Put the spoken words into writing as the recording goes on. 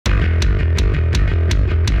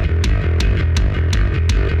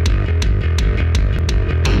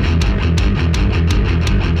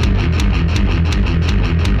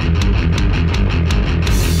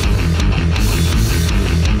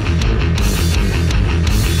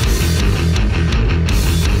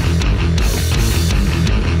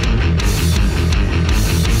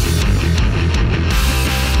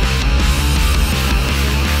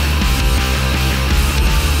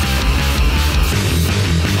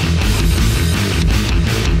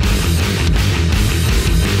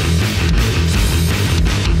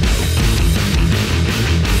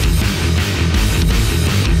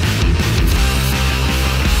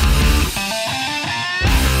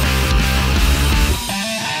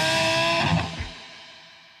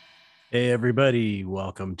Hey, everybody.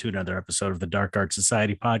 Welcome to another episode of the Dark Art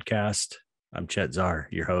Society podcast. I'm Chet Zar,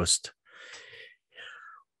 your host.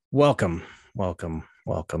 Welcome, welcome,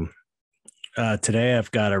 welcome. Today,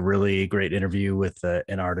 I've got a really great interview with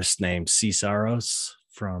an artist named CSaros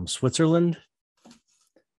from Switzerland,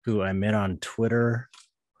 who I met on Twitter.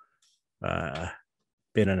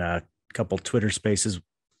 Been in a couple Twitter spaces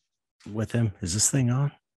with him. Is this thing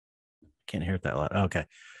on? Can't hear it that loud. Okay.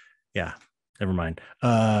 Yeah. Never mind.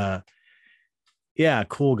 Yeah,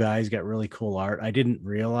 cool guy. He's got really cool art. I didn't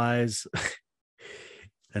realize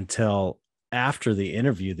until after the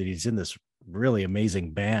interview that he's in this really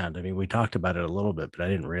amazing band. I mean, we talked about it a little bit, but I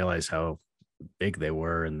didn't realize how big they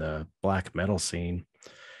were in the black metal scene.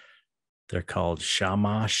 They're called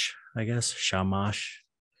Shamash, I guess, Shamash.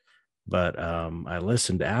 But I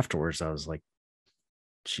listened afterwards. I was like,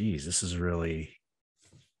 geez, this is really,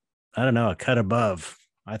 I don't know, a cut above.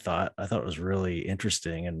 I thought it was really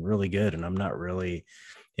interesting and really good. And I'm not really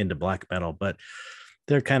into black metal, but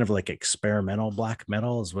they're kind of like experimental black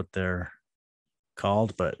metal is what they're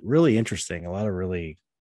called, but really interesting. A lot of really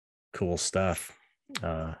cool stuff.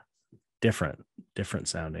 Uh, different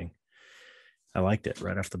sounding. I liked it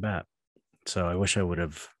right off the bat. So I wish I would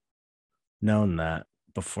have known that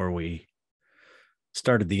before we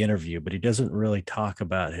started the interview, but he doesn't really talk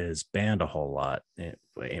about his band a whole lot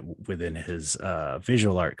within his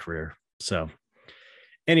visual art career. So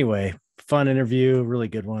anyway, fun interview, really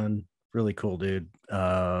good one, really cool dude.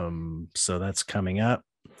 So that's coming up.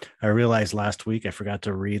 I realized last week I forgot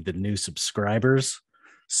to read the new subscribers.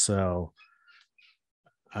 So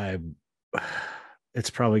I it's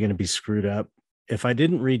probably going to be screwed up. If I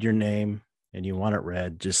didn't read your name and you want it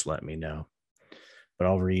read, just let me know. But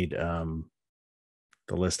I'll read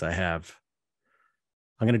the list I have.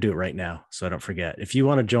 I'm going to do it right now so I don't forget. If you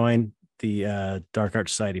want to join the Dark Art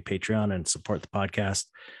Society Patreon and support the podcast,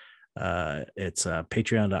 it's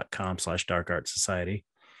patreon.com/Dark Art Society.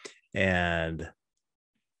 And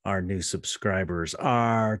our new subscribers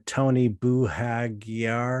are Tony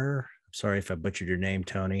Buhagiar. Sorry if I butchered your name,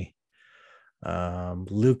 Tony.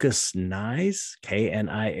 Lucas Nise,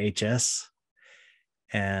 Knihs,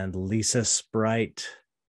 and Lisa Sprite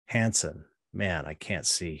Hansen. Man, I can't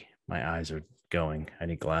see. My eyes are going. I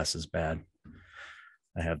need glasses bad.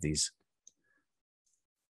 I have these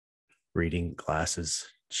reading glasses,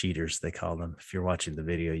 cheaters, they call them. If you're watching the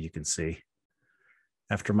video, you can see.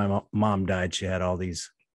 After my mom died, she had all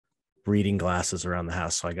these reading glasses around the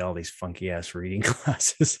house. So I got all these funky ass reading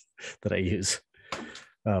glasses that I use.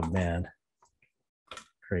 Oh, man.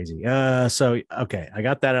 Crazy. Okay, I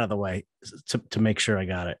got that out of the way to make sure I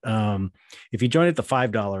got it. If you join at the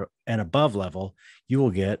 $5 and above level, you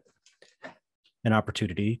will get an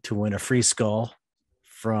opportunity to win a free skull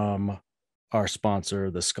from our sponsor,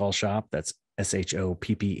 the Skull Shoppe. That's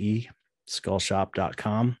SHOPPE,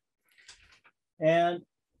 skullshoppe.com. And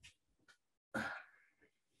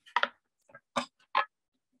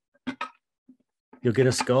you'll get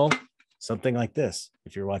a skull, something like this,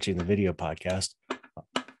 if you're watching the video podcast.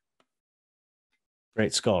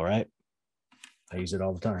 Great skull, right? I use it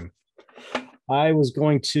all the time. I was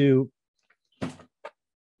going to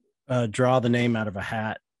draw the name out of a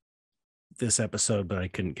hat this episode, but I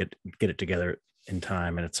couldn't get it together in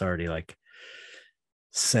time, and it's already like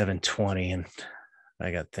 7:20, and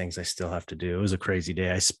I got things I still have to do. It was a crazy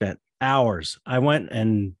day. I spent hours. I went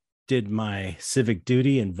and did my civic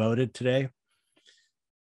duty and voted today.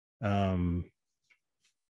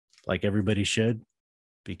 Like everybody should,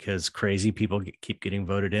 because crazy people keep getting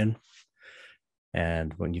voted in.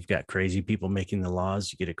 And when you've got crazy people making the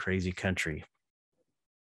laws, you get a crazy country.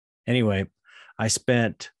 Anyway, I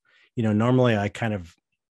spent, normally I kind of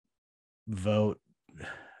vote.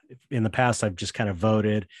 In the past, I've just kind of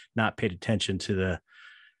voted, not paid attention to the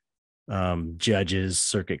judges,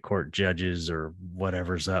 circuit court judges, or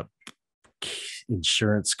whatever's up,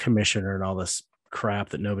 insurance commissioner, and all this crap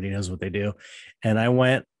that nobody knows what they do. And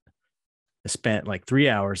I spent like 3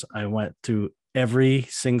 hours. I went through every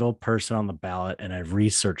single person on the ballot and I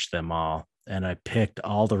researched them all. And I picked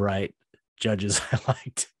all the right judges I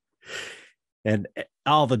liked and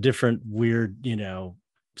all the different weird,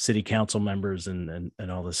 city council members and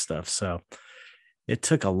all this stuff. So it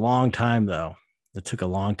took a long time, though. It took a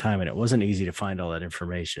long time, and it wasn't easy to find all that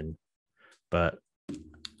information, but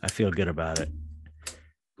I feel good about it.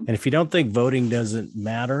 And if you don't think voting doesn't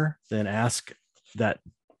matter, then ask that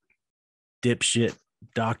dipshit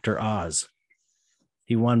Dr. Oz.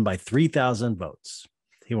 He won by 3,000 votes.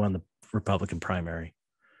 He won the Republican primary.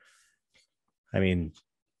 I mean,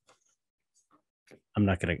 I'm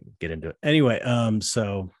not going to get into it. Anyway,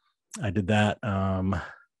 so I did that.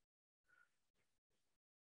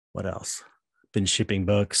 what else? Been shipping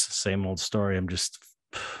books, same old story. I'm just,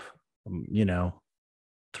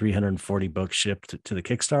 340 books shipped to the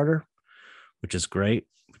Kickstarter, which is great,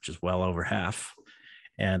 which is well over half.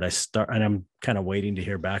 And I'm kind of waiting to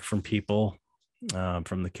hear back from people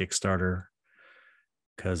from the Kickstarter,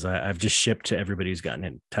 because I've just shipped to everybody who's gotten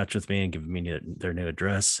in touch with me and given me their new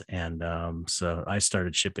address. And so I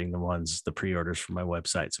started shipping the pre-orders from my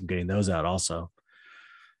website. So I'm getting those out also.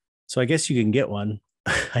 So I guess you can get one.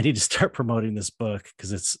 I need to start promoting this book,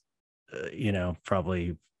 because it's,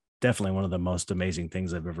 probably definitely one of the most amazing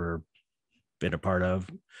things I've ever been a part of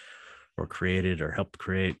or created or helped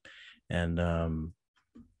create. And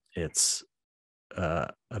it's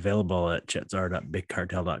available at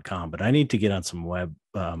chetzar.bigcartel.com. But I need to get on some web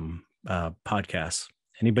podcasts.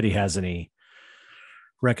 Anybody has any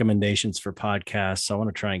recommendations for podcasts? I want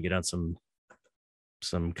to try and get on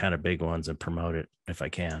some kind of big ones and promote it if I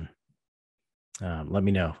can. Let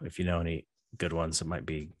me know if you know any good ones that might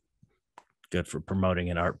be good for promoting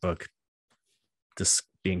an art book,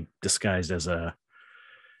 being disguised as a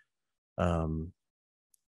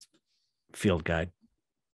field guide.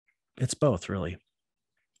 It's both, really.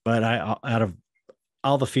 But out of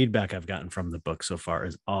all the feedback I've gotten from the book so far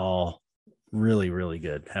is all really, really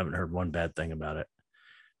good. Haven't heard one bad thing about it.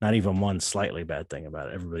 Not even one slightly bad thing about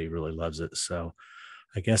it. Everybody really loves it. So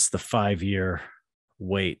I guess the 5-year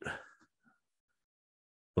wait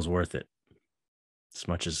was worth it, as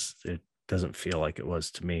much as it doesn't feel like it was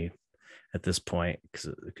to me at this point, because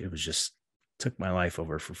it was just took my life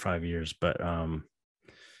over for 5 years. But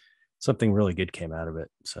something really good came out of it.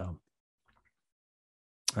 So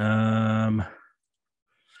I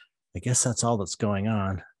guess that's all that's going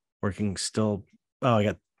on. Working still. Oh, I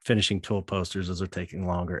got finishing tool posters. Those are taking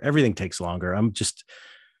longer. Everything takes longer. I'm just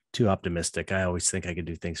too optimistic. I always think I can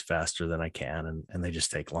do things faster than I can, and they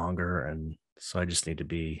just take longer. And so I just need to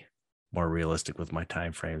be more realistic with my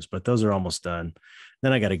time frames. But those are almost done.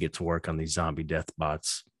 Then I got to get to work on these zombie death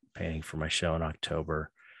bots painting for my show in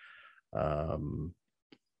October.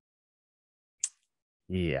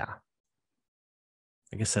 Yeah.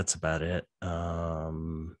 I guess that's about it.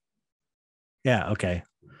 Yeah, okay.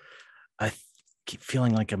 I keep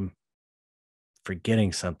feeling like I'm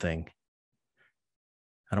forgetting something.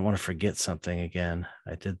 I don't want to forget something again.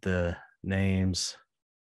 I did the names.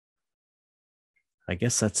 I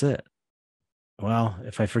guess that's it. Well,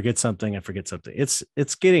 if I forget something, I forget something. It's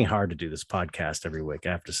getting hard to do this podcast every week,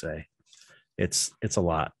 I have to say. It's a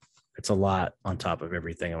lot. It's a lot on top of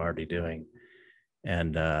everything I'm already doing.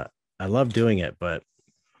 And I love doing it, but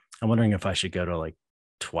I'm wondering if I should go to like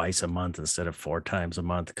twice a month instead of 4 times a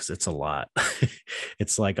month, because it's a lot.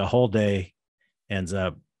 It's like a whole day ends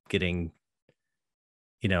up getting,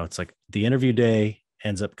 it's like the interview day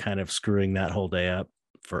ends up kind of screwing that whole day up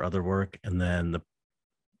for other work. And then the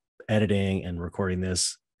editing and recording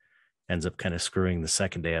this ends up kind of screwing the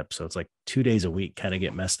second day up. So it's like 2 days a week kind of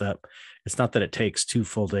get messed up. It's not that it takes 2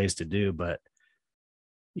 full days to do, but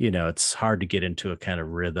it's hard to get into a kind of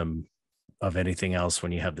rhythm of anything else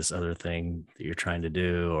when you have this other thing that you're trying to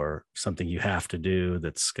do, or something you have to do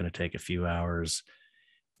that's going to take a few hours,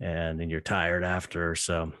 and then you're tired after.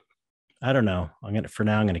 So I don't know. I'm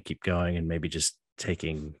going to keep going, and maybe just take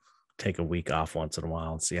a week off once in a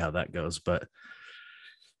while and see how that goes. But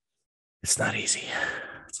it's not easy.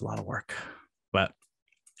 It's a lot of work, but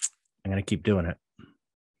I'm going to keep doing it.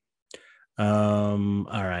 All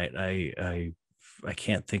right. I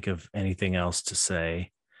can't think of anything else to say.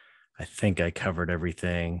 I think I covered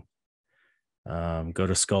everything. Go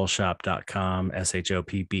to skullshoppe.com,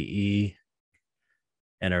 SHOPPE.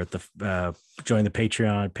 Enter at the join the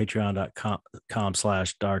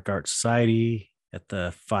patreon.com/Dark Art Society at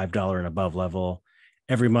the $5 and above level.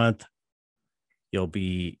 Every month you'll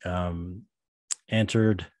be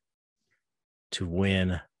entered to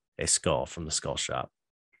win a skull from the Skull Shoppe.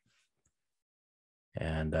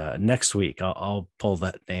 And next week, I'll pull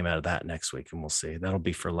that name out of that next week, and we'll see. That'll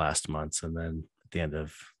be for last month's, and then at the end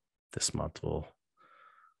of this month, we'll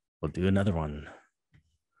do another one.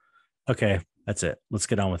 Okay, that's it. Let's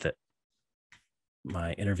get on with it.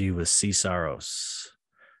 My interview with CSaros.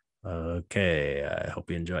 Okay, I hope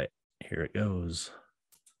you enjoy it. Here it goes.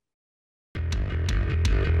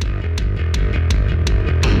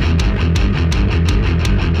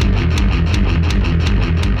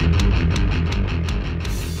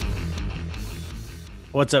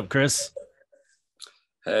 What's up, Chris?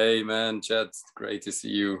 Hey, man, Chet. Great to see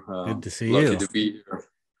you. Good to see lucky you. To be here.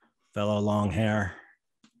 Fellow long hair.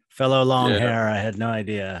 I had no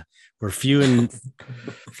idea. We're few and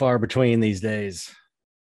far between these days.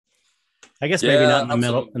 I guess maybe not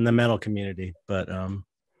in the metal community, but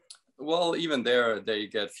well, even there, they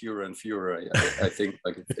get fewer and fewer. I think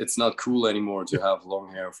like it's not cool anymore to have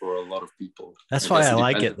long hair for a lot of people. That's I why guess I it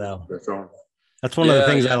like depends it, though. on. That's one of the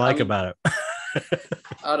things I I like mean, about it.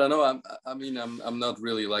 I don't know. I'm not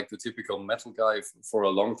really like the typical metal guy for a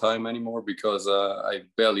long time anymore because I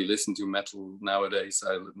barely listen to metal nowadays.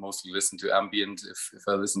 I mostly listen to ambient if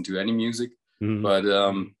I listen to any music. Mhm. But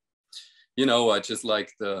I just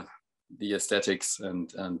like the aesthetics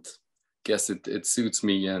and guess it suits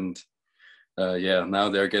me. And now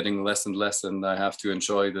they're getting less and less, and I have to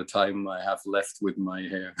enjoy the time I have left with my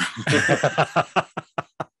hair.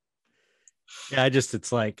 Yeah,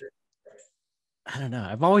 it's like, I don't know.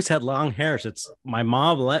 I've always had long hair. So it's my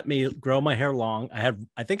mom let me grow my hair long. I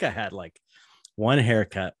think I had like one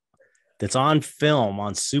haircut that's on film,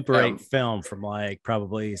 on Super 8 film from like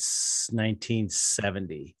probably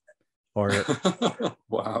 1970 or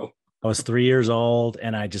wow. I was 3 years old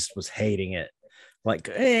and I just was hating it. Like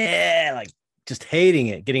just hating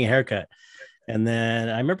it, getting a haircut. And then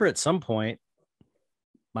I remember at some point,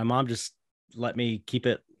 my mom just let me keep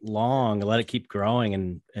it long, let it keep growing.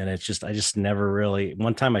 And it's just, I just never really,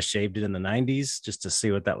 one time I shaved it in the 90s just to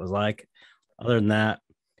see what that was like. Other than that,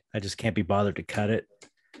 I just can't be bothered to cut it.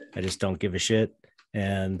 I just don't give a shit.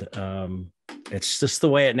 And it's just the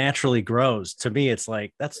way it naturally grows. To me, it's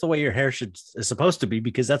like, that's the way your hair is supposed to be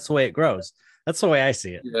because that's the way it grows. That's the way I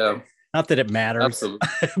see it. Yeah. Not that it matters,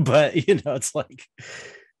 but it's like,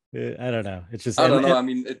 I don't know. It's just, I don't know. I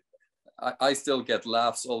mean, I still get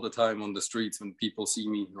laughs all the time on the streets when people see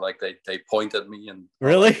me, like they point at me, and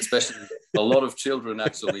really, especially a lot of children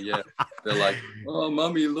actually. Yeah, they're like, "Oh,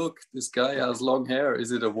 mommy, look, this guy has long hair.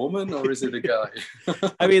 Is it a woman or is it a guy?"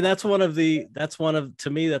 I mean, that's one of the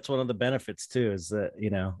benefits too, is that,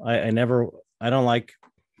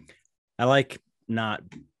 I like not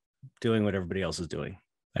doing what everybody else is doing.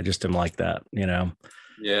 I just am like that,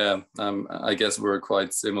 Yeah, I guess we're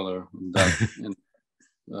quite similar in that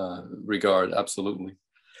regard. Absolutely.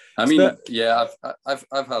 I mean, yeah, I've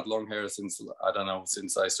had long hair since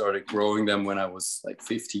I started growing them when I was like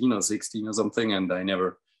 15 or 16 or something, and I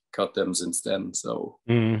never cut them since then. So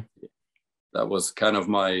that was kind of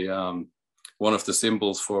my one of the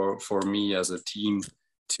symbols for me as a teen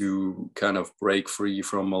to kind of break free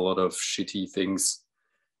from a lot of shitty things.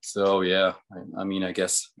 So yeah, I mean, I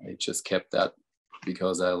guess I just kept that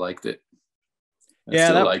because I liked it. I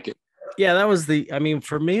still like it. Yeah, that was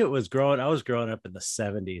for me, I was growing up in the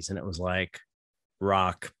 70s, and it was like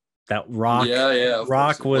rock.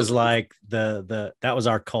 Rock was like that was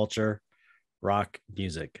our culture, rock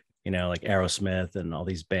music, like Aerosmith and all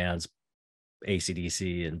these bands,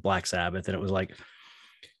 AC/DC and Black Sabbath. And it was like,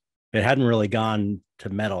 it hadn't really gone to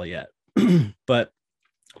metal yet. But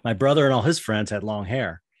my brother and all his friends had long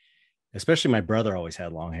hair. Especially my brother always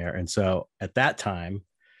had long hair. And so at that time,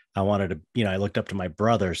 I wanted to, I looked up to my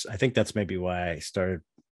brothers. I think that's maybe why I started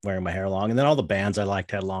wearing my hair long. And then all the bands I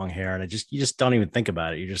liked had long hair. And you just don't even think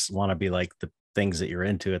about it. You just want to be like the things that you're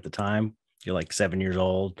into at the time. You're like 7 years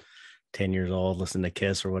old, 10 years old, listen to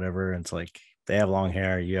Kiss or whatever. And it's like, they have long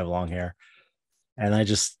hair, you have long hair. And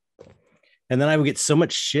then I would get so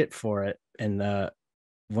much shit for it. And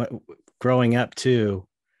growing up too,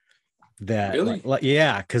 that really?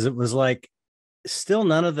 Yeah, because it was like, still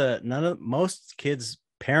none of most kids'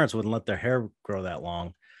 parents wouldn't let their hair grow that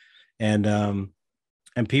long. And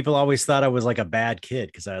people always thought I was like a bad kid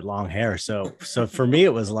because I had long hair. So for me,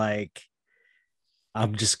 it was like,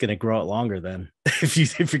 I'm just gonna grow it longer then.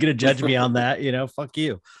 if you're gonna judge me on that, fuck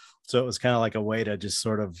you. So it was kind of like a way to just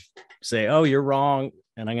sort of say, oh, you're wrong,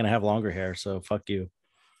 and I'm gonna have longer hair, so fuck you.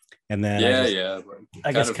 And then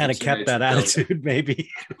I guess kind of kept that attitude, maybe.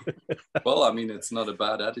 Well, I mean, it's not a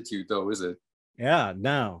bad attitude though, is it? Yeah,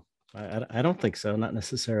 no, I don't think so. Not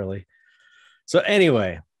necessarily. So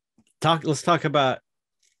anyway, let's talk about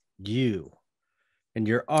you and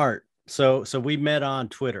your art. So we met on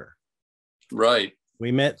Twitter. Right.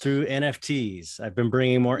 We met through NFTs. I've been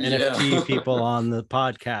bringing more NFT people on the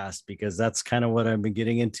podcast because that's kind of what I've been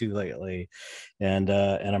getting into lately. And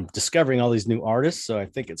I'm discovering all these new artists. So I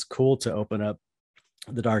think it's cool to open up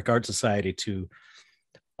the Dark Art Society to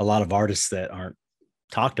a lot of artists that aren't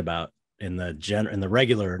talked about in the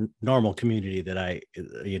regular normal community that I,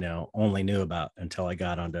 only knew about until I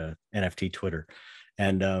got onto NFT Twitter.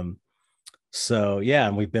 And so yeah,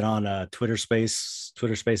 and we've been on Twitter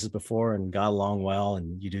Spaces before and got along well.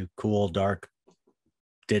 And you do cool dark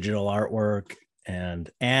digital artwork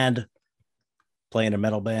and play in a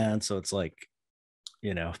metal band, so it's like,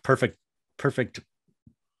 perfect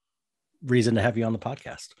reason to have you on the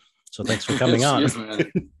podcast. So thanks for coming on. Yes,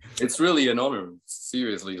 man. It's really an honor.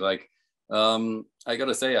 Seriously, like I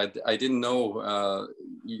gotta say, I didn't know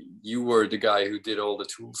you were the guy who did all the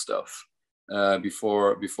tool stuff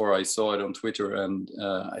before I saw it on Twitter, and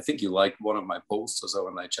I think you liked one of my posts or so,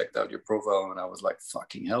 and I checked out your profile, and I was like,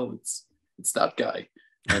 fucking hell, it's that guy.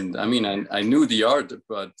 And I mean, I knew the art,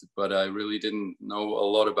 but I really didn't know a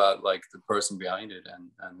lot about like the person behind it,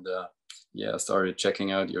 and I started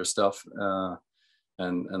checking out your stuff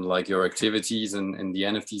and like your activities in the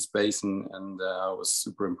NFT space, and I was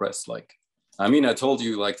super impressed. Like, I mean, I told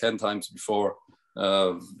you like 10 times before,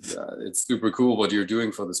 it's super cool what you're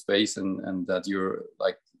doing for the space, and that you're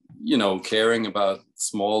like, you know, caring about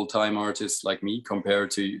small time artists like me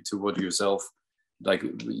compared to what yourself, like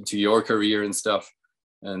to your career and stuff.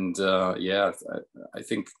 And I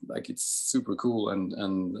think like it's super cool,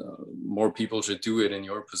 and more people should do it in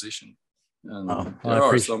your position. And there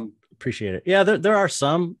are some. Appreciate it. Yeah, there are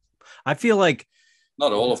some. I feel like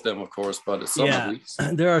not all of them, of course, but some at least.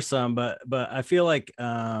 There are some, but I feel like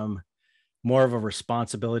more of a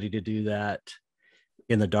responsibility to do that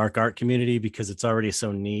in the dark art community, because it's already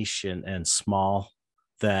so niche and small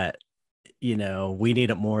that, you know, we need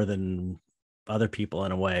it more than other people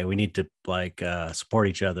in a way. We need to like support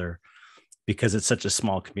each other because it's such a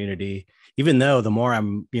small community. Even though the more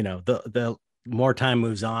I'm, you know, the more time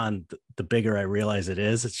moves on, the bigger I realize it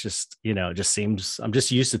is. It's just, you know, it just seems, I'm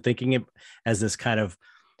just used to thinking it as this kind of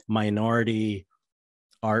minority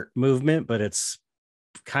art movement, but it's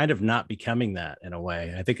kind of not becoming that in a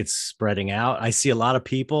way. I think it's spreading out. I see a lot of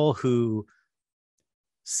people who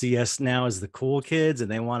see us now as the cool kids,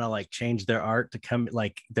 and they want to like change their art to come,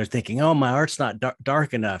 like they're thinking, oh, my art's not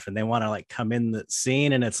dark enough, and they want to like come in the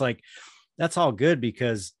scene. And it's like, that's all good,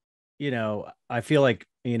 because, you know, I feel like,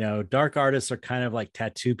 you know, dark artists are kind of like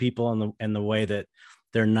tattoo people in the way that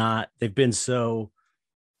they've been so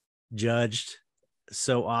judged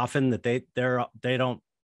so often that they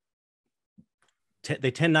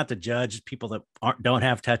tend not to judge people that don't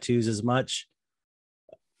have tattoos as much.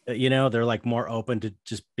 You know, they're like more open to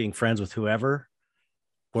just being friends with whoever.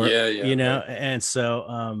 You know, right. And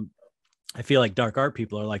so I feel like dark art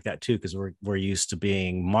people are like that too, because we're used to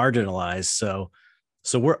being marginalized.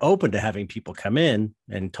 So we're open to having people come in,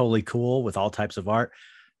 and totally cool with all types of art.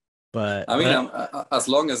 But I mean, as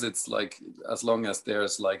long as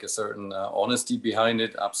there's like a certain honesty behind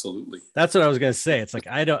it, absolutely. That's what I was gonna say. It's like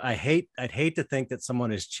I'd hate to think that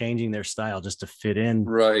someone is changing their style just to fit in.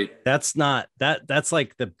 Right. That's like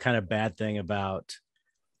the kind of bad thing about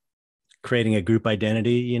creating a group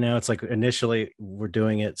identity. You know, it's like initially we're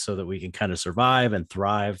doing it so that we can kind of survive and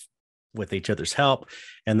thrive with each other's help,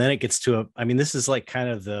 and then it gets to this is like kind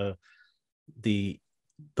of the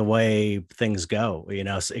way things go, you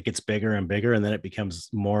know. So it gets bigger and bigger, and then it becomes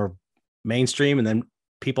more mainstream, and then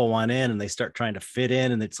people want in and they start trying to fit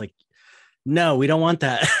in, and it's like, no, we don't want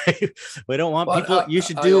that. We don't want people. You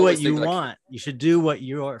should do what you want. You should do what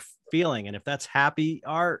you're feeling, and if that's happy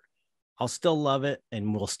art, I'll still love it,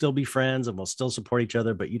 and we'll still be friends, and we'll still support each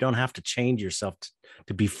other, but you don't have to change yourself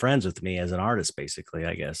to be friends with me as an artist, basically,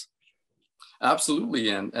 I guess. Absolutely.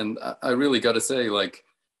 And I really got to say, like,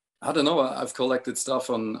 I don't know, I've collected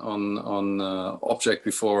stuff on Object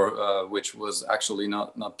before, which was actually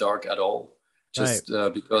not dark at all, just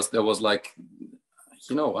right. Because there was like,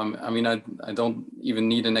 you know, I don't even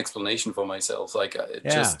need an explanation for myself. Like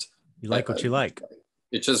you like what you like.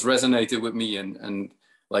 It just resonated with me, and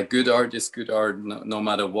like good art is good art, no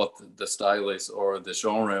matter what the style is or the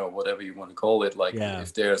genre or whatever you want to call it. Like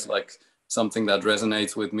if there's like something that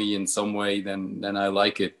resonates with me in some way, then I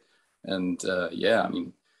like it. And I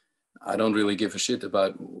mean, I don't really give a shit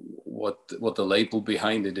about what the label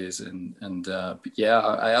behind it is. And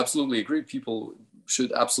I absolutely agree. People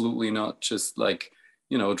should absolutely not just like,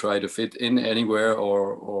 you know, try to fit in anywhere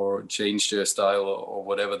or change their style or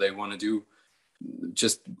whatever they want to do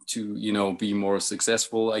just to, you know, be more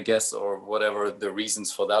successful, I guess, or whatever the reasons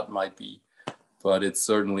for that might be. But it's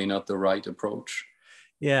certainly not the right approach.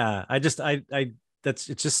 Yeah, it's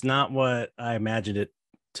just not what I imagined it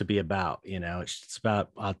to be about. You know, it's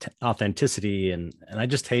about authenticity, and I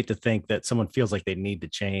just hate to think that someone feels like they need to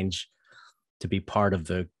change to be part of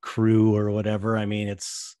the crew or whatever. I mean,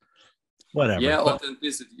 it's whatever. Yeah,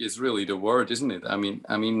 authenticity is really the word, isn't it? I mean,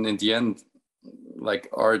 in the end, like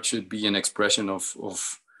art should be an expression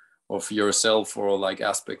of yourself, or like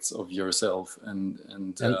aspects of yourself, and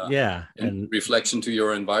reflection to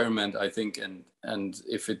your environment, I think. And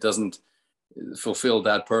if it doesn't fulfill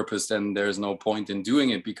that purpose, then there's no point in doing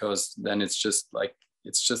it, because then it's just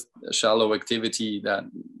a shallow activity that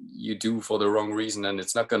you do for the wrong reason, and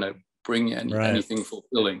it's not going to bring anything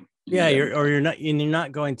fulfilling. Yeah, you're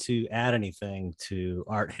not going to add anything to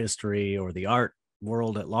art history or the art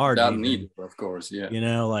world at large. That neither, of course. Yeah, you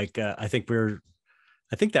know, like I think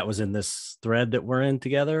I think that was in this thread that we're in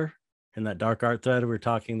together, in that dark art thread we were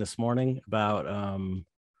talking this morning about,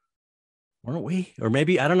 weren't we? Or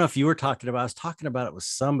maybe, I don't know if you were talking about, I was talking about it with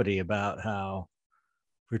somebody about how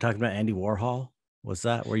we were talking about Andy Warhol. Was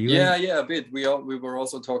that, were you Yeah, in? yeah, a bit. We were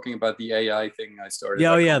also talking about the AI thing. I started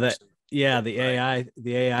Yeah, oh that yeah, conversation.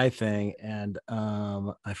 the AI thing. And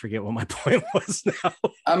I forget what my point was now.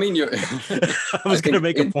 I mean, you're I I was gonna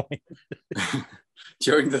think make a point.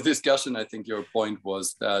 during the discussion, I think your point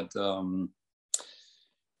was that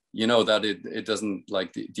that it doesn't,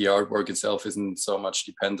 like, the artwork itself isn't so much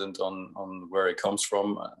dependent on where it comes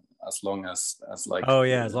from, as long as like, Oh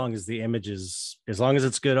yeah, as long as the image is, as long as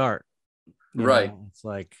it's good art, right. it's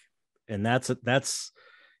like, and that's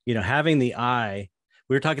having the eye.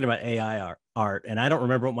 We were talking about AI art, and I don't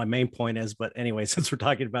remember what my main point is, but anyway, since we're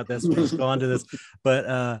talking about this, we'll just go on to this.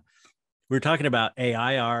 But we were talking about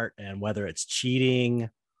AI art and whether it's cheating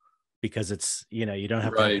because it's, you don't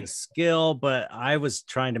have to have the Right. skill. But I was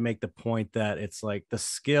trying to make the point that it's like the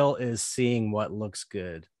skill is seeing what looks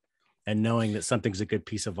good and knowing that something's a good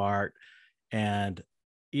piece of art. And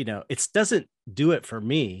it doesn't do it for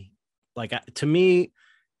me. Like, to me,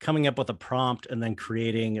 coming up with a prompt and then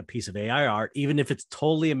creating a piece of AI art, even if it's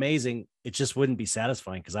totally amazing, it just wouldn't be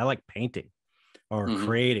satisfying, because I like painting or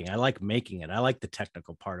creating. I like making it. I like the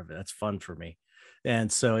technical part of it. That's fun for me.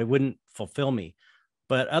 And so it wouldn't fulfill me.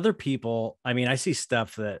 But other people, I mean, I see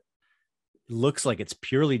stuff that looks like it's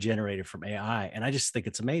purely generated from AI, and I just think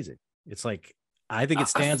it's amazing. It's like, I think it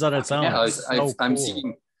stands on its own. Yeah, It's so I'm cool.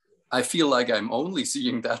 seeing. I feel like I'm only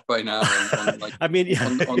seeing that by now on like, I mean, yeah.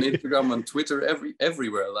 on Instagram, on Twitter,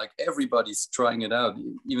 everywhere. Like, everybody's trying it out.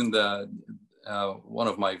 Even the one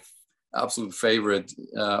of my absolute favorite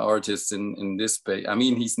artists in this space. I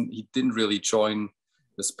mean, he didn't really join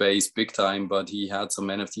the space big time, but he had some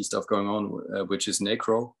NFT stuff going on, which is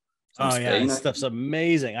Necro from Oh yeah, Spain. his stuff's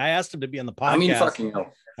amazing. I asked him to be on the podcast. I mean, fucking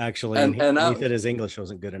hell. Actually, and he said his English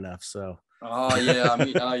wasn't good enough. So. Oh yeah, I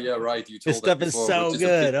mean, yeah, right. You told His stuff is so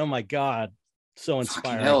good. Oh my god, so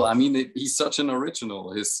inspiring. Fucking hell, I mean, he's such an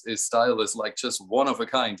original. His style is like just one of a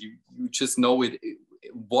kind. You just know it,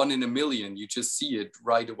 one in a million. You just see it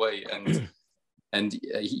right away. And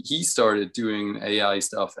he started doing AI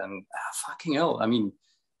stuff, and fucking hell, I mean,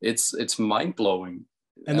 it's mind blowing.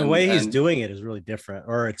 And the way he's doing it is really different,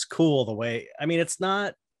 or it's cool the way. I mean, it's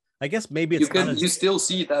not. I guess maybe it's you still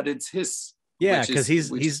see that it's his. Yeah, because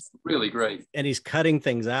he's really great, and he's cutting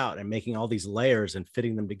things out and making all these layers and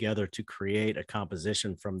fitting them together to create a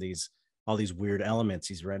composition from all these weird elements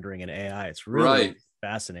he's rendering in AI. It's really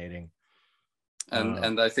fascinating.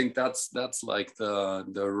 And I think that's like the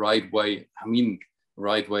right way. I mean,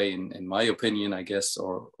 right way in my opinion, I guess,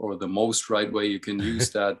 or the most right way you can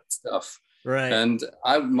use that stuff. Right. And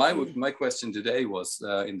my question today was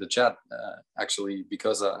in the chat, actually,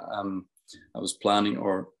 because I was planning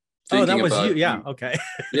or. Oh, that was you. Yeah. Okay.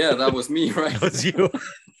 Yeah, that was me. Right. That was you.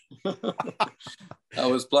 I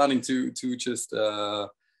was planning to just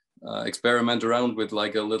experiment around with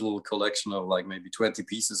like a little collection of like maybe 20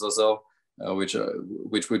 pieces or so,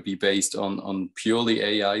 which would be based on purely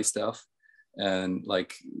AI stuff, and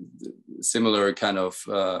like similar kind of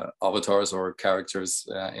avatars or characters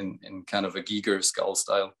in kind of a Giger Skull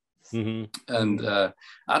style. Mm-hmm. And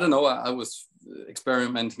I don't know, I was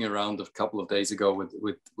experimenting around a couple of days ago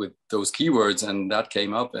with those keywords, and that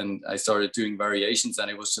came up, and I started doing variations,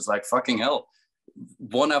 and it was just like, fucking hell,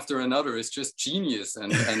 one after another is just genius,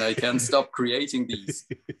 and I can't stop creating these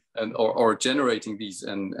and or generating these,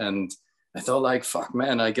 and I thought, like, fuck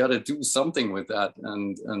man, I gotta do something with that,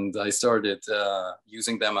 and I started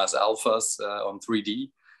using them as alphas on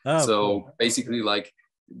 3D. So cool. Basically, like,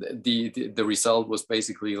 the result was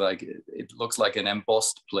basically like, it looks like an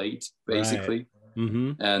embossed plate, basically. Right.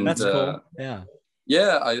 Mm-hmm. And that's cool.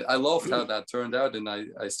 Yeah, I loved how that turned out, and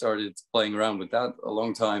I started playing around with that a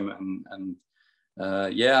long time, and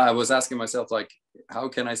I was asking myself, like, how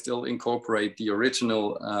can I still incorporate the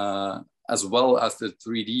original as well as the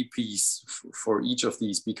 3D piece for each of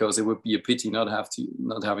these, because it would be a pity not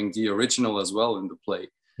having the original as well in the play.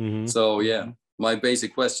 Mm-hmm. So my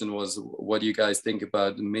basic question was, what do you guys think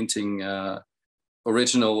about minting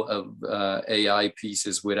original AI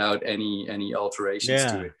pieces without any alterations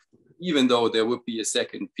to it? Even though there would be a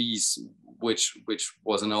second piece, which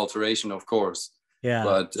was an alteration, of course. Yeah.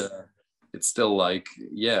 But it's still like,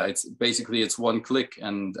 it's basically, it's one click,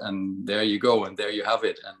 and there you go, and there you have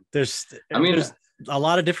it. And there's a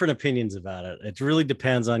lot of different opinions about it. It really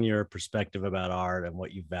depends on your perspective about art and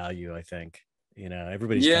what you value, I think.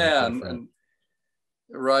 Everybody's kind of different.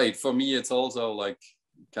 Right. For me, it's also like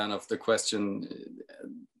kind of the question,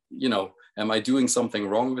 am I doing something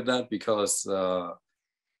wrong with that? Because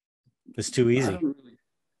It's too easy.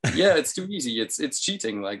 Yeah, it's too easy. It's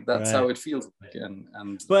cheating. Like that's how it feels like. And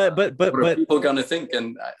but what are people gonna think?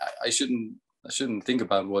 And I shouldn't think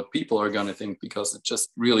about what people are gonna think, because it just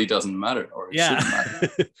really doesn't matter, or it shouldn't matter.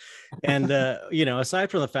 And you know,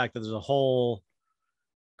 aside from the fact that there's a whole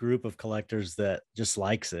group of collectors that just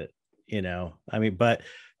likes it, you know, I mean, but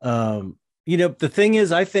you know, the thing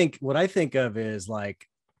is, I think what I think of is like,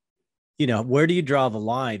 you know, where do you draw the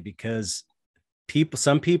line? Because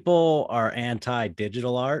some people are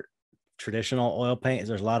anti-digital art, traditional oil paint.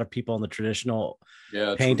 There's a lot of people in the traditional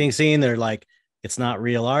painting scene. They're like, it's not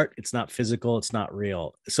real art, it's not physical, it's not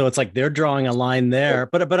real. So it's like they're drawing a line there.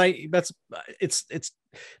 But it's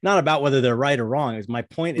not about whether they're right or wrong. My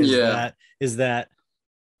point is that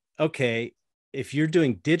okay, if you're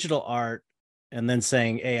doing digital art and then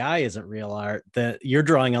saying AI isn't real art, that you're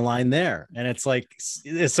drawing a line there. And it's like,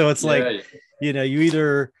 so it's like, you know,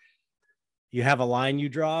 you have a line you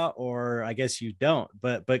draw, or I guess you don't,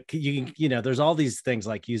 but you know, there's all these things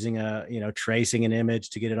like using tracing an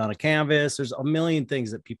image to get it on a canvas. There's a million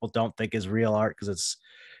things that people don't think is real art because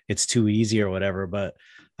it's too easy or whatever. But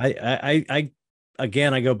I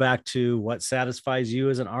again, I go back to what satisfies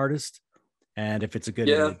you as an artist. And if it's a good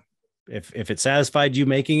image, if it satisfied you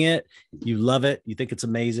making it, you love it, you think it's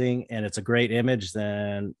amazing, and it's a great image,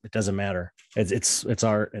 then it doesn't matter. It's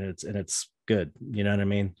art, and it's good. You know what I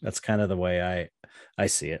mean? That's kind of the way I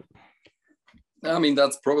see it. I mean,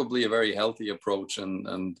 that's probably a very healthy approach,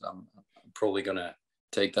 and I'm probably gonna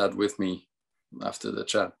take that with me after the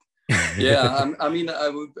chat. Yeah, I mean,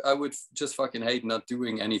 I would just fucking hate not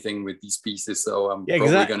doing anything with these pieces, so I'm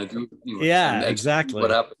probably gonna do it anyway. And exactly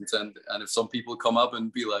what happens. And if some people come up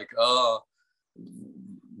and be like, oh,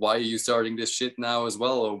 why are you starting this shit now as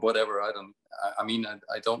well, or whatever, I mean,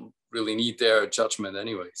 I don't really need their judgment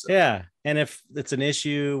anyway. So. Yeah, and if it's an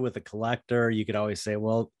issue with a collector, you could always say,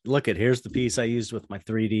 well, here's the piece I used with my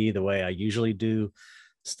 3D the way I usually do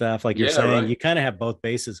stuff. Like you're saying, you kind of have both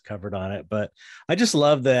bases covered on it. But I just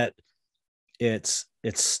love that it's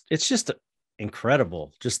just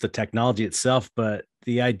incredible, just the technology itself, but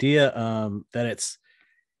the idea that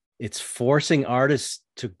it's forcing artists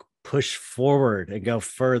to push forward and go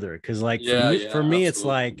further. Because like for me it's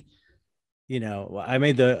like, you know, I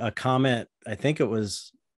made a comment, I think it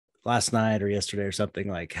was last night or yesterday or something,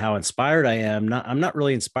 like how inspired I am. I'm not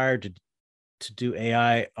really inspired to do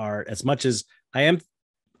AI art as much as I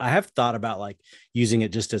have thought about like using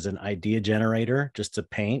it just as an idea generator, just to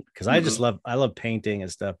paint, because I love painting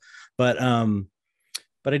and stuff. But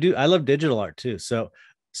I love digital art too.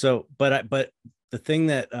 But the thing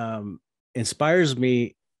that inspires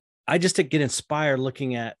me, I just get inspired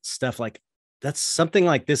looking at stuff like that's something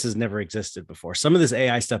like this has never existed before. Some of this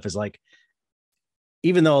AI stuff is like,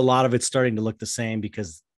 even though a lot of it's starting to look the same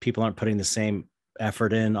because people aren't putting the same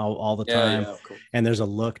effort in all the time, and there's a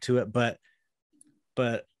look to it, but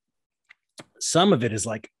some of it is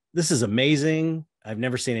like, this is amazing, I've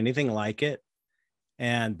never seen anything like it,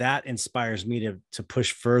 and that inspires me to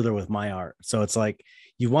push further with my art. So it's like,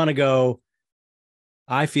 you want to go,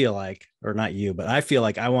 I feel like, or not you, but I feel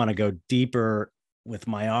like I want to go deeper with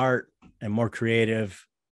my art and more creative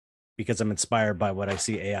because I'm inspired by what I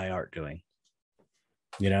see AI art doing,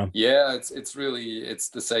 you know? Yeah, it's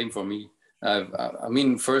the same for me. I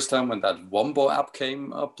mean, first time when that Wombo app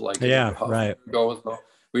came up, like ago,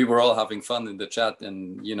 we were all having fun in the chat,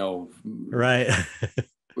 and you know,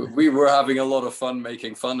 we were having a lot of fun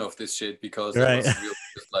making fun of this shit, because it was really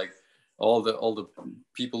just like all the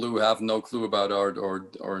people who have no clue about art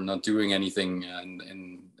or not doing anything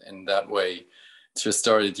in that way just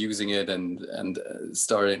started using it and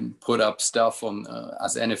started put up stuff on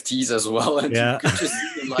as NFTs as well, and you could just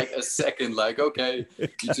in like a second, like, okay,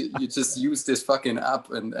 you just use this fucking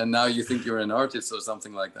app and now you think you're an artist or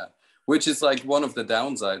something like that, which is like one of the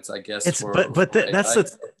downsides, I guess. That's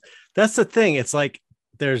the thing. It's like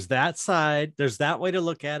there's that side, there's that way to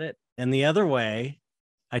look at it, and the other way,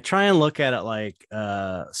 I try and look at it like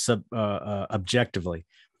objectively,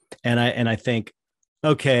 and I think,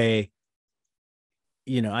 okay,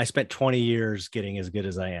 you know, I spent 20 years getting as good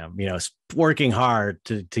as I am, you know, working hard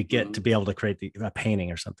to get to be able to create a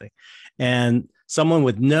painting or something. And someone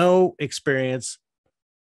with no experience,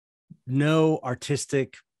 no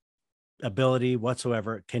artistic ability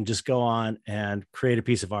whatsoever can just go on and create a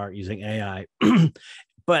piece of art using AI.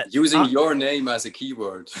 But using your name as a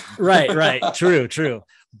keyword. Right. True.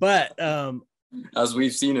 But as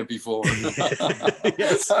we've seen it before.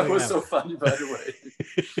 Yes, that was so funny, by the way.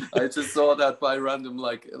 I just saw that by random,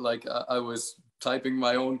 like I was typing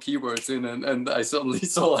my own keywords in, and I suddenly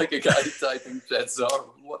saw like a guy typing Chet Zar.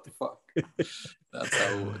 What the fuck?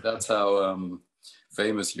 That's how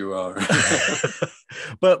famous you are.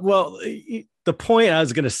 But well, the point I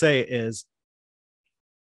was going to say is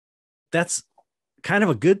that's kind of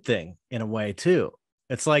a good thing in a way too.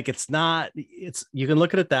 It's like, you can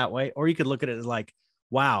look at it that way, or you could look at it as like,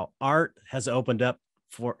 wow, art has opened up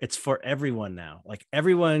it's for everyone now. Like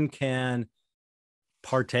everyone can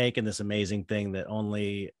partake in this amazing thing that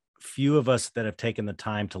only few of us that have taken the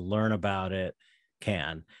time to learn about it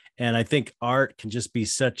can. And I think art can just be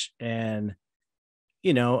such an,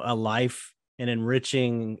 a life, an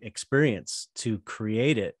enriching experience to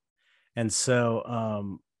create it. And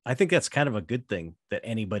so I think that's kind of a good thing that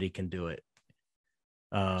anybody can do it.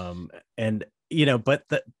 And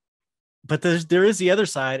but there is the other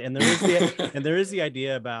side, and there is the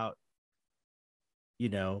idea about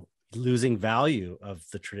losing value of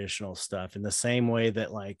the traditional stuff in the same way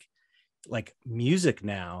that like music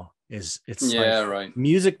now right.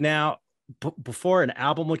 Music now, before an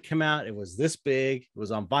album would come out, it was this big, it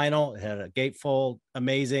was on vinyl, it had a gatefold,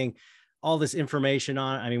 amazing, all this information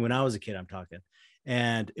on it. I mean, when I was a kid, I'm talking,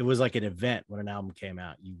 and it was like an event when an album came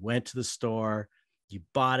out. You went to the store, you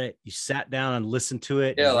bought it, you sat down and listened to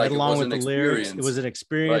it, yeah, like along with the lyrics. It was an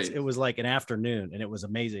experience. Right. It was like an afternoon, and it was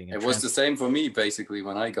amazing. It was the same for me, basically,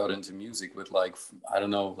 when I got into music with like, I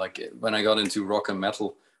don't know, like when I got into rock and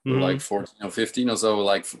metal, like 14 or 15 or so,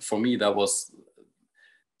 like for me, those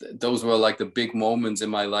were like the big moments in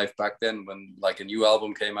my life back then, when like a new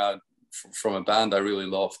album came out from a band I really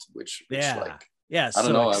loved, which like, I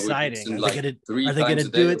don't know, exciting. Are they gonna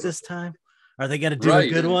do it this time? Are they going to do a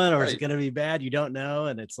good one, or is it going to be bad? You don't know.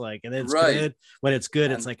 And it's like, and it's good. When it's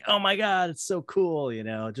good, it's like, oh my God, it's so cool.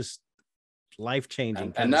 Just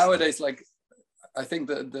life-changing. And nowadays, like, I think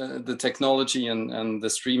the technology and the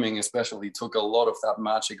streaming especially took a lot of that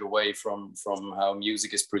magic away from how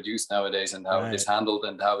music is produced nowadays, and how it is handled,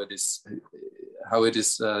 and how it is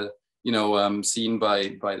seen by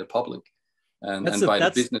the public and by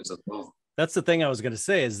the business as well. That's the thing I was going to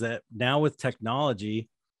say, is that now with technology,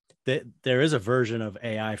 that there is a version of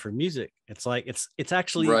AI for music. It's like, it's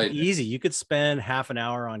actually easy. You could spend half an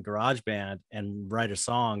hour on GarageBand and write a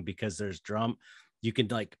song, because there's drum. You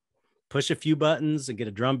could like push a few buttons and get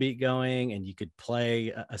a drum beat going, and you could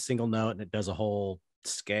play a single note and it does a whole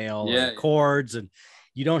scale and chords, and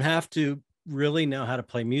you don't have to really know how to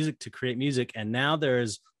play music to create music. And now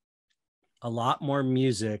there's a lot more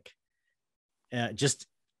music, just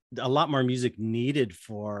a lot more music needed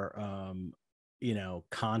for,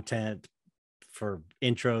 content, for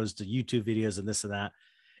intros to YouTube videos and this and that.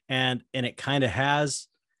 And it kind of has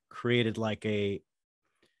created like a,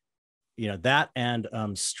 that and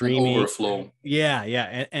streaming overflow. Yeah.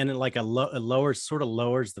 And like it lowers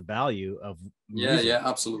the value of music. Yeah,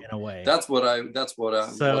 absolutely. In a way. That's what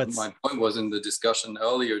my point was in the discussion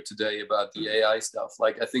earlier today about the AI stuff.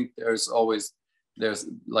 Like, I think there's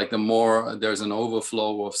like, the more there's an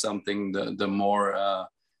overflow of something, the more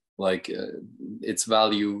its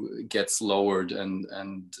value gets lowered, and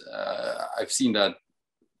I've seen that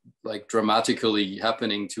like dramatically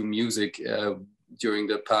happening to music during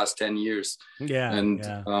the past 10 years.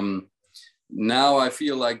 Now I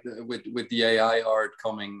feel like with the AI art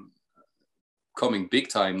coming big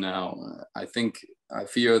time now, I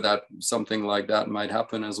fear that something like that might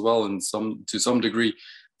happen as well, to some degree.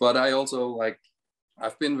 But I also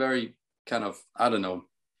I've been very kind of, I don't know,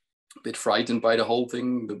 a bit frightened by the whole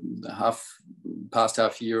thing the past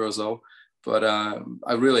half year or so. But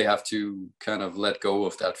I really have to kind of let go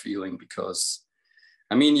of that feeling, because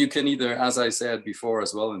I mean, you can either, as I said before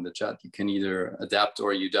as well in the chat, you can either adapt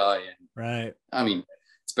or you die. Right. I mean,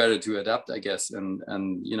 it's better to adapt, I guess. And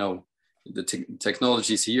the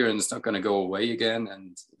technology is here, and it's not going to go away again,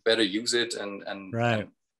 and better use it and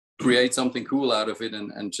create something cool out of it,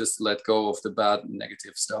 and just let go of the bad,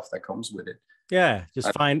 negative stuff that comes with it. Yeah.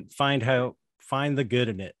 Just find the good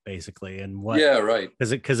in it, basically. And what,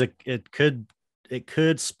 because it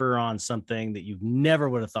could spur on something that you never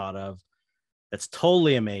would have thought of. That's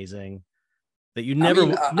totally amazing, that you never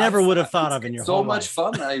would have thought of in your whole life. It's so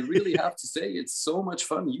much fun. I really have to say, it's so much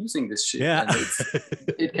fun using this shit. Yeah. And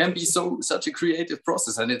it can be such a creative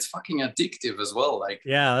process, and it's fucking addictive as well. Like,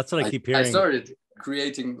 yeah, that's what I keep hearing. I started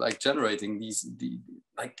generating these,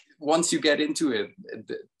 once you get into it,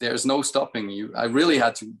 there's no stopping you. I really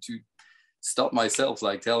had to stop myself,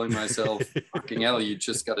 like telling myself, fucking hell, you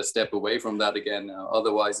just got to step away from that again.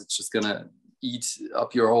 Otherwise it's just going to eat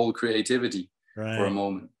up your whole creativity for a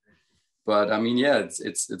moment. But I mean, yeah,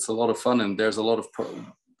 it's a lot of fun, and there's a lot of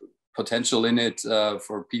potential in it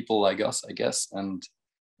for people like us, I guess. And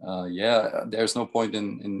there's no point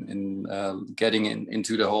in getting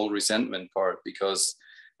into the whole resentment part, because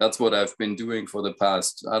that's what I've been doing for the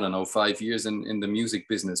past, I don't know, 5 years in the music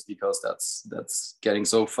business, because that's getting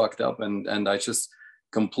so fucked up. And I just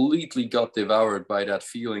completely got devoured by that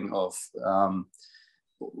feeling of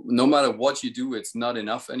no matter what you do, it's not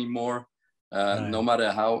enough anymore. Right. No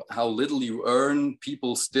matter how little you earn,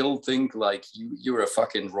 people still think like you're a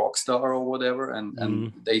fucking rock star or whatever,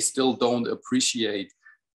 and they still don't appreciate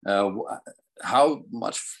how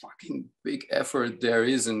much fucking big effort there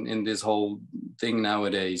is in this whole thing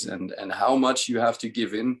nowadays, and how much you have to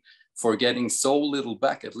give in for getting so little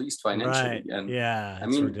back, at least financially. Right. And yeah,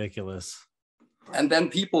 it's ridiculous. And then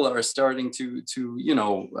people are starting to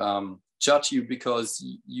judge you because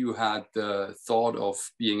you had the thought of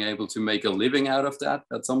being able to make a living out of that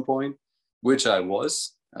at some point, which I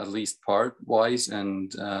was, at least part wise,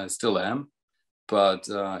 and still am. But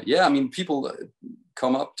yeah, I mean, people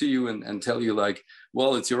come up to you and tell you like,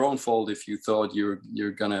 well, it's your own fault if you thought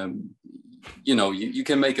you're gonna, you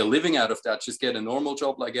can make a living out of that. Just get a normal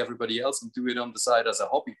job like everybody else and do it on the side as a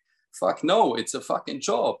hobby. Fuck no, it's a fucking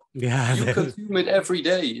job. Yeah, you consume it every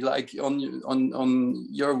day, like on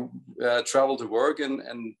your travel to work,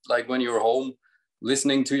 and like when you're home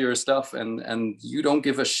listening to your stuff, and you don't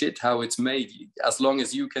give a shit how it's made, as long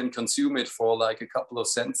as you can consume it for like a couple of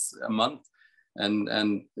cents a month.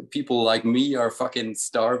 And people like me are fucking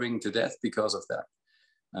starving to death because of that.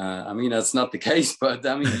 I mean, that's not the case, but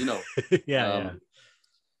I mean, yeah.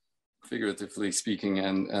 Figuratively speaking,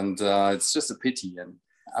 and it's just a pity. And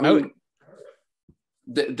I mean,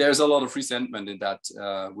 there's a lot of resentment in that,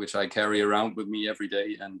 which I carry around with me every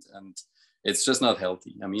day, and it's just not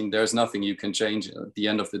healthy. I mean, there's nothing you can change at the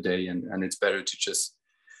end of the day, and it's better to just,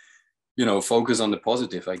 focus on the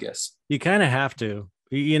positive, I guess. You kind of have to,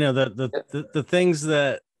 the things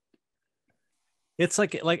that, it's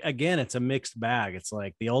like again, it's a mixed bag. It's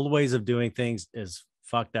like the old ways of doing things is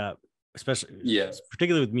fucked up, especially,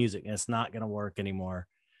 particularly with music, and it's not going to work anymore.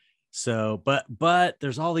 So, but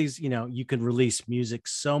there's all these, you can release music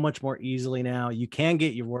so much more easily now. You can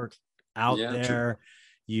get your work out there. True.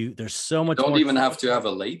 There's so much. Don't even have to have a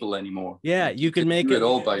label anymore. Yeah, you can make it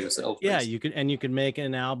all by yourself. Yeah, basically. you can make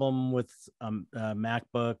an album with a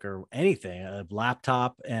MacBook or anything, a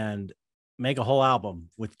laptop, and make a whole album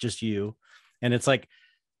with just you. And it's like,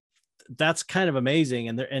 that's kind of amazing.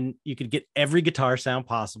 And you could get every guitar sound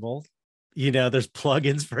possible. There's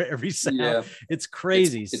plugins for every sound. Yeah. It's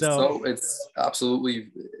crazy. It's absolutely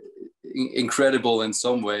incredible in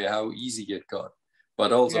some way how easy it got.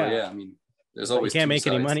 But also, I mean, there's always, you can't make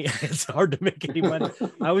any money. It's hard to make any money.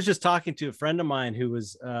 I was just talking to a friend of mine who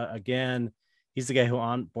was, again, he's the guy who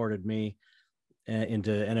onboarded me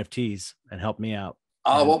into NFTs and helped me out.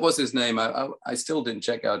 What was his name? I still didn't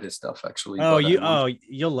check out his stuff actually.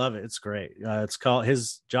 You'll love it. It's great. It's called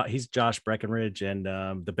he's Josh Breckenridge, and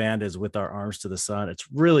the band is With Our Arms to the Sun.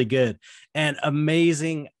 It's really good and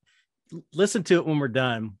amazing. Listen to it when we're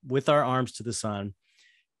done. With Our Arms to the Sun.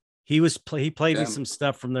 He played me some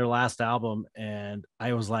stuff from their last album, and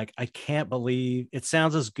I was like, I can't believe it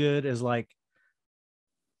sounds as good as like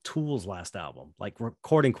Tool's last album, like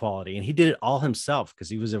recording quality. And he did it all himself because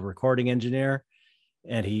he was a recording engineer.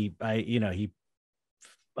 And I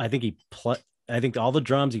think all the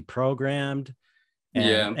drums he programmed,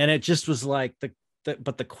 and it just was like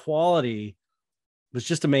but the quality was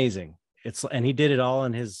just amazing. And he did it all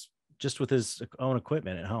with his own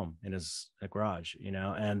equipment at home in his garage,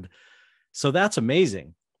 and so that's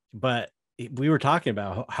amazing. But we were talking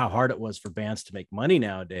about how hard it was for bands to make money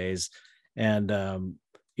nowadays, and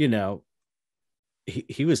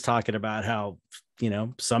he was talking about how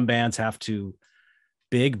some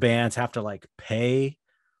big bands have to like pay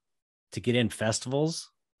to get in festivals,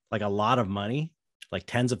 like a lot of money, like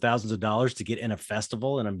tens of thousands of dollars to get in a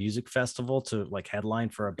festival, in a music festival, to like headline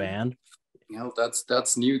for a band.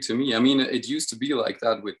 That's new to me. I mean, it used to be like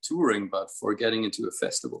that with touring, but for getting into a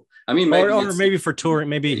festival, I mean, maybe for touring,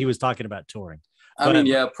 maybe he was talking about touring.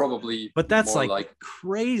 Probably. But that's like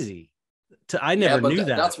crazy. I never knew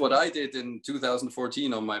that. That's what I did in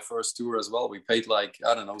 2014 on my first tour as well. We paid like,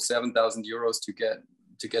 I don't know, 7,000 euros to get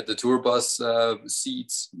the tour bus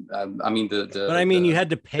seats. You had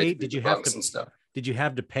to pay. Did you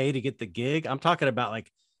have to pay to get the gig? I'm talking about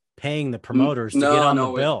like paying the promoters to get on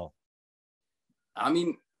the bill. I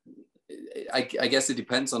mean, I guess it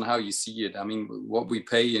depends on how you see it. I mean, what we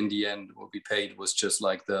pay in the end, what we paid was just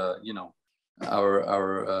like our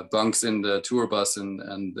bunks in the tour bus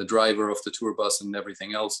and the driver of the tour bus and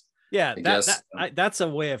everything else. Yeah, that's a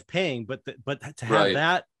way of paying, but to have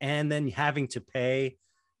that and then having to pay,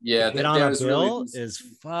 get on a bill is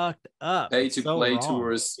fucked up. Pay to play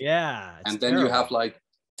tours, yeah, and then terrible. You have like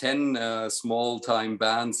 10 small time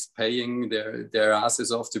bands paying their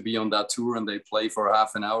asses off to be on that tour, and they play for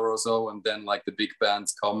half an hour or so, and then like the big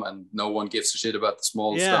bands come and no one gives a shit about the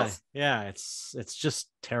small stuff. Yeah, it's just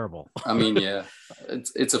terrible. I mean, yeah,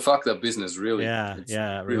 it's a fucked up business, really.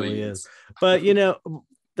 It really is. But you know,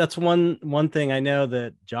 that's one thing I know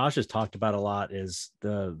that Josh has talked about a lot is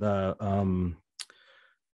the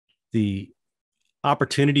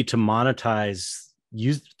opportunity to monetize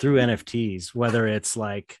used through NFTs, whether it's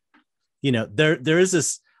like, you know, there is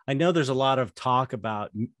this, I know there's a lot of talk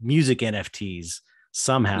about music NFTs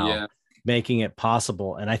somehow making it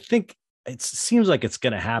possible. And I think it seems like it's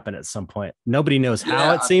going to happen at some point. Nobody knows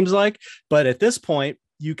how, it seems like, but at this point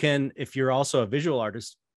you can, if you're also a visual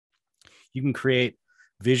artist, you can create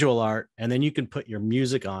visual art and then you can put your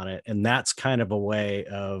music on it. And that's kind of a way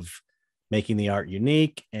of making the art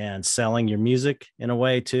unique and selling your music in a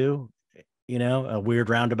way too. You know, a weird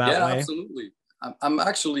roundabout way. Absolutely. I'm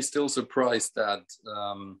actually still surprised that,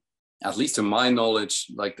 at least to my knowledge,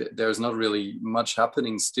 like there's not really much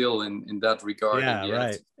happening still in that regard. Yeah,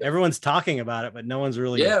 right. Everyone's talking about it, but no one's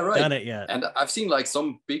really done it yet. And I've seen like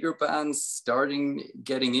some bigger bands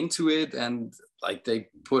getting into it, and like they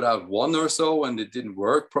put out one or so, and it didn't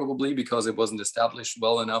work probably because it wasn't established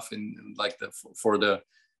well enough in like for the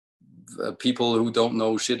people who don't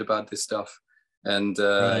know shit about this stuff. And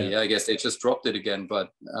I guess they just dropped it again. But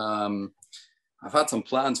I've had some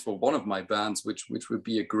plans for one of my bands, which would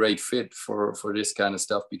be a great fit for this kind of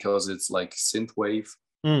stuff, because it's like synthwave.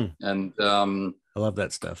 And I love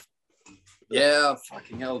that stuff. Yeah,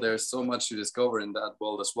 fucking hell, there's so much to discover in that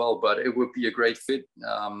world as well. But it would be a great fit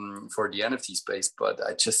for the NFT space. But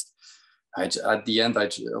at the end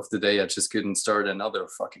of the day, I just couldn't start another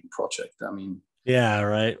fucking project. I mean, yeah,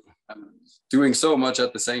 right. I'm doing so much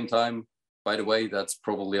at the same time. By the way, that's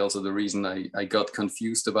probably also the reason I got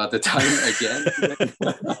confused about the time again.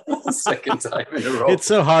 Second time in a row. It's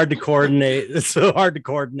so hard to coordinate.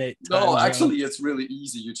 No, actually, it's really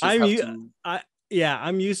easy. You just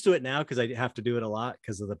I'm used to it now because I have to do it a lot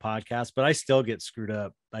because of the podcast, but I still get screwed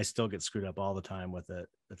up. I still get screwed up all the time with it.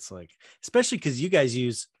 It's like, especially because you guys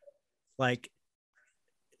use like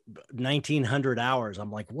 1900 hours.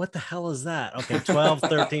 I'm like, what the hell is that? Okay, 12,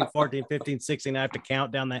 13, 14, 15, 16. I have to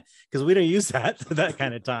count down that because we don't use that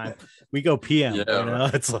kind of time. We go PM. You know,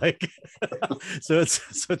 it's like so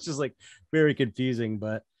it's just like very confusing.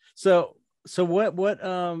 But so what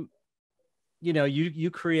you know,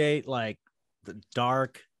 you create like the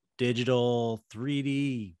dark digital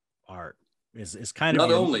 3D art is kind of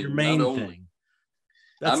your main thing.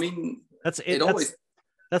 That's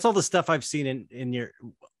all the stuff I've seen in your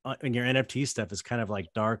NFT stuff is kind of like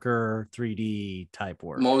darker 3D type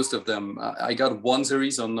work. Most of them. I got one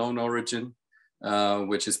series on Known Origin,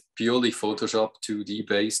 which is purely Photoshop 2D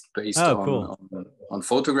based on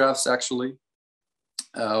photographs actually,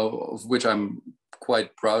 of which I'm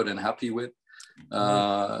quite proud and happy with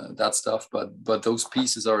that stuff. But those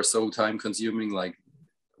pieces are so time consuming. Like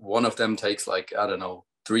one of them takes like, I don't know,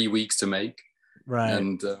 3 weeks to make. Right.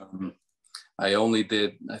 And I only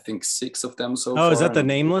did, I think, 6 of them so far. Oh, is that the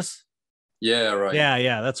Nameless? Yeah, right.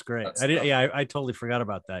 Yeah, that's great. I totally forgot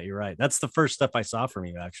about that. You're right. That's the first stuff I saw from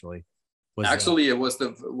you, actually. It was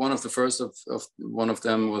one of the first of one of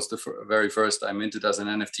them was the very first I minted as an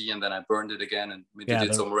NFT, and then I burned it again and minted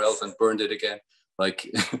it somewhere else and burned it again. Like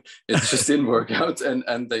it just didn't work out,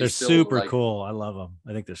 and they're still super cool. I love them.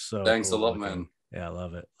 I think they're so. Thanks cool a lot, looking. man. Yeah, I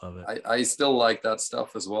love it. I still like that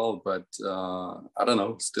stuff as well, but I don't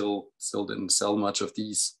know. Still didn't sell much of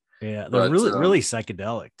these. Yeah, they're really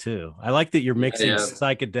psychedelic too. I like that you're mixing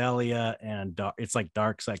psychedelia and it's like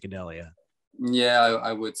dark psychedelia. Yeah,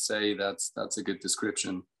 I would say that's a good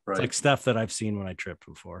description. Right, it's like stuff that I've seen when I tripped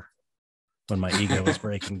before, when my ego was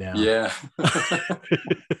breaking down. Yeah,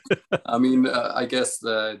 I mean, I guess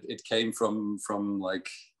that it came from like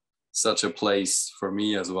such a place for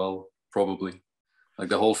me as well, probably. Like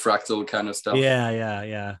the whole fractal kind of stuff.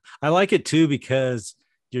 Yeah. I like it too because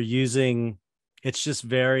you're using, it's just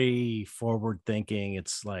very forward thinking.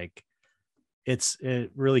 It's like,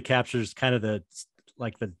 it really captures kind of the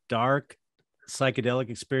dark psychedelic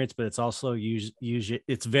experience, but it's also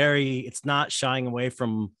it's not shying away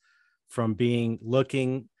from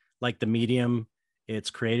looking like the medium it's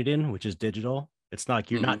created in, which is digital. It's not like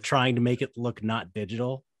you're not trying to make it look not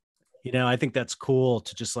digital. You know, I think that's cool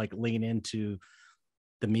to just like lean into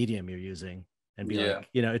the medium you're using and be like,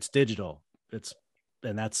 you know, it's digital.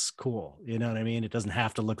 And that's cool. You know what I mean? It doesn't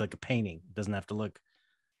have to look like a painting. It doesn't have to look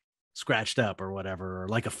scratched up or whatever, or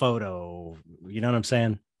like a photo. You know what I'm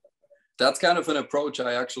saying? That's kind of an approach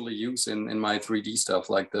I actually use in my 3D stuff,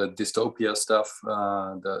 like the dystopia stuff,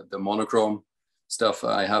 the monochrome stuff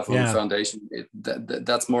I have on the foundation.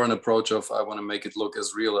 That's more an approach of I want to make it look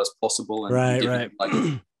as real as possible and give it like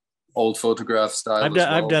old photograph style. I've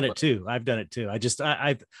done it too. I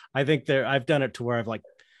think I've done it to where I've like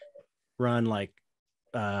run like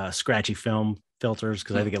scratchy film filters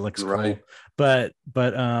because I think it looks cool. But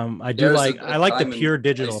I do I like the pure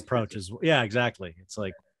digital approaches. Yeah, exactly. It's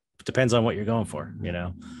like it depends on what you're going for, you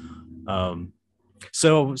know.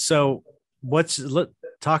 So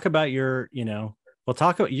talk about your, you know, we'll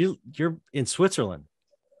talk about you're in Switzerland,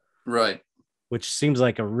 right? Which seems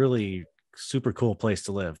like a really super cool place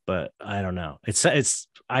to live, but I don't know. It's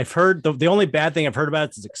I've heard the only bad thing I've heard about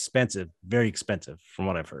it is expensive, very expensive from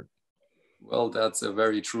what I've heard. Well, that's a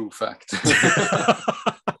very true fact.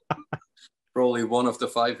 Probably one of the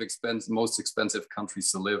 5 most expensive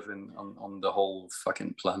countries to live in on the whole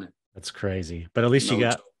fucking planet. That's crazy. But at least you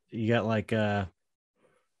got like a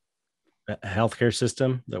healthcare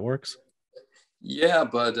system that works. Yeah,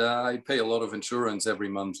 but I pay a lot of insurance every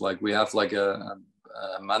month. Like we have like a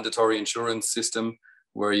mandatory insurance system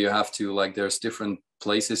where you have to, like, there's different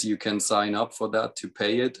places you can sign up for that to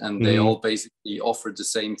pay it, and they all basically offer the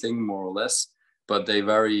same thing more or less, but they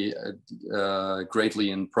vary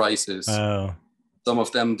greatly in prices. Some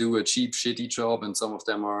of them do a cheap shitty job and some of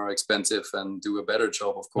them are expensive and do a better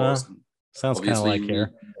job, of course. Sounds kind of like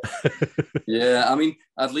here. Yeah, I mean,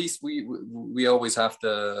 at least we always have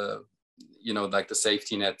the, you know, like the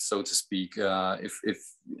safety net, so to speak. If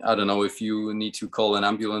I don't know, if you need to call an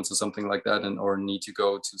ambulance or something like that, or need to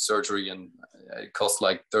go to surgery and it costs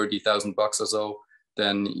like $30,000 or so,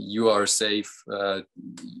 then you are safe.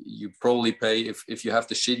 You probably pay, if you have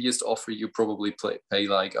the shittiest offer, you probably pay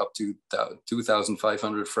like up to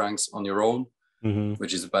 2,500 francs on your own,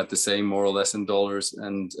 which is about the same more or less in dollars,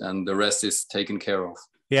 and the rest is taken care of.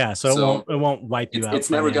 Yeah, so it won't wipe you out. It's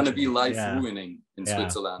never going to be life ruining in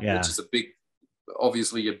Switzerland, which is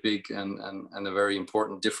obviously a big and a very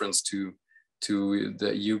important difference to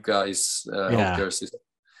the you guys healthcare system,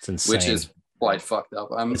 which is quite fucked up.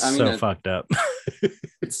 I mean, fucked up.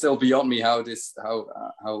 It's still beyond me how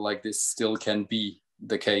like this still can be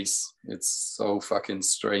the case. It's so fucking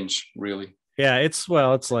strange, really. Yeah, it's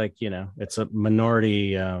like, you know, it's a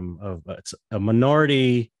minority it's a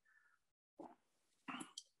minority.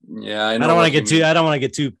 Yeah, I don't want to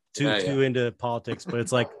get too into politics, but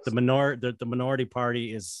it's like the minority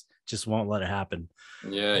party just won't let it happen.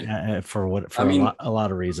 Yeah, for a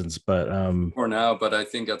lot of reasons, but for now. But I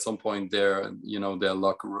think at some point their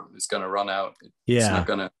luck is going to run out. It's not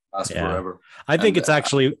going to last forever. I think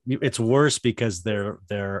it's worse because they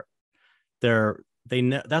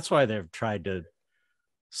know, that's why they've tried to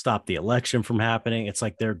stop the election from happening. It's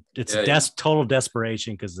like total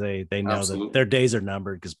desperation because they know that their days are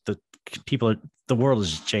numbered because the world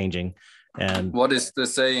is just changing. And what is the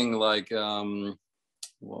saying, like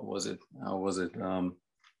what was it? How was it?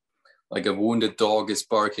 Like a wounded dog is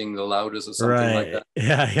barking the loudest or something like that.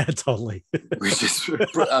 Yeah, totally. Which is,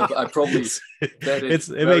 I probably said it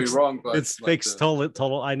very wrong, but it's like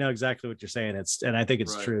total. I know exactly what you're saying. And I think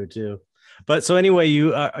it's true too. But so anyway,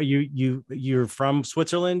 you're from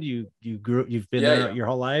Switzerland. You've been there your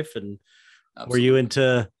whole life, and were you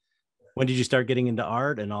into? When did you start getting into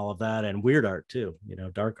art and all of that, and weird art too? You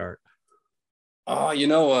know, dark art. Oh,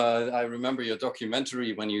 I remember your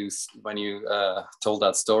documentary when you told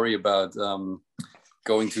that story about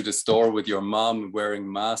going to the store with your mom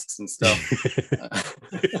wearing masks and stuff.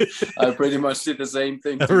 I pretty much did the same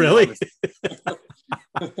thing. Really?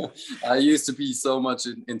 I used to be so much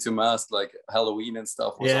into masks, like Halloween and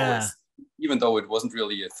stuff was always, even though it wasn't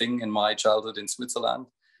really a thing in my childhood in Switzerland.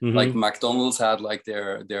 Like McDonald's had like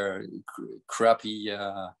their crappy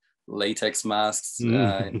latex masks,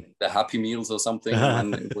 the Happy Meals or something,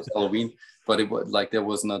 and it was Halloween. But it was like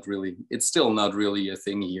it's still not really a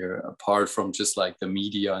thing here, apart from just like the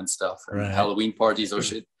media and stuff and Halloween parties or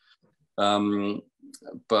shit.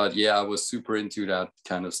 But yeah, I was super into that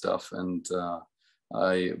kind of stuff, and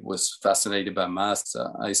I was fascinated by masks.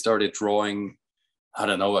 I started drawing, I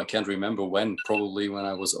don't know, I can't remember when, probably when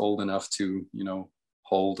I was old enough to,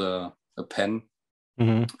 hold a pen. I've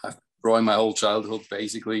been drawing my whole childhood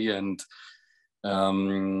basically, and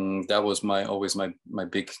that was always my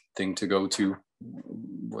big thing to go to,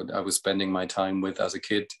 what I was spending my time with as a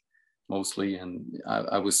kid mostly. And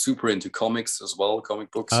I was super into comics as well,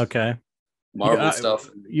 comic books. Okay. Marvel stuff.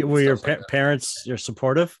 Were your parents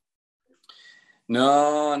supportive?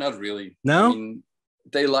 No, not really. No? I mean,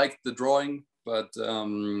 they liked the drawing, but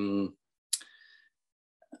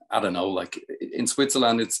I don't know, like in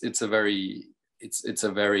Switzerland, it's a very,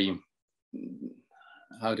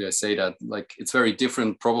 how do I say that? Like, it's very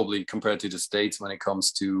different probably compared to the States when it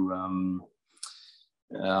comes to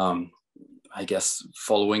I guess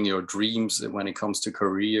following your dreams when it comes to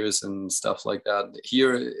careers and stuff like that.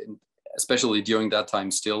 Here, especially during that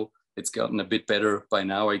time, still it's gotten a bit better by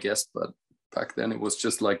now, I guess. But back then, it was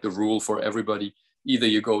just like the rule for everybody: either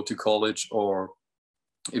you go to college, or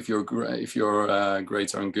if your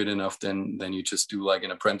grades aren't good enough, then you just do like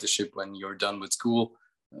an apprenticeship when you're done with school,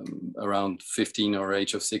 around 15 or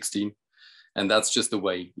age of 16. And that's just the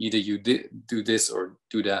way. Either you do this or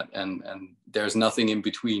do that, and there's nothing in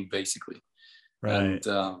between, basically. Right.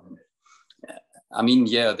 And I mean,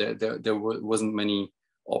 yeah, there wasn't many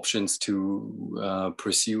options to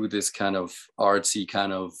pursue this kind of artsy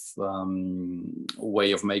kind of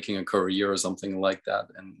way of making a career or something like that.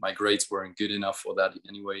 And my grades weren't good enough for that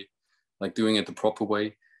anyway, like doing it the proper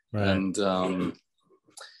way. Right. And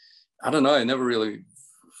I don't know, I never really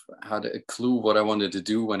had a clue what I wanted to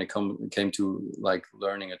do when it came to like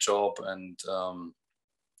learning a job, and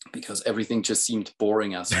because everything just seemed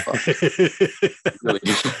boring as fuck. Really.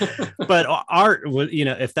 But art would,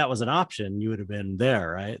 if that was an option, you would have been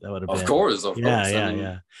there, right? That would have been, of course.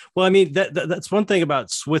 Yeah. Well, I mean, that's one thing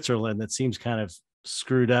about Switzerland that seems kind of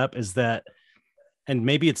screwed up, is that, and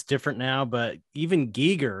maybe it's different now, but even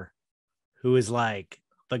Giger, who is like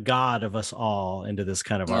the god of us all into this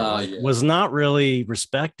kind of art, was not really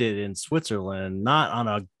respected in Switzerland, not on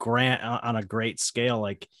a great scale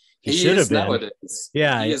like he should have been nowadays.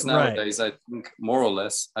 Yeah, he is nowadays, right. I think, more or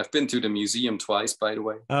less. I've been to the museum twice, by the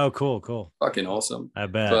way. Oh, cool. Fucking awesome. I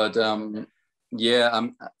bet. But yeah,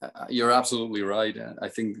 you're absolutely right. I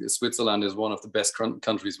think Switzerland is one of the best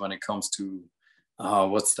countries when it comes to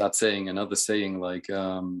what's that saying? Another saying, like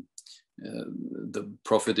the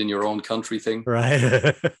profit in your own country thing.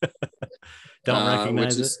 Right. Don't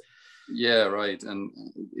recognize it. Yeah, right. And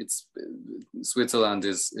Switzerland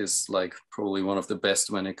is like probably one of the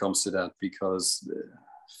best when it comes to that, because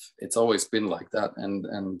it's always been like that.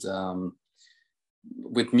 And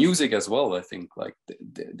with music as well, I think like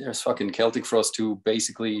there's fucking Celtic Frost, who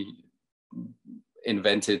basically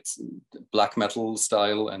invented black metal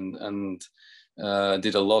style and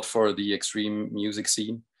did a lot for the extreme music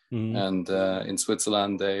scene. Mm-hmm. And in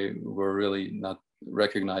Switzerland, they were really not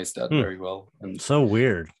recognized that very well. And so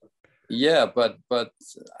weird. Yeah, but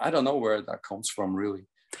I don't know where that comes from, really.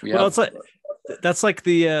 It's like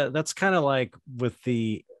that's kind of like with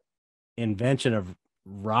the invention of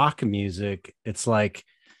rock music. It's like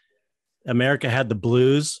America had the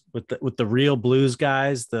blues with the real blues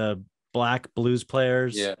guys, the black blues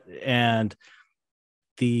players, and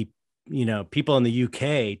the people in the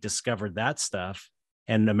UK discovered that stuff,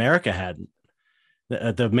 and America hadn't.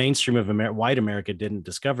 The mainstream of white America didn't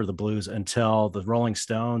discover the blues until the Rolling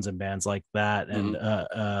Stones and bands like that,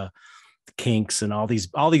 and Kinks and all these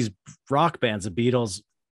rock bands. The Beatles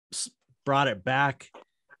brought it back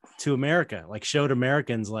to America, like showed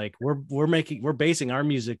Americans like we're basing our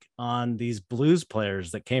music on these blues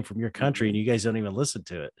players that came from your country, and you guys don't even listen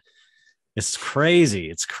to it. It's crazy.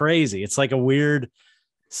 It's like a weird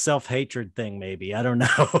self-hatred thing, maybe. I don't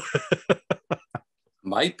know.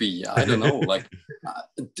 Might be, I don't know. Like,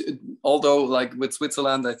 although, like with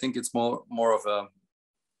Switzerland, I think it's more of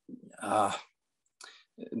a.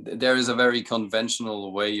 There is a very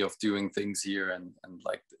conventional way of doing things here, and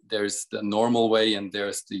like there's the normal way, and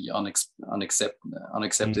there's the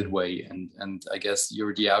unaccepted way, and I guess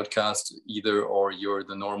you're the outcast either, or you're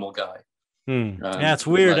the normal guy. Yeah, it's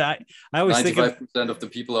weird. Like, I always think 95% of the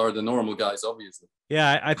people are the normal guys, obviously.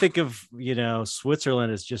 Yeah, I think of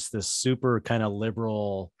Switzerland as just this super kind of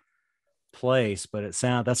liberal place, but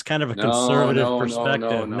that's kind of a conservative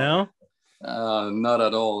perspective. No, not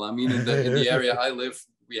at all. I mean, in the area I live,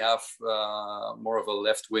 we have more of a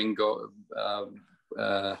left wing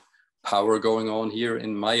power going on here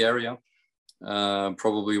in my area.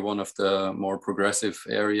 Probably one of the more progressive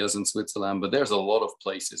areas in Switzerland, but there's a lot of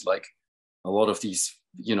places, like a lot of these,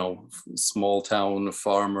 small town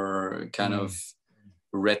farmer kind of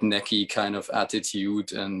rednecky kind of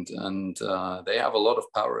attitude, and they have a lot of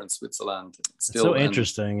power in Switzerland still. So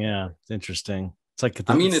interesting. Yeah, it's interesting. It's like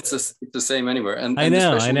it's the same anywhere. And I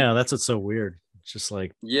know that's what's so weird. It's just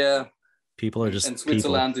like, yeah, people are just, and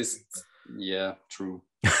Switzerland is true.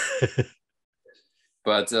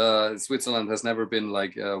 But Switzerland has never been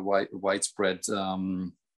like a widespread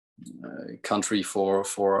country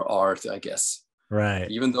for art, I guess.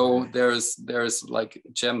 Right. Even though there's like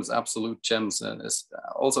gems, absolute gems, and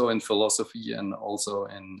also in philosophy, and also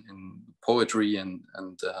in poetry and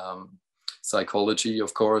psychology,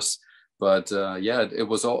 of course. But it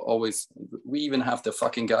was always. We even have the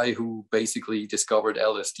fucking guy who basically discovered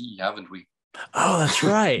LSD, haven't we? Oh, that's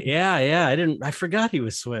right. Yeah. I forgot he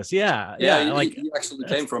was Swiss. Yeah. Like he actually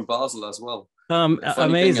came from Basel as well. Funny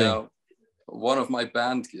Amazing. thing, one of my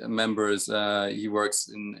band members, he works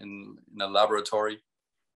in a laboratory,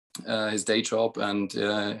 his day job,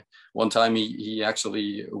 and one time he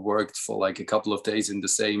actually worked for like a couple of days in the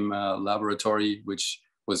same laboratory, which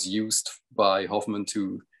was used by Hoffman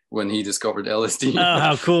to when he discovered LSD. Oh,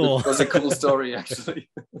 how cool. It was a cool story, actually.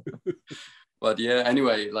 But yeah,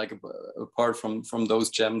 anyway, like apart from those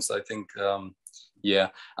gems, I think, yeah,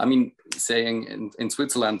 I mean, saying in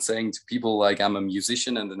Switzerland, saying to people like I'm a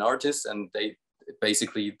musician and an artist, and they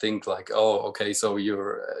basically think like, oh, okay, so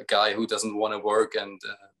you're a guy who doesn't want to work and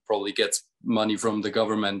probably gets money from the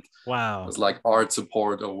government. Wow. It's like art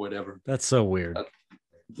support or whatever. That's so weird.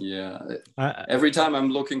 Yeah. Every time I'm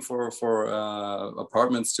looking for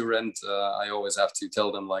apartments to rent, I always have to tell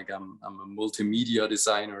them like I'm a multimedia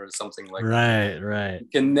designer or something like that. Right. You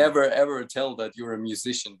can never ever tell that you're a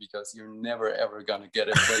musician because you're never ever gonna get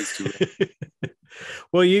a place to rent.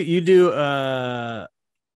 Well, you do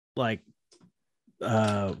like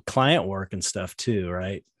client work and stuff too,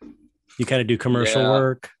 right? You kind of do commercial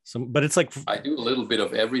work, but it's like I do a little bit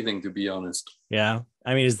of everything, to be honest. Yeah,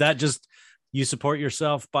 I mean, is that just you support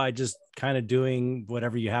yourself by just kind of doing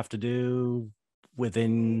whatever you have to do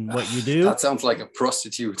within what you do? That sounds like a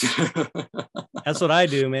prostitute. That's what I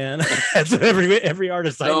do, man. That's what every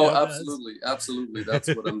artist I know absolutely does. Absolutely, that's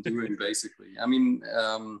what I'm doing basically. I mean,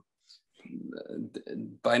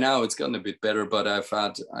 by now it's gotten a bit better, but I've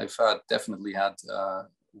definitely had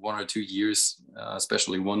 1 or 2 years,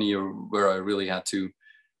 especially 1 year where I really had to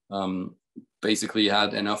basically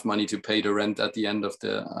had enough money to pay the rent at the end of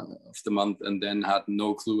the month, and then had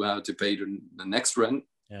no clue how to pay the next rent.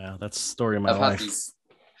 Yeah, that's the story of my life.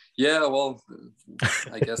 Yeah, well,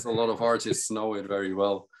 I guess a lot of artists know it very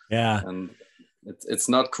well. Yeah, and it's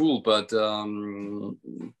not cool, but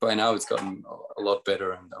by now it's gotten a lot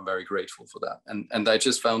better, and I'm very grateful for that. And I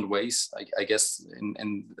just found ways. I guess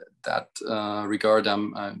in that regard,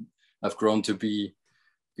 I've grown to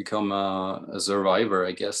become a survivor,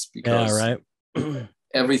 I guess, because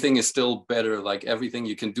everything is still better. Like everything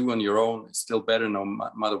you can do on your own is still better, no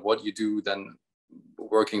matter what you do, than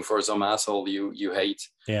working for some asshole you hate.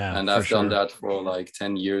 Yeah, and I've done that for like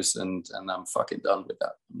 10 years, and I'm fucking done with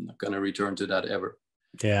that. I'm not gonna return to that ever.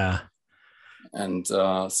 Yeah. And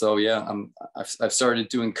so yeah, I've started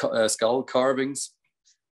doing skull carvings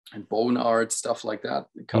and bone art, stuff like that,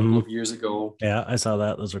 a couple of years ago. Yeah, I saw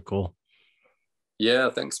that. Those are cool. Yeah,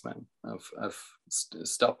 thanks, man. I've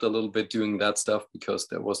stopped a little bit doing that stuff because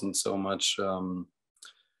there wasn't so much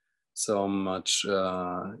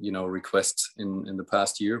requests in the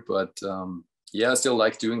past year, but yeah, I still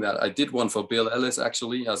like doing that. I did one for Bill Ellis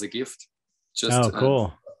actually as a gift, just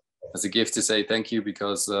cool, as a gift to say thank you,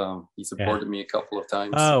 because he supported me a couple of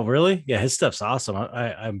times. Oh, really? Yeah, his stuff's awesome.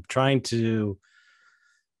 I'm trying to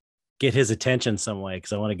get his attention some way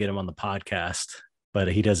because I want to get him on the podcast, but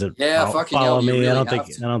he doesn't follow me. Really I don't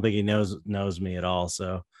think he knows me at all.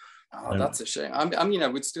 So that's a shame. I mean, I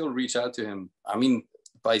would still reach out to him. I mean,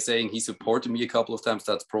 by saying he supported me a couple of times,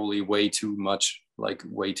 that's probably way too much, like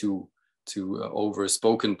way too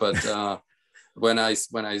overspoken. But when I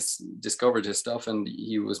discovered his stuff and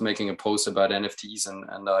he was making a post about NFTs,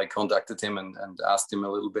 and I contacted him and asked him a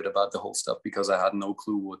little bit about the whole stuff, because I had no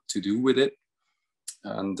clue what to do with it.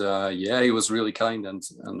 And yeah, he was really kind and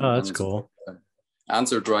that's cool.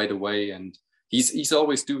 Answered right away. And he's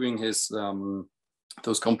always doing his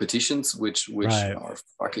those competitions, which are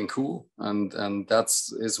fucking cool, and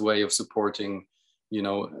that's his way of supporting,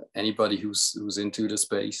 anybody who's into the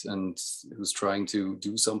space and who's trying to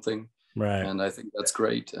do something. Right. And I think that's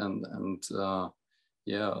great. And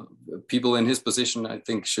yeah, people in his position, I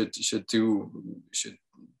think, should do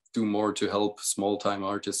more to help small time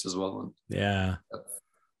artists as well. And yeah,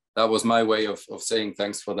 that was my way of saying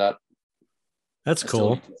thanks for that. That's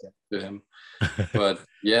cool to him. But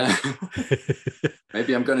yeah,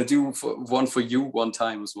 maybe I'm gonna do one for you one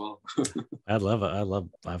time as well. I'd love it.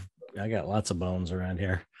 I got lots of bones around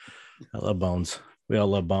here. I love bones. We all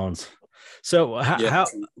love bones. So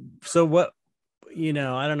so what, I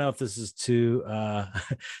don't know if this is too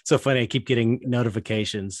so funny. I keep getting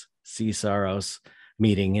notifications, CSaros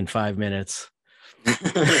meeting in 5 minutes,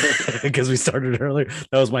 because we started earlier.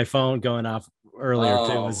 That was my phone going off earlier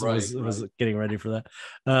too. Was getting ready for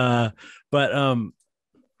that. But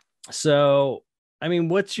so I mean,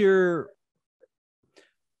 what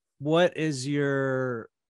is your,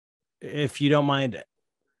 if you don't mind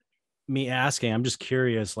me asking, I'm just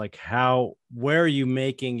curious, like where are you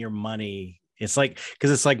making your money? It's like,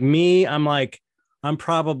 because it's like me, I'm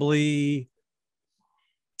probably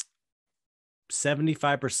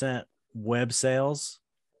 75% web sales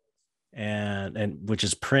and which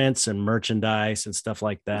is prints and merchandise and stuff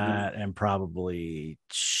like that, and probably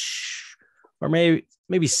or maybe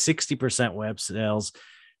 60% web sales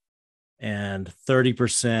and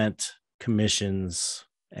 30% commissions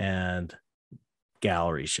and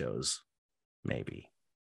gallery shows, maybe.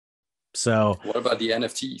 So what about the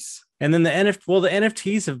NFTs? And then the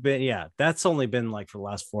NFTs have been, that's only been like for the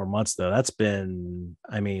last 4 months though. That's been,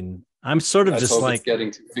 I mean, I'm sort of just like it's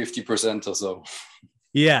getting to 50% or so.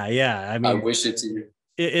 Yeah. I mean, I wish it to you.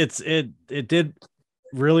 It did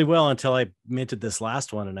really well until I minted this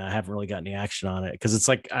last one, and I haven't really got any action on it because it's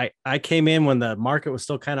like I came in when the market was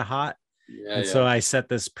still kind of hot. So I set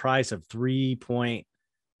this price of 3.15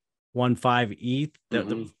 ETH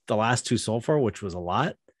that the last two sold for, which was a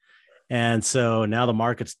lot. And so now the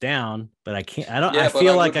market's down, but I can't, I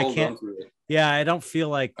feel like I can't. Yeah, I don't feel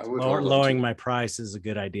like lowering my price is a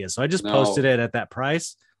good idea. So I just posted it at that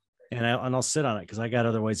price, and I'll sit on it because I got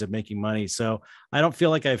other ways of making money. So I don't feel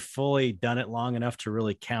like I've fully done it long enough to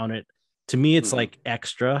really count it. To me, it's like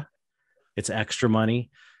extra. It's extra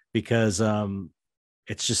money because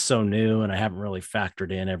it's just so new, and I haven't really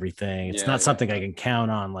factored in everything. It's not something I can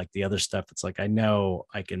count on like the other stuff. It's like I know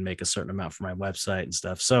I can make a certain amount for my website and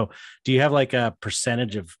stuff. So do you have like a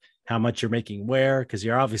percentage of how much you're making where? Because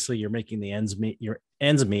you're making the ends meet,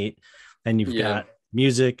 and you've got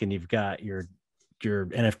music, and you've got your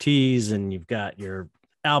NFTs, and you've got your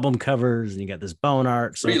album covers, and you got this bone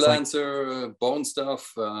art. So freelancer, bone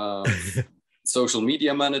stuff, social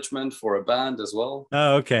media management for a band as well.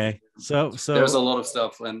 Oh, okay. So there's a lot of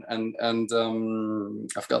stuff, and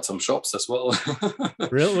I've got some shops as well.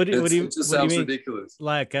 Really? What do you? It just sounds ridiculous.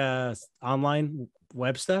 Like online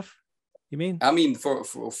web stuff? You mean? I mean, for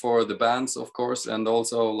the bands, of course, and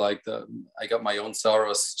also like I got my own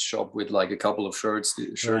CSaros shop with like a couple of shirt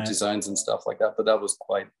designs and stuff like that. But that was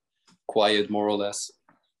quite quiet, more or less.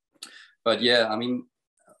 But yeah, I mean,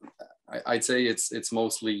 I'd say it's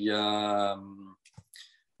mostly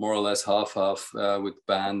more or less half with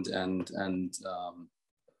band and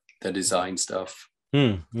the design stuff.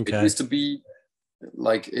 Okay. It used to be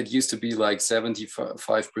like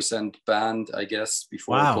 75% band, I guess,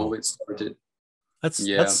 before COVID started.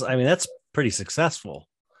 That's pretty successful.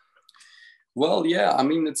 Well, yeah, I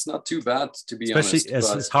mean, it's not too bad, to be honest.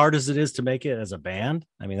 Especially as hard as it is to make it as a band.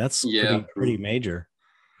 I mean, that's pretty major.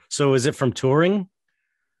 So is it from touring?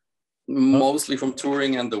 Mostly from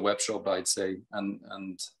touring and the web shop, I'd say.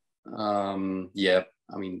 And I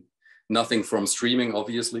mean, nothing from streaming,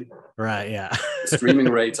 obviously. Right, yeah. Streaming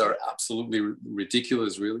rates are absolutely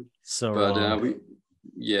ridiculous, really.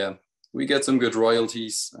 We get some good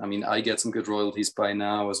royalties. I mean, I get some good royalties by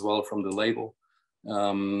now as well from the label.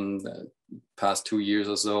 The past 2 years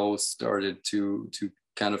or so started to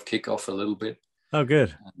kind of kick off a little bit. Oh,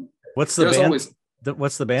 good. What's the band?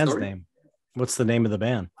 What's the band's name? What's the name of the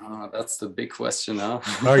band? That's the big question now.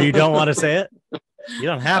 Or you don't want to say it? You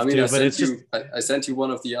don't have to, but it's just. I sent you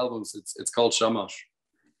one of the albums. It's called Shamash.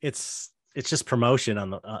 It's just promotion on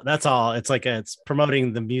the. That's all. It's like it's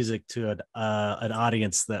promoting the music to an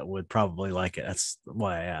audience that would probably like it. That's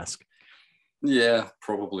why I ask. Yeah,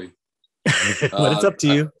 probably. But it's up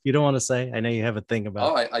to you. You don't want to say. I know you have a thing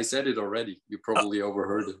about. Oh, I said it already. You probably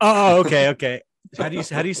overheard it. Oh, okay. How do you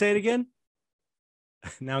say it again?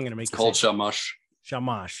 Now I'm gonna make. It's called Shamash.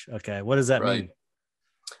 Shamash. Okay, what does that mean?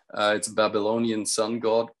 It's a Babylonian sun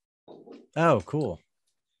god. Oh, cool.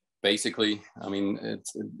 Basically, I mean,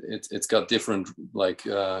 it's got different like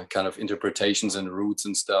kind of interpretations and roots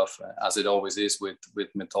and stuff, as it always is with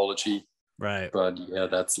mythology. Right. But yeah,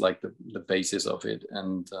 that's like the basis of it,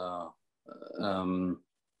 and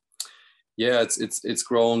it's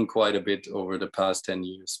grown quite a bit over the past 10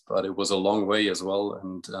 years, but it was a long way as well,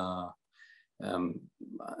 and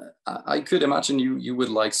I could imagine you would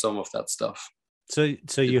like some of that stuff. So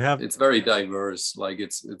it's very diverse. Like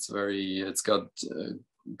it's got a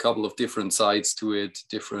couple of different sides to it,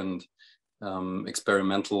 different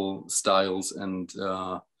experimental styles, and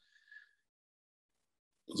I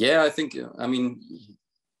think, I mean,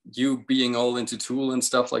 you being all into Tool and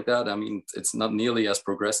stuff like that, I mean, it's not nearly as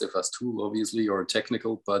progressive as Tool, obviously, or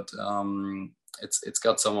technical, but it's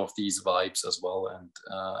got some of these vibes as well, and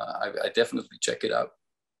I definitely check it out.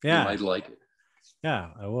 Yeah, you might like it. Yeah,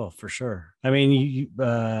 I will for sure. I mean, you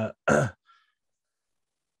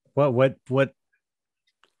what?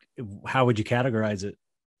 How would you categorize it?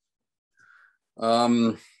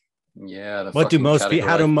 Yeah. What do most people?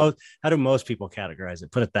 How do most people categorize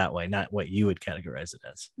it? Put it that way, not what you would categorize it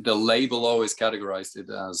as. The label always categorized it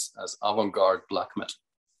as avant-garde black metal.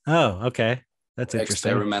 Oh, okay, that's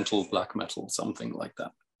interesting. Experimental black metal, something like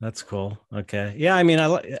that. That's cool. Okay, yeah. I mean,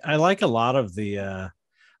 I like a lot of the.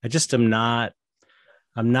 I just am not.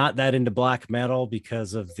 I'm not that into black metal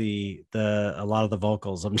because of a lot of the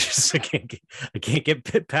vocals. I can't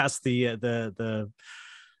get past the.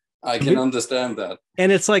 I can understand that.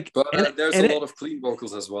 And it's like, but there's a lot of clean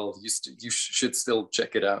vocals as well. You should still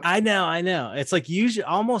check it out. I know. It's like usually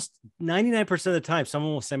almost 99% of the time,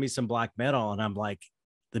 someone will send me some black metal, and I'm like,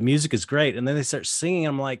 the music is great, and then they start singing.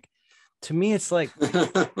 I'm like, to me, it's like,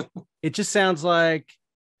 it just sounds like.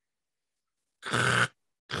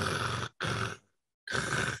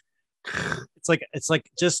 It's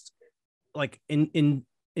like just like in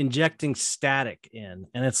injecting static in,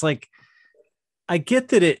 and it's like, I get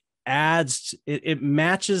that it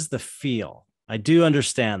matches the feel. I do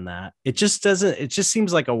understand that. It just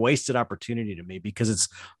seems like a wasted opportunity to me because it's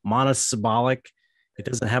monosyllabic. It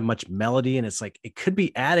doesn't have much melody, and it's like it could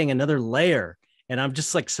be adding another layer. And I'm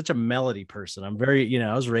just like such a melody person. I'm very,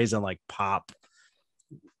 I was raised on like pop,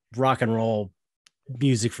 rock and roll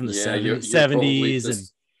music from the 70s and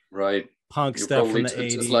right punk stuff from the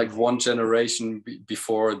 80s. Just like one generation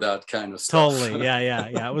before that kind of stuff. Totally.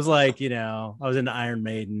 Yeah. It was like, I was into Iron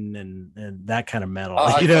Maiden and that kind of metal.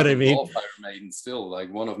 I know what I mean? love Iron Maiden still,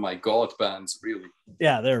 like one of my god bands, really.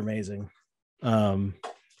 Yeah, they're amazing.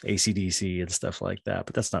 AC/DC and stuff like that,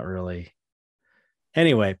 but that's not really.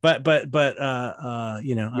 Anyway, but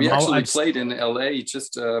we actually played in LA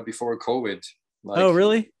just before COVID. Like, oh,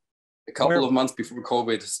 really? A couple of months before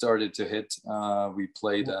COVID started to hit, we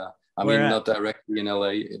played. Not directly in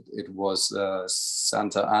LA. It was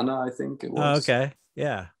Santa Ana, I think it was. Oh, okay,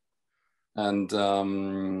 yeah. And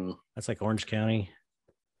that's like Orange County.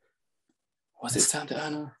 Was it Santa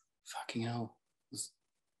Ana? Fucking hell!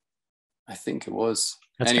 I think it was.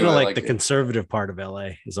 That's anyway, kind of like the conservative part of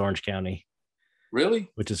LA is Orange County. Really?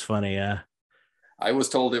 Which is funny, yeah. I was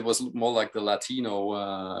told it was more like the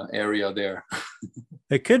Latino area there.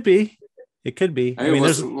 It could be. It could be. I mean,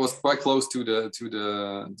 it was quite close to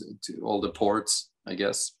all the ports, I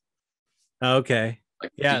guess. Okay.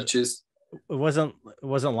 Like beaches. It wasn't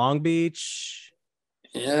Long Beach.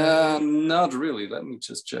 Yeah, not really. Let me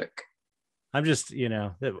just check. I'm just,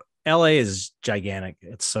 LA is gigantic.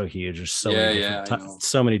 It's so huge. There's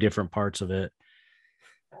so many different parts of it.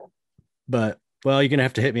 But you're gonna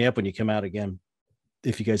have to hit me up when you come out again,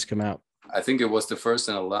 if you guys come out. I think it was the first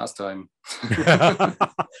and the last time.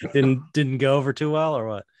 Didn't go over too well, or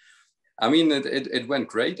what? I mean, it went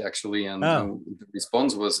great actually, and the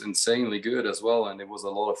response was insanely good as well, and it was a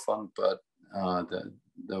lot of fun. But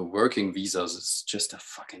the working visas is just a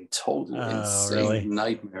fucking total insane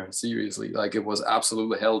nightmare. Seriously, like it was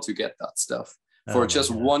absolute hell to get that stuff for just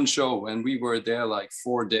one show, and we were there like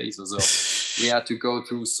 4 days or so. We had to go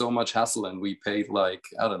through so much hassle, and we paid like,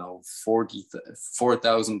 I don't know,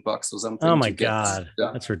 $4,000 or something. Oh my god,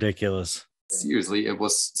 that's ridiculous. Seriously, it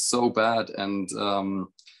was so bad, and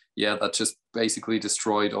that just basically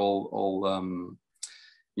destroyed all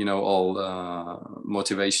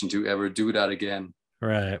motivation to ever do that again.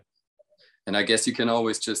 Right. And I guess you can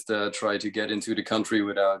always just try to get into the country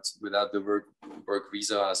without the work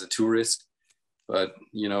visa as a tourist. But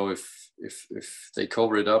if they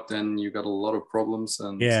cover it up, then you got a lot of problems.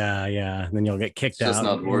 And yeah, and then you'll get kicked out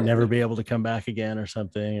and never be able to come back again or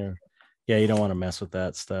something. Or you don't want to mess with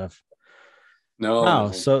that stuff. No.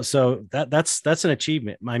 Wow. So that's an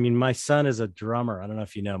achievement. I mean, my son is a drummer. I don't know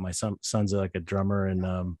if you know, my son's like a drummer,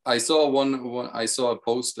 and I saw I saw a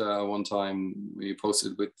post one time we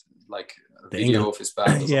posted with like a video of his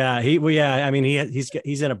band. Yeah, I mean,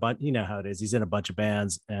 he's in a bunch. You know how it is. He's in a bunch of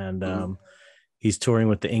bands, and he's touring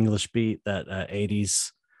with the English Beat, that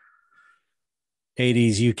 80s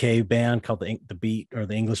UK band called the Beat, or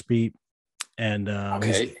the English Beat. And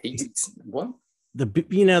what?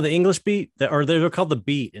 The English Beat, or they were called the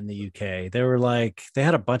Beat in the UK. They were like, they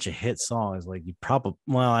had a bunch of hit songs. Like I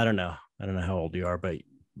don't know how old you are, but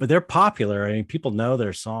they're popular. I mean, people know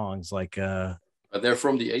their songs. Like, but they're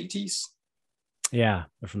from the 80s. Yeah,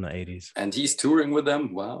 they're from the 80s. And he's touring with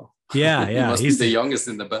them. Wow. Yeah. He's the youngest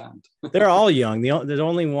in the band. They're all young. The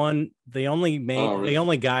only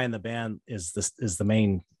guy in the band is the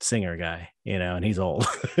main singer guy, and he's old.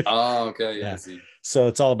 Oh, okay. Yeah. So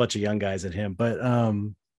it's all a bunch of young guys at him.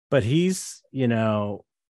 But he's, that's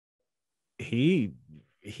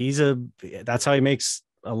how he makes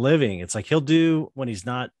a living. It's like he'll do, when he's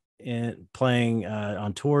not playing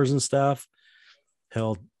on tours and stuff,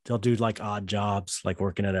 he'll do like odd jobs, like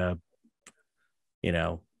working at a,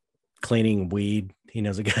 cleaning weed. He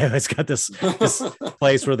knows a guy that's got this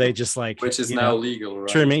place where they just like, which is now legal, right?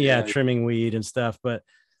 Trimming weed and stuff. But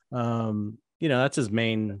that's his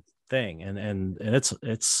main thing, and it's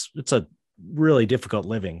a really difficult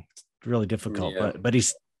living. It's really difficult, but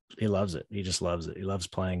he's he loves it. He just loves it. He loves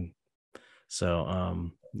playing.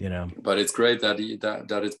 So, you know, but it's great that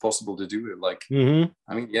that it's possible to do it. Like,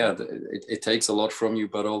 I mean, yeah, it takes a lot from you,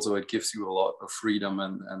 but also it gives you a lot of freedom,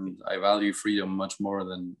 and I value freedom much more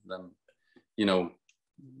than you know,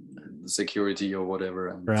 security or whatever.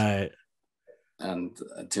 And, right. And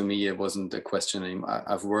to me, it wasn't a question anymore.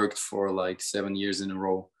 I've worked for like 7 years in a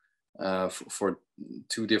row for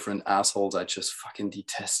two different assholes. I just fucking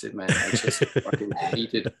detested, man. I just fucking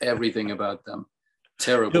hated everything about them.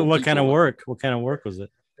 Terrible. What kind of work? What kind of work was it?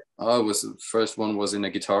 Oh, it was, first one was in a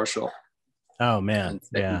guitar shop. Oh man, and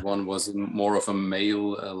second one was more of a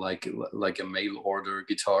mail, like a mail order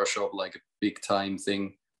guitar shop, like a big time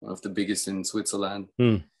thing, one of the biggest in Switzerland.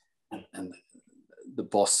 And the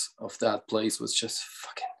boss of that place was just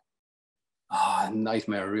fucking a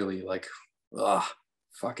nightmare, really, like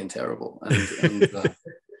fucking terrible. And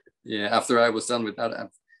yeah, after I was done with that,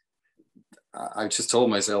 I just told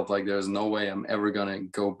myself, like, there's no way I'm ever gonna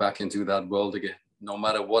go back into that world again. No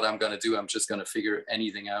matter what I'm gonna do, I'm just gonna figure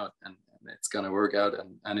anything out, and it's gonna work out.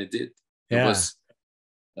 And it did. Yeah. It was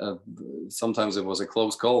sometimes it was a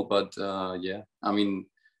close call, but yeah, I mean,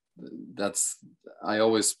 I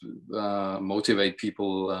always motivate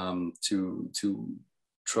people to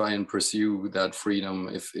try and pursue that freedom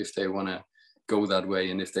if they want to go that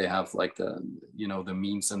way, and if they have like the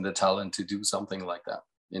means and the talent to do something like that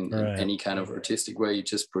in any kind of artistic way, you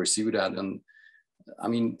just pursue that. And I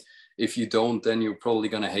mean, if you don't, then you're probably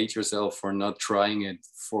going to hate yourself for not trying it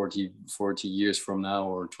 40 years from now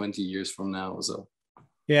or 20 years from now. So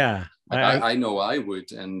yeah, I know I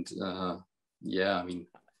would. And yeah, I mean,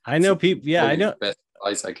 I know people. Yeah, I know. The best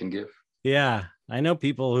advice I can give. Yeah, I know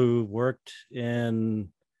people who worked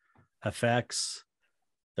in effects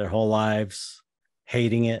their whole lives,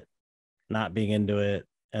 hating it, not being into it,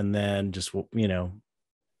 and then just, you know,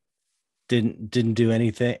 didn't do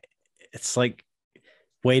anything. It's like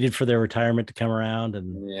waited for their retirement to come around,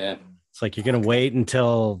 and yeah, it's like you're gonna wait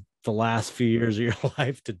until the last few years of your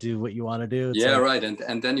life to do what you want to do. It's right.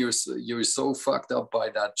 And then you're so fucked up by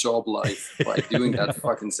that job life, by doing that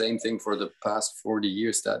fucking same thing for the past 40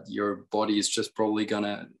 years, that your body is just probably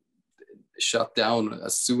gonna shut down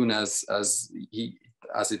as soon as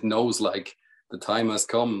it knows, like, the time has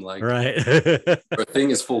come, like, right. your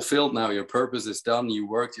thing is fulfilled now, your purpose is done, you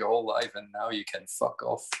worked your whole life, and now you can fuck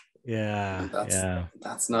off. Yeah. And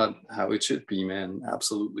that's not how it should be, man.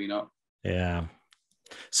 Absolutely not. Yeah.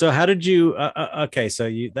 So how did you okay,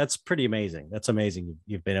 so that's pretty amazing. That's amazing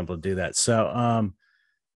you've been able to do that. So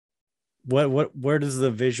where does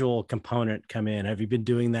the visual component come in? Have you been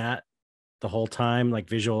doing that the whole time, like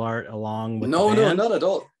visual art along with no the band? No, not at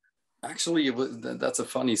all. Actually, that's a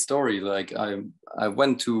funny story. Like, I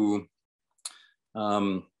went to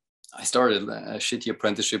I started a shitty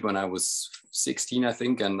apprenticeship when I was 16, I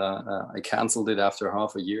think, and I canceled it after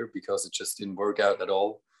half a year because it just didn't work out at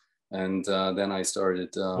all. And then I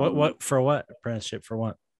started what for what apprenticeship for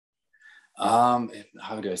what? How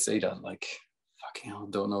do I say that? Like, fucking hell,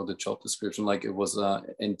 don't know the job description. Like, it was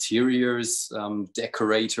interiors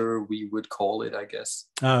decorator, we would call it, I guess.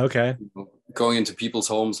 Oh, okay. Going into people's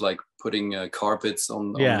homes, like putting carpets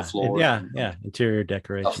on the floor. Yeah, interior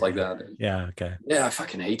decoration, stuff like that. Yeah, okay. Yeah, I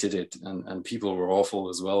fucking hated it, and people were awful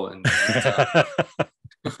as well. And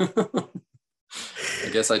I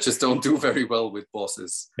guess I just don't do very well with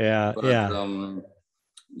bosses. Yeah, but,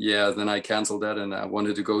 yeah. Then I canceled that, and I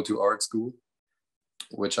wanted to go to art school,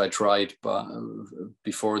 which I tried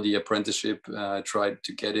before the apprenticeship. I tried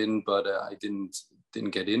to get in, but I didn't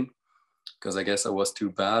get in because I guess I was too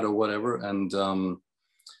bad or whatever. And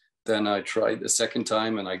then I tried a second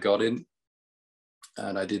time, and I got in,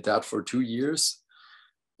 and I did that for 2 years.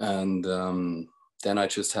 And then I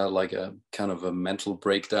just had like a kind of a mental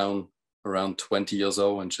breakdown around 20 years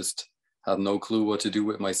old, and just had no clue what to do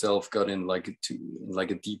with myself. Got in like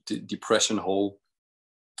a deep depression hole.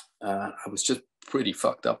 I was just pretty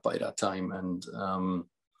fucked up by that time. And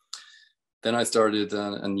then I started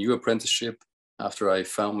a new apprenticeship after I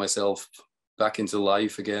found myself back into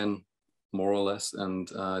life again, more or less.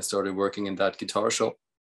 And I started working in that guitar shop,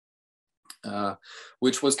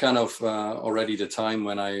 which was kind of already the time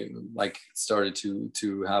when I like started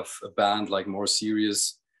to have a band, like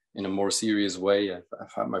in a more serious way.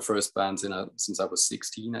 I've had my first bands since I was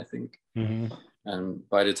 16, I think. Mm-hmm. And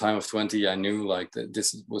by the time of 20, I knew like that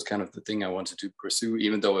this was kind of the thing I wanted to pursue,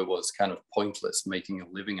 even though it was kind of pointless making a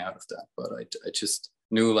living out of that. But I just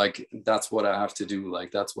knew, like, that's what I have to do.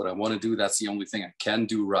 Like, that's what I want to do. That's the only thing I can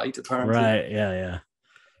do right, apparently. Right, yeah.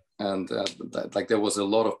 And like, there was a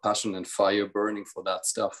lot of passion and fire burning for that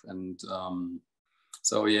stuff. And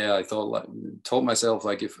so, yeah, I thought, like, told myself,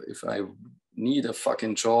 like, if I need a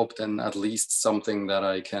fucking job, then at least something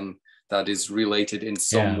that is related in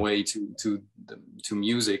some way to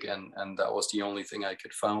music, and that was the only thing I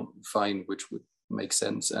could find which would make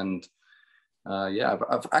sense. And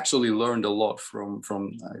I've actually learned a lot from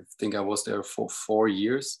I think I was there for 4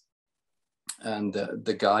 years, and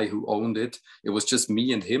the guy who owned it was just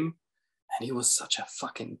me and him, and he was such a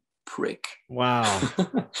fucking prick. Wow.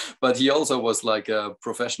 But he also was like a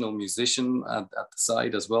professional musician at the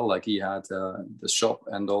side as well. Like he had the shop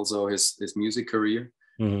and also his music career,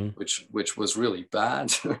 which was really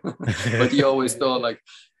bad. But he always thought like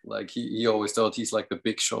he always thought he's like the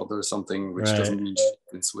big shot or something, which doesn't mean shit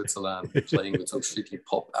in Switzerland, playing with some shitty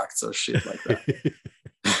pop acts or shit like that.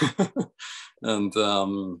 And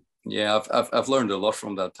I've learned a lot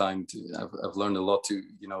from that time. I've learned a lot to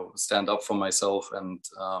stand up for myself, and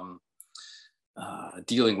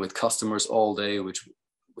dealing with customers all day, which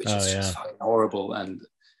is just fucking horrible. And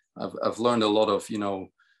I've learned a lot of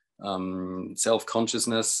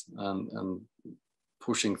self-consciousness and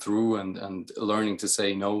pushing through and learning to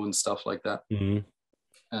say no and stuff like that.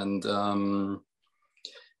 And I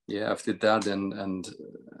did that, and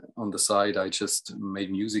on the side I just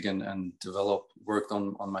made music and worked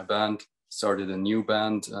on my band, started a new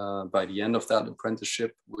band by the end of that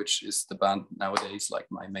apprenticeship, which is the band nowadays, like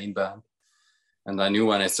my main band. And I knew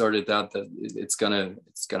when I started that it's gonna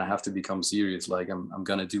have to become serious. Like I'm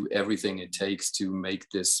gonna do everything it takes to make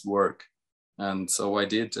this work. And so I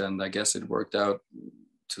did, and I guess it worked out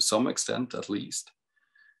to some extent, at least.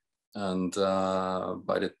 And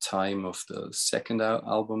by the time of the second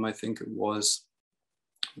album, I think it was,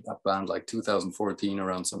 that band, like 2014,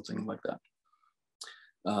 around something like that.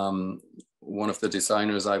 One of the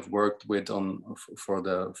designers I've worked with for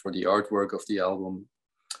the artwork of the album,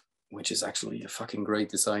 which is actually a fucking great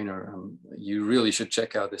designer. You really should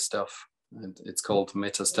check out this stuff. It's called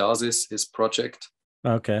Metastasis, his project.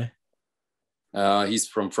 Okay. He's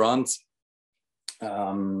from France.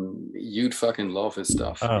 You'd fucking love his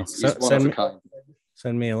stuff. Oh, he's one of a kind.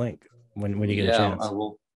 Send me a link when you get a chance.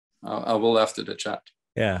 I will after the chat.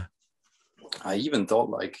 Yeah. I even thought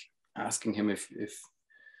like asking him if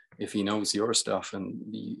he knows your stuff, and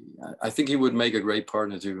I think he would make a great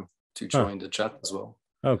partner to join the chat as well.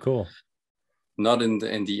 Oh, cool. Not in the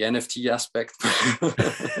NFT aspect,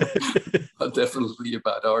 but definitely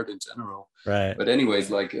about art in general. Right. But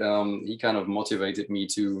anyways, like he kind of motivated me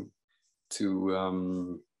to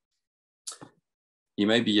he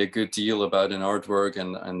made me a good deal about an artwork,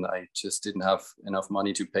 and I just didn't have enough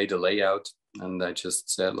money to pay the layout, and I just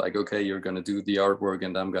said like, okay, you're gonna do the artwork,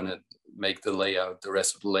 and I'm gonna make the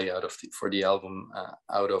rest of the layout for the album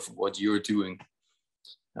out of what you're doing.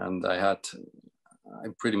 And I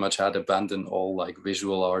pretty much had abandoned all like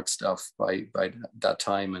visual art stuff by that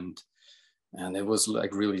time, and it was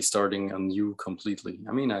like really starting anew completely.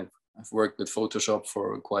 I mean, I've worked with Photoshop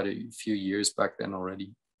for quite a few years back then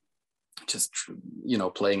already, just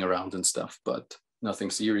playing around and stuff, but nothing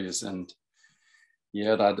serious. And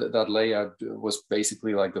yeah, that layout was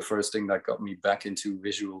basically like the first thing that got me back into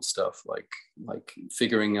visual stuff, like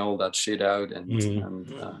figuring all that shit out and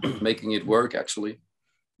making it work actually.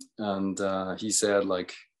 And he said,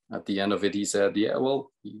 like at the end of it, he said, yeah,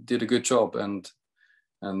 well, you did a good job. And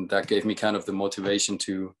that gave me kind of the motivation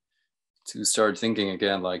to start thinking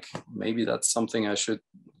again, like maybe that's something I should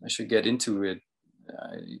get into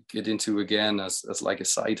again as like a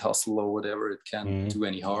side hustle or whatever. It can't do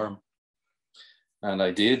any harm. And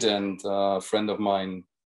I did. And a friend of mine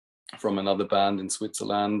from another band in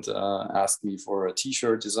Switzerland asked me for a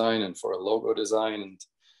t-shirt design and for a logo design, and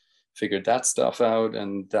figured that stuff out.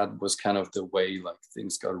 And that was kind of the way like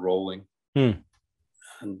things got rolling. And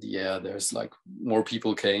yeah, there's like more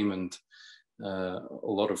people came, and a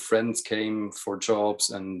lot of friends came for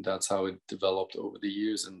jobs, and that's how it developed over the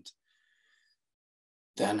years. And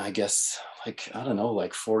then I guess like, I don't know,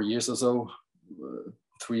 like 4 years or so,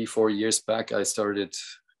 3-4 years back, I started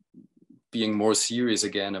being more serious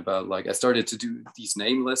again about like, I started to do these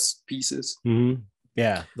nameless pieces.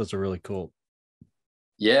 Yeah, those are really cool.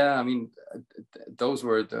 Yeah, I mean, those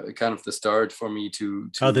were kind of the start for me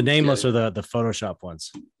to the nameless are the Photoshop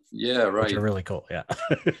ones. Yeah, right. Which are really cool. Yeah.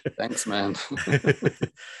 Thanks, man.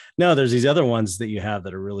 No, there's these other ones that you have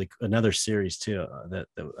that are really another series too. That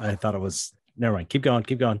I thought it was. Never mind. Keep going.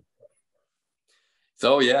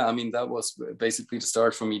 So yeah, I mean, that was basically the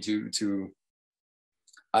start for me to.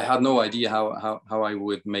 I had no idea how I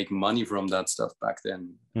would make money from that stuff back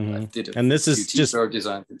then. I did it. And this is just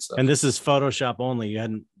design and stuff. And this is Photoshop only. You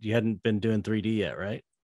hadn't been doing 3D yet, right?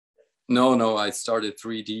 No, I started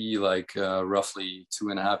 3D like roughly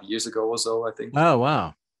 2.5 years ago or so, I think. Oh,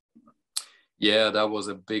 wow. Yeah, that was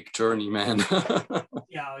a big journey, man.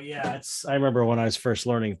 Yeah. I remember when I was first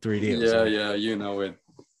learning 3D. It was Yeah, you know it.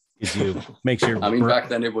 Makes your. I mean, back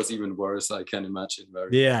then it was even worse. I can imagine.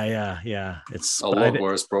 Yeah. It's a lot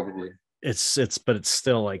worse, probably. But it's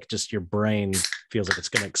still like just your brain feels like it's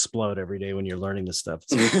going to explode every day when you're learning this stuff.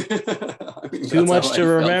 I mean, too much to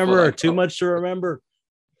remember.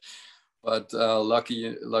 But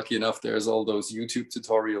lucky enough, there's all those YouTube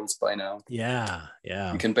tutorials by now. Yeah.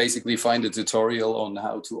 You can basically find a tutorial on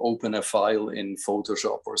how to open a file in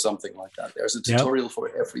Photoshop or something like that. There's a tutorial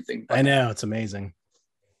for everything. I know, it's amazing.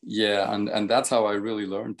 Yeah, and that's how I really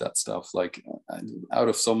learned that stuff. Like out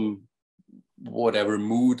of some whatever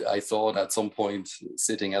mood I thought at some point,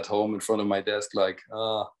 sitting at home in front of my desk, like,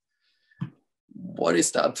 what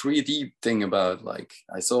is that 3D thing about? Like,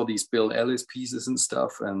 I saw these Bill Ellis pieces and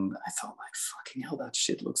stuff, and I thought, like, fucking hell, that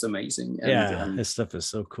shit looks amazing. And this stuff is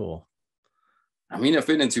so cool. I mean, I've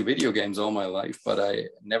been into video games all my life, but I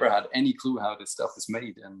never had any clue how this stuff is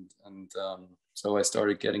made. And so I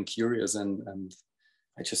started getting curious, and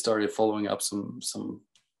I just started following up some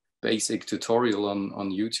basic tutorial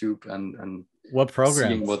on YouTube and what program?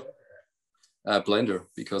 Seeing what Blender,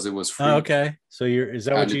 because it was free. Oh, okay. So is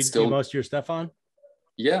that what you do most of your stuff on?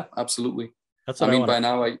 Yeah, absolutely. That's what I mean. By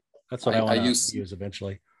now, that's what I want to use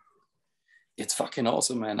eventually. It's fucking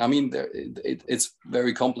awesome, man. I mean, it's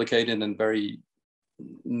very complicated and very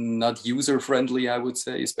not user friendly, I would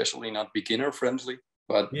say, especially not beginner friendly.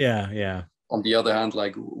 But yeah. On the other hand,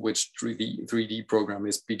 like, which 3D program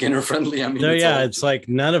is beginner friendly? I mean, it's like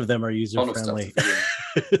none of them are user friendly.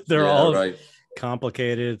 They're all right.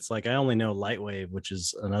 Complicated. It's like I only know Lightwave, which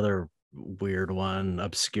is another weird one,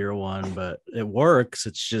 obscure one, but it works.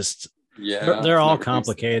 It's just they're all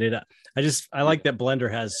complicated. I like that Blender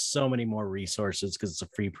has so many more resources because it's a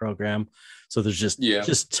free program. So there's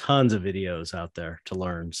just tons of videos out there to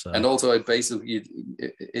learn. So, and also it basically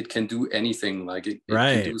it can do anything. Like it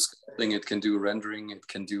can do sculpting, it can do rendering, it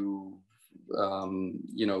can do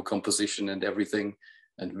composition and everything,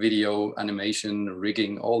 and video, animation,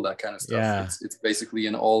 rigging, all that kind of stuff. Yeah. It's basically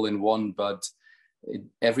an all-in-one, but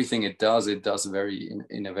everything it does very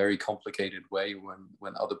in a very complicated way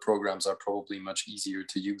when other programs are probably much easier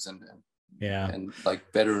to use and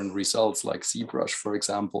like better in results, like ZBrush, for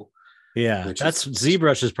example. Yeah,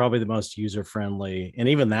 ZBrush is probably the most user friendly, and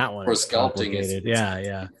even that one for sculpting is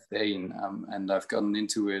insane. And I've gotten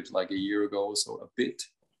into it like a year ago, so a bit.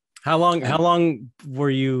 How long were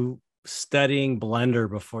you studying Blender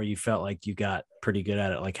before you felt like you got pretty good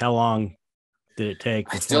at it? Like, how long did it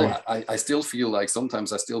take? I still feel like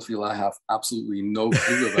sometimes I have absolutely no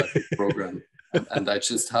clue about the program. And I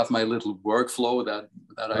just have my little workflow that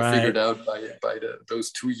I figured out by those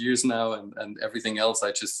 2 years now, and everything else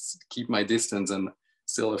I just keep my distance and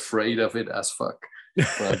still afraid of it as fuck.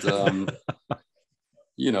 But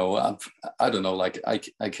I don't know, like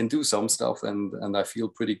I can do some stuff and I feel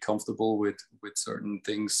pretty comfortable with certain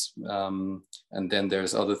things, and then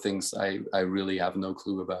there's other things I really have no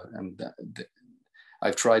clue about, and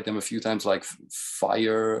I've tried them a few times, like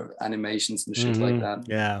fire animations and shit like that.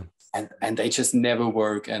 Yeah. And they just never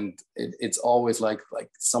work, and it's always like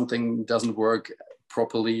something doesn't work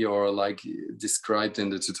properly or like described in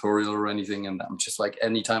the tutorial or anything, and I'm just like,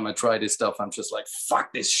 anytime I try this stuff, I'm just like,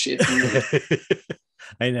 fuck this shit.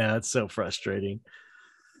 I know, it's so frustrating.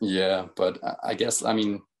 Yeah, but I guess, I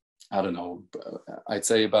mean, I don't know, I'd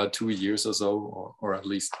say about 2 years or so, or at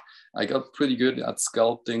least I got pretty good at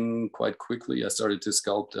sculpting quite quickly. I started to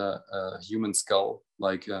sculpt a human skull,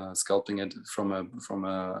 like sculpting it from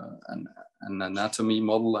an anatomy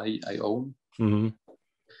model I own. Mm-hmm.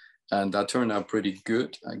 And that turned out pretty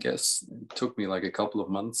good, I guess. It took me like a couple of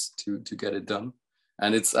months to get it done.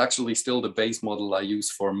 And it's actually still the base model I use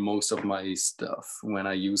for most of my stuff. When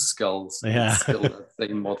I use skulls, it's still that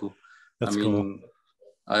same model. That's cool.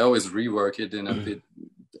 I always rework it in a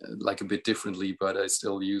bit differently, but I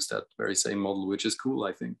still use that very same model, which is cool,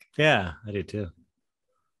 I think. Yeah, I do too.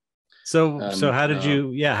 So how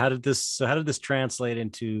did this translate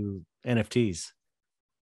into NFTs?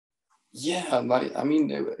 Yeah, I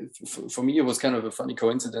mean, for me, it was kind of a funny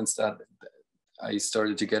coincidence that I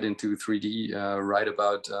started to get into 3D right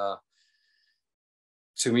about.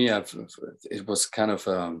 To me, it was kind of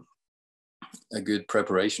a good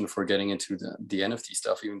preparation for getting into the NFT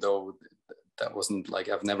stuff, even though that wasn't like,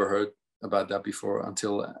 I've never heard about that before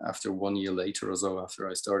until after 1 year later or so, after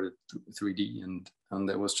I started 3D, and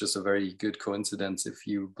there was just a very good coincidence, if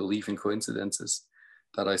you believe in coincidences,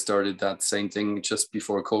 that I started that same thing just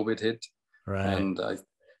before COVID hit. Right. And I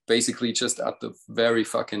basically just at the very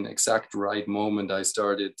fucking exact right moment, I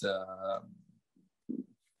started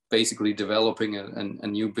basically developing a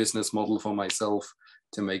new business model for myself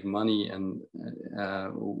to make money. And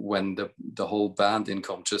when the whole band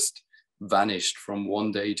income just vanished from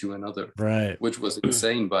one day to another, right, which was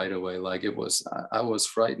insane, by the way. Like I was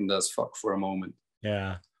frightened as fuck for a moment.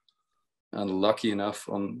 yeah. And lucky enough,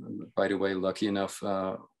 the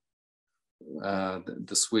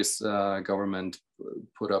Swiss government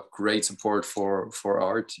put up great support for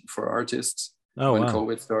artists when Wow.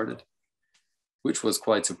 COVID started, which was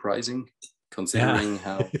quite surprising, considering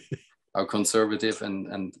how conservative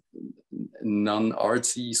and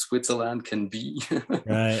non-artsy Switzerland can be.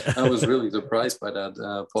 Right. I was really surprised by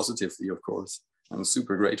that, positively, of course. I'm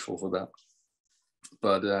super grateful for that.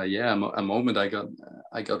 But a moment I got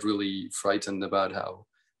really frightened about how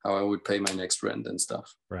I would pay my next rent and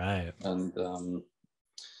stuff. Right. And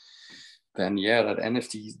then that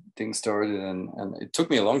NFT thing started, and it took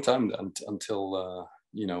me a long time until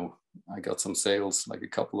I got some sales, like a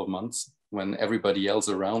couple of months, when everybody else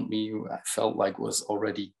around me, I felt like, was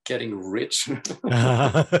already getting rich. It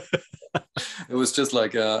was just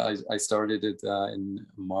like I started it in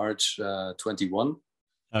March 21.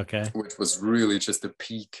 Okay. Which was really just a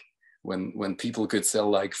peak when people could sell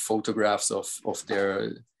like photographs of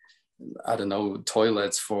their, I don't know,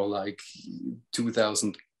 toilets for like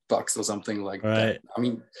 $2,000 or something like that. I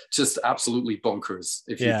mean, just absolutely bonkers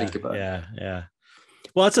if you think about it. Yeah.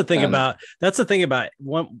 Well, that's the thing about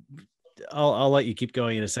one. I'll let you keep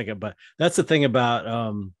going in a second, but that's the thing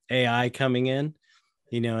about AI coming in,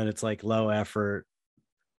 and it's like low effort,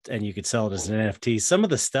 and you could sell it as an NFT. Some of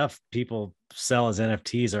the stuff people sell as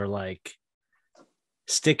NFTs are like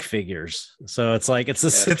stick figures. So it's like, it's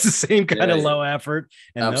the same kind of low effort,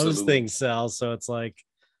 and absolutely, those things sell. So it's like,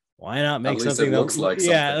 why not make something that looks like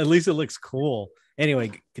something? At least it looks cool.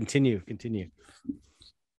 Anyway, continue.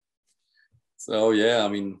 So I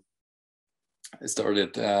mean, I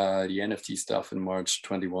started the NFT stuff in March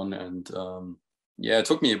 21, and it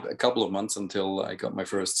took me a couple of months until I got my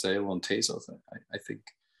first sale on Tezos, I think.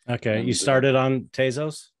 Okay, and you started on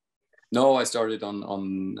Tezos? No, I started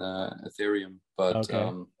on Ethereum, but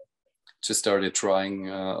just started trying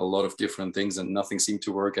a lot of different things, and nothing seemed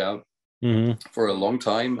to work out for a long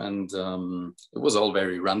time. And it was all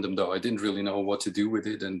very random, though. I didn't really know what to do with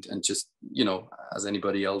it, and just, as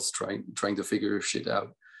anybody else, trying to figure shit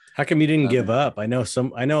out. How come you didn't give up? I know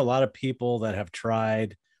a lot of people that have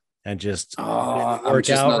tried and just didn't work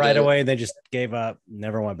out right away. They just gave up,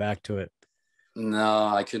 never went back to it. No,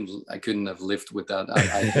 I couldn't have lived with that.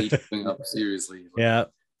 I hate giving up, seriously. Yeah.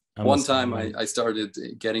 One time I started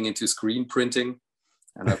getting into screen printing,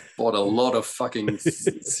 and I bought a lot of fucking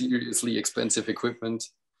seriously expensive equipment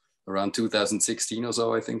around 2016 or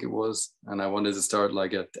so, I think it was. And I wanted to start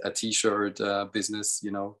like a t-shirt business,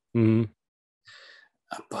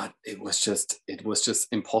 But it was just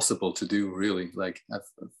impossible to do, really. Like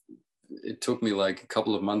it took me like a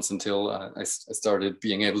couple of months until I started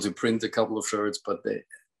being able to print a couple of shirts, but it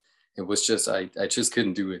was just, I just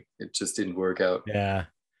couldn't do it. It just didn't work out. Yeah.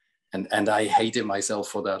 And I hated myself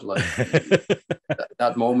for that. Like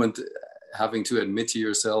that moment, having to admit to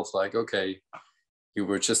yourself, like, okay, you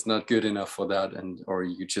were just not good enough for that, or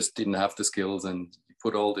you just didn't have the skills, and you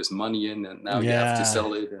put all this money in, and now you have to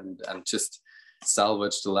sell it and just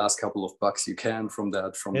salvage the last couple of bucks you can from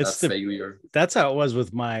that failure. That's how it was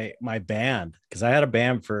with my band, because I had a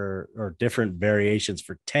band or different variations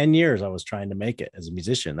for 10 years. I was trying to make it as a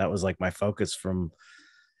musician. That was like my focus from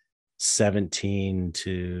 17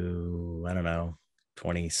 to, I don't know,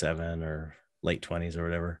 27 or late 20s or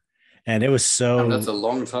whatever. And it was that's a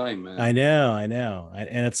long time, man. I know.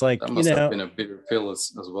 And it's like, that must have been a bitter pill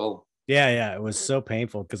as well. Yeah. It was so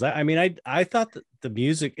painful, because I thought that the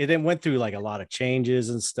music, it went through like a lot of changes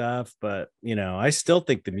and stuff, but I still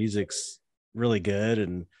think the music's really good.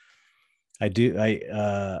 And had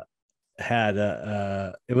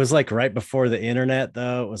it was like right before the internet,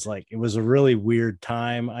 though. It was a really weird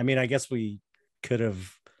time. I mean, I guess we could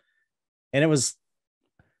have, and it was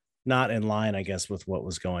not in line, I guess, with what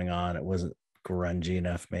was going on. It wasn't grungy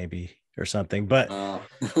enough, maybe, or something, but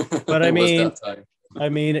but I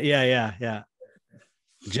mean, yeah.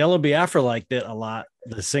 Jello Biafra liked it a lot.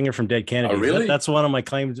 The singer from Dead Kennedys. Oh, really? That's one of my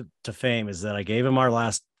claims to fame, is that I gave him our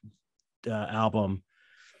last album,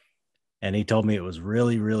 and he told me it was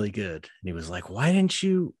really, really good. And he was like, "Why didn't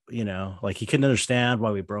you, like, he couldn't understand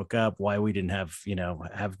why we broke up, why we didn't have,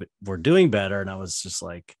 we're doing better." And I was just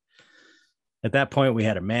like, at that point we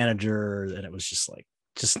had a manager, and it was just like,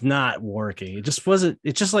 just not working. It just wasn't,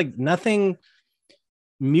 it's just like nothing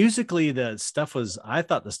musically. I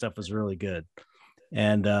thought the stuff was really good,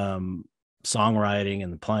 and songwriting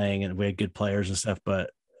and the playing, and we had good players and stuff,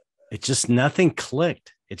 but it just, nothing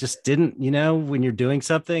clicked. it just didn't, when you're doing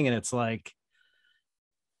something and it's like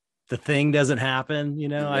the thing doesn't happen,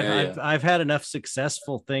 I've had enough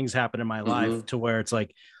successful things happen in my life to where it's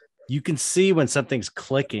like you can see when something's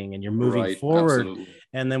clicking and you're moving forward. Absolutely.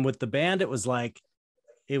 And then with the band, it was like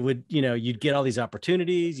it would, you'd get all these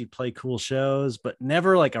opportunities, you'd play cool shows, but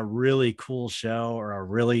never like a really cool show or a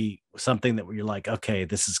really something that you're like, okay,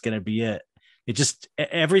 this is going to be it. It just,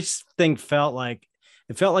 everything felt like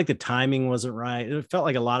the timing wasn't right. It felt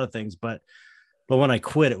like a lot of things, but when I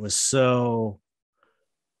quit, it was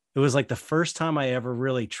like the first time I ever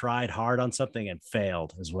really tried hard on something and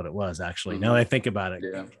failed is what it was actually. Now that I think about it,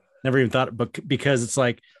 never even thought, but because it's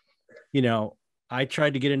like, I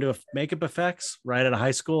tried to get into makeup effects right out of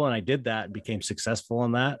high school, and I did that and became successful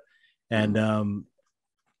in that. And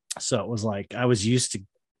so it was like I was used to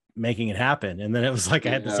making it happen, and then it was like I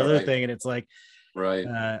had this other thing, and it's like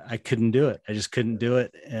I couldn't do it. I just couldn't do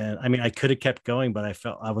it. And I mean, I could have kept going, but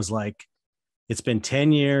I was like, it's been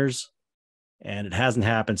 10 years and it hasn't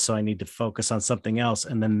happened, so I need to focus on something else.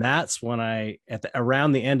 And then that's when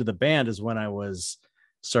around the end of the band is when I was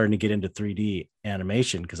starting to get into 3D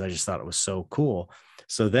animation, because I just thought it was so cool.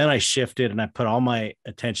 So then I shifted and I put all my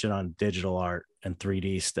attention on digital art and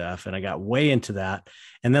 3D stuff, and I got way into that.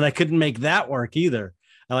 And then I couldn't make that work either.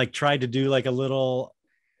 I like tried to do like a little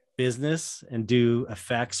business and do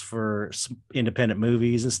effects for independent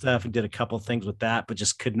movies and stuff, and did a couple of things with that, but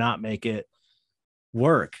just could not make it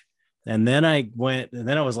work. And then I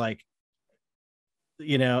was like,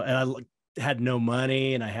 and I had no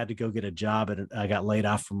money, and I had to go get a job, and I got laid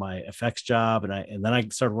off from my effects job, and then I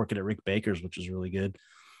started working at Rick Baker's, which was really good.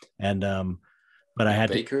 And but I had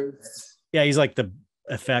Baker's? He's like the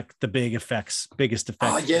biggest effects.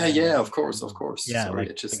 Oh yeah, of course. Yeah, sorry,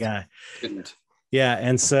 like just the guy. Couldn't. Yeah,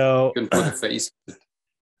 and so couldn't put a face.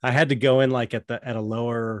 I had to go in like at a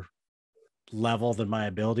lower level than my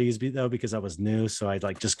abilities though, because I was new. So I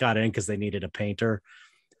like just got in because they needed a painter,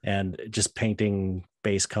 and just painting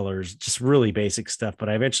base colors, just really basic stuff. But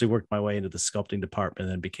I eventually worked my way into the sculpting department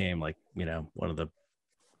and then became like, one of the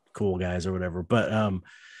cool guys or whatever. But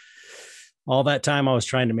all that time I was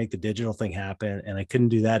trying to make the digital thing happen, and I couldn't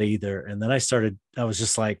do that either. And then I was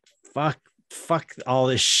just like, fuck all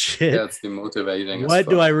this shit. Yeah, it's demotivating. What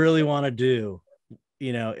do I really want to do?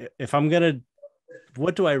 If I'm going to,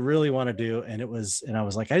 what do I really want to do? And I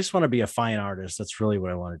was like, I just want to be a fine artist. That's really what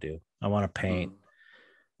I want to do. I want to paint.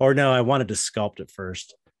 Or no, I wanted to sculpt at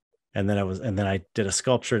first. And then I did a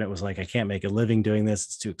sculpture, and it was like, I can't make a living doing this.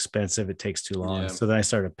 It's too expensive. It takes too long. Yeah. So then I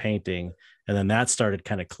started painting, and then that started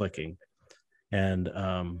kind of clicking. And,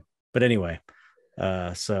 but anyway,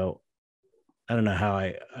 so I don't know how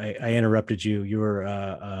I interrupted you. You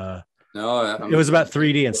were, no, it was about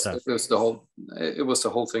 3D and stuff. It was the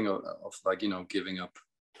whole thing of like, giving up.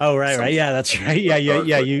 Oh, right. Yeah, that's right. Yeah.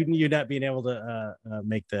 You not being able to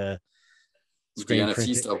make the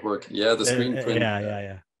NFT stuff work. Yeah, the screen print.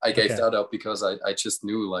 Yeah. I gave that up because I just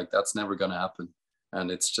knew like that's never gonna happen, and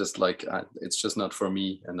it's just like it's just not for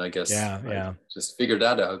me. And I guess I just figured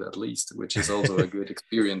that out at least, which is also a good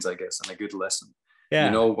experience, I guess, and a good lesson.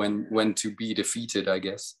 Yeah, when to be defeated, I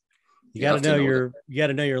guess. You got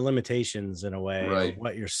to know your limitations in a way, right?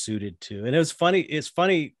 What you're suited to. And it's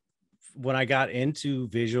funny when I got into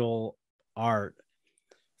visual art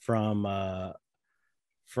from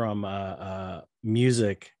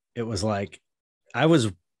music, it was like I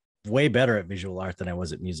was way better at visual art than I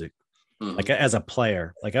was at music. Like as a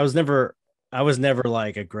player, like I was never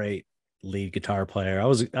like a great lead guitar player.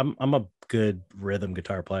 I'm a good rhythm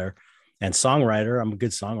guitar player and songwriter. I'm a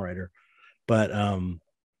good songwriter, but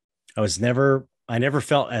I never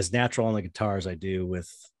felt as natural on the guitar as I do with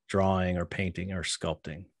drawing or painting or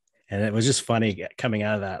sculpting. And it was just funny coming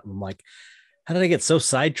out of that. I'm like, how did I get so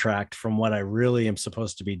sidetracked from what I really am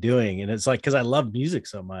supposed to be doing? And it's like, because I love music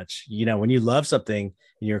so much. When you love something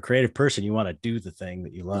and you're a creative person, you want to do the thing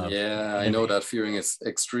that you love. Yeah, I know that feeling is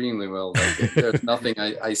extremely well. Like, there's nothing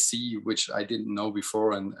I see which I didn't know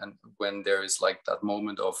before. And when there is like that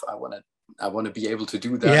moment of I want to be able to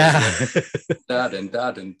do that, that and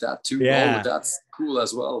that too. Yeah. Oh, that's cool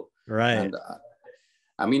as well. Right. And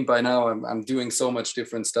I mean, by now I'm doing so much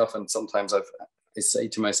different stuff, and sometimes I say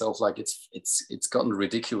to myself, like, it's gotten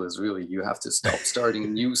ridiculous, really. You have to stop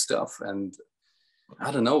starting new stuff. And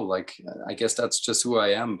I don't know, like, I guess that's just who I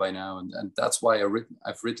am by now. And that's why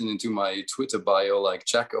I've written into my Twitter bio, like,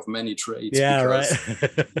 jack of many trades. Yeah, because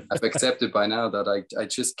right. I've accepted by now that I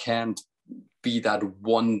just can't be that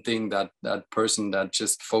one thing, that person that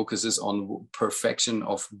just focuses on perfection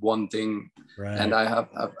of one thing. Right. And I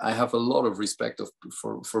have a lot of respect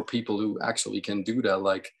for people who actually can do that.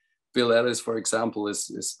 Like, Bill Ellis, for example,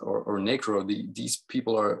 or Necro. These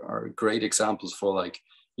people are great examples for, like,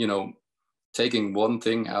 you know, taking one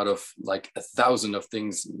thing out of like thousands of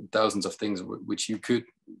things which you could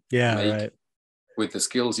make with the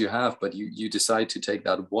skills you have, but you decide to take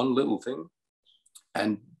that one little thing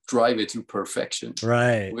and drive it to perfection,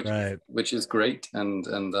 which is great. And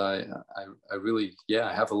I really,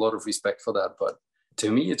 I have a lot of respect for that. But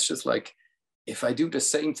to me, it's just like, if I do the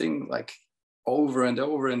same thing like over and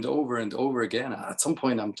over and over and over again, at some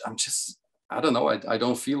point I'm just, I don't know, I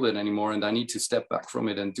don't feel it anymore, and I need to step back from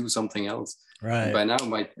it and do something else. Right. And by now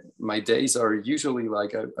my days are usually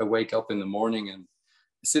like, I wake up in the morning and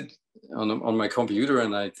sit on my computer,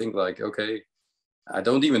 and I think like, okay, I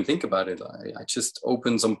don't even think about it. I just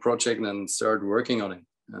open some project and start working on it.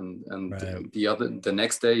 And the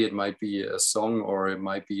next day it might be a song, or it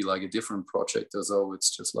might be like a different project or so.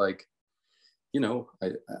 It's just like, you know,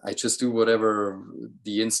 I just do whatever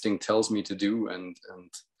the instinct tells me to do, and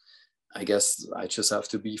I guess I just have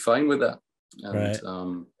to be fine with that,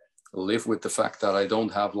 and live with the fact that I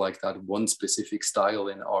don't have like that one specific style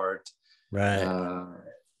in art. I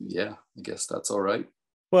guess that's all right.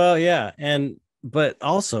 Well, yeah. But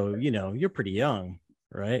also, you know, you're pretty young,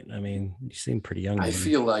 right? I mean, you seem pretty young. I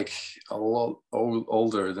feel like a lot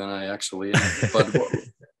older than I actually am. But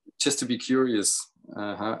just to be curious,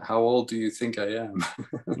 how old do you think I am?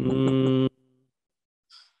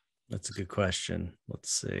 That's a good question.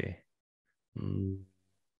 Let's see.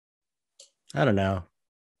 I don't know.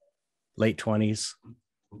 Late 20s,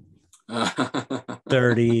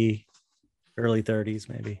 30, early 30s,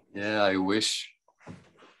 maybe. Yeah, I wish.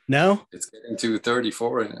 No, it's getting to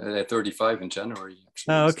 35 in January.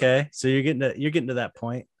 Actually, oh, okay. So you're getting to that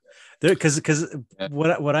point there, because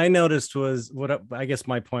what I noticed was, I guess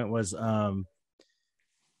my point was, there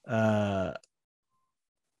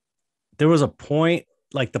was a point,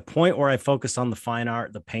 like the point where I focused on the fine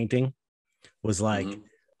art, the painting, was like,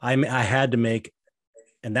 I had to make,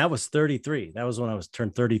 and that was 33. That was when I was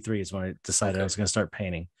turned 33 is when I decided I was going to start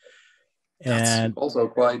painting. And that's also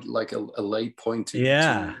quite like a late point to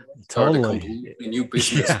totally start a completely new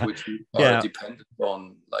business, which you are dependent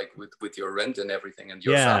on, like with your rent and everything and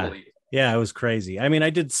your family. Yeah, it was crazy. I mean, I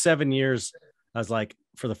did 7 years. I was like,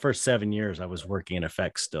 for the first 7 years, I was working in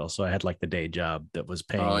effects still. So I had like the day job that was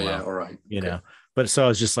paying. Oh, yeah, all right. You know, but so I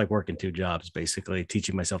was just like working 2 jobs, basically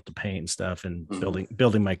teaching myself to paint and stuff, and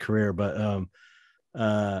building my career. But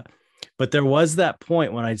there was that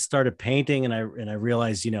point when I started painting, and I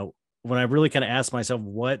realized, you know, when I really kind of asked myself,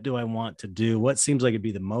 what do I want to do? What seems like it'd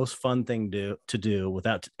be the most fun thing to do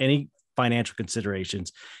without any financial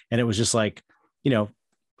considerations? And it was just like, you know,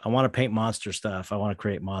 I want to paint monster stuff. I want to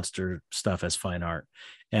create monster stuff as fine art.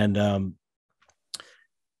 And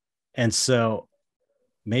so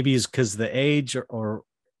maybe it's because the age or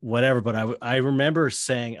whatever, but I remember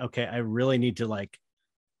saying, okay, I really need to like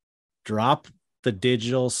drop the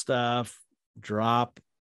digital stuff, drop,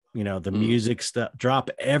 you know, the music stuff, drop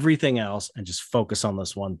everything else, and just focus on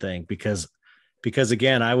this one thing, because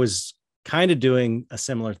again, I was kind of doing a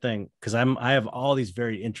similar thing, because I have all these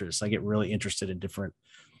varied interests. I get really interested in different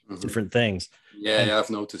things. Yeah, I've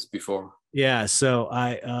noticed before. Yeah. So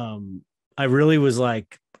I really was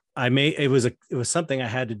like, it was something I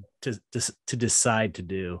had to decide to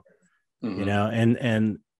do, you know,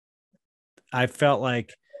 and I felt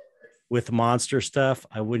like with monster stuff,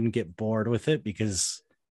 I wouldn't get bored with it, because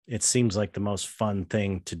it seems like the most fun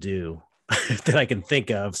thing to do that I can think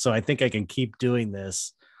of. So I think I can keep doing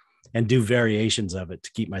this and do variations of it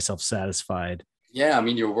to keep myself satisfied. Yeah, I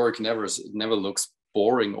mean, your work never looks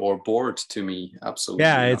boring or bored to me. Absolutely.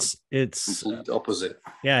 Yeah, it's complete opposite.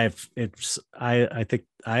 Yeah, I think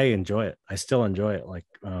I enjoy it. I still enjoy it. Like,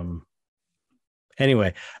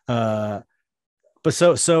 anyway, but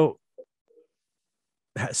so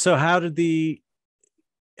how did you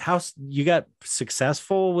got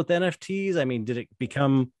successful with NFTs? I mean,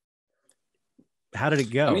 how did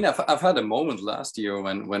it go? I mean, I've had a moment last year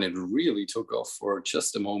when it really took off for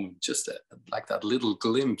just a moment, just like that little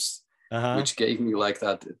glimpse, which gave me like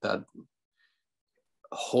that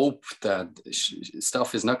hope that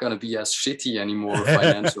stuff is not going to be as shitty anymore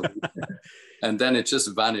financially. And then it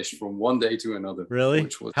just vanished from one day to another. Really?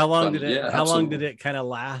 How long did it kind of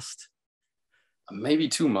last? Maybe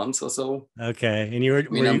 2 months or so. Okay.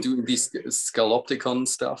 And I'm doing these Scalopticon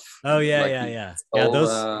stuff. Oh yeah.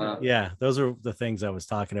 Those are the things I was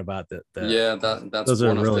talking about. That's those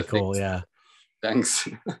are really cool. Yeah. Thanks.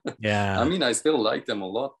 Yeah. I mean, I still like them a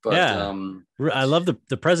lot, but I love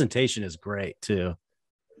the presentation is great too.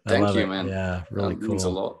 Thank you, man. Yeah, really cool. Means a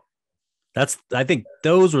lot. I think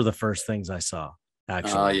those were the first things I saw,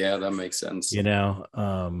 actually. Yeah, that makes sense. You know,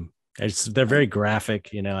 They're very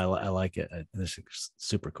graphic, you know. I like it. This is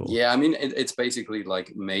super cool. Yeah, I mean, it's basically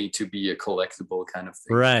like made to be a collectible kind of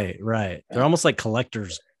thing. Right. They're almost like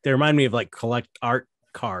collectors. They remind me of like collect art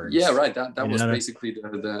cards. Yeah, right. That was basically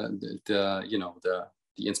the you know, the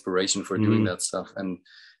inspiration for doing that stuff. And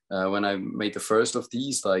when I made the first of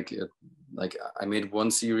these, like I made one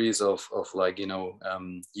series of like, you know,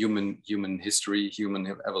 human history, human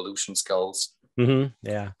evolution skulls.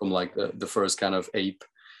 Yeah. From like the first kind of ape,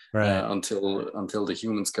 right, until the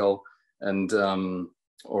human skull, and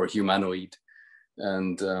or humanoid,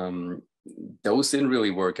 and those didn't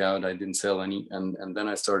really work out. I didn't sell any, and then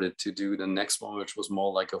I started to do the next one, which was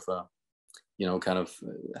more like of a, you know, kind of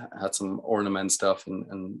had some ornament stuff, and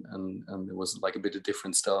it was like a bit of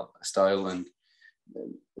different style, and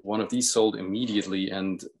one of these sold immediately,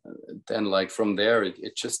 and then like from there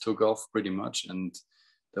it just took off pretty much. And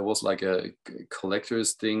there was like a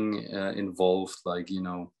collector's thing involved, like, you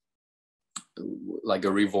know, like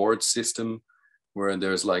a reward system where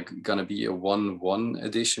there's like gonna be a 1/1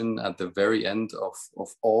 edition at the very end of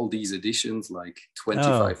all these editions, like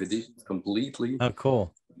 25 editions completely. Oh,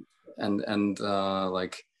 cool. And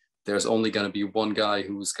like there's only gonna be one guy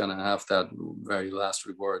who's gonna have that very last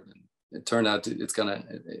reward. And it turned out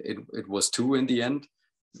it was two in the end.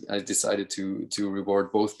 I decided to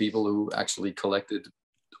reward both people who actually collected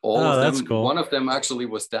all of them. That's cool. One of them actually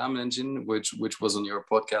was Damn Engine, which was on your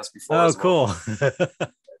podcast before. Oh, cool.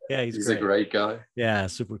 Yeah, he's a great guy. Yeah,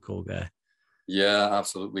 super cool guy. Yeah,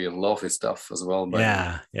 absolutely. I love his stuff as well.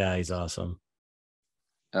 Yeah, he's awesome.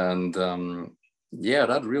 And yeah,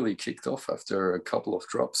 that really kicked off after a couple of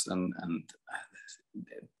drops, and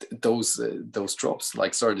those drops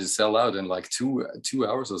like started to sell out in like two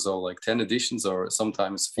hours or so, like 10 editions or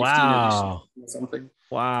sometimes 15 editions or something.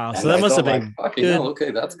 Wow. And so that must have been fucking hell,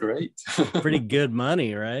 okay, that's great. Pretty good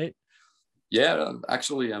money, right? Yeah,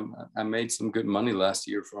 actually I made some good money last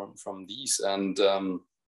year from these. And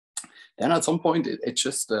then at some point it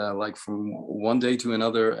just like from one day to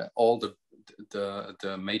another, all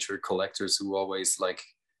the major collectors who always like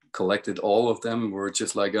collected all of them were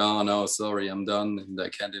just like, oh no, sorry, I'm done, and I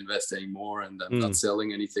can't invest anymore, and I'm not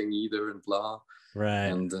selling anything either, and blah. Right.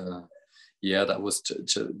 And yeah, that was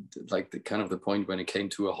like the kind of the point when it came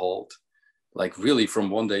to a halt, like really from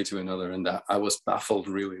one day to another. And I was baffled,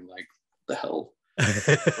 really, like, what the hell?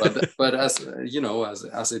 but as you know,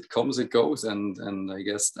 as it comes, it goes, and I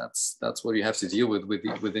guess that's what you have to deal with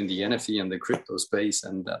within the NFT and the crypto space,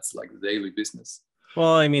 and that's like the daily business.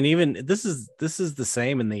 Well, I mean, even this is the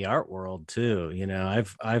same in the art world too. You know,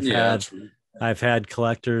 I've had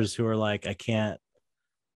collectors who are like, I can't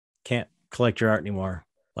collect your art anymore.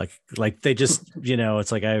 Like they just, you know,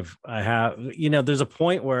 it's like I have, you know, there's a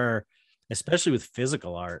point where, especially with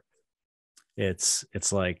physical art, it's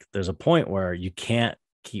like there's a point where you can't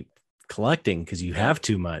keep collecting because you have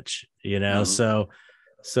too much, you know. So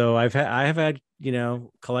I have had, you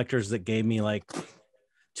know, collectors that gave me like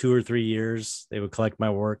 2 or 3 years. They would collect my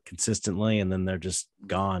work consistently, and then they're just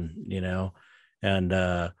gone, you know. And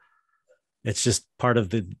it's just part of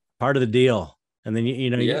the deal. And then you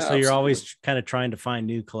know, so absolutely. You're always kind of trying to find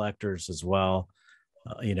new collectors as well,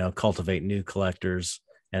 you know, cultivate new collectors,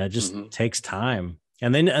 and it just takes time.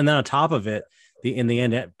 And then on top of it, in the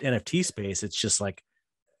NFT space, it's just like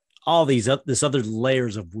all this other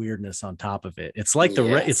layers of weirdness on top of it. It's like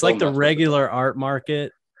the regular art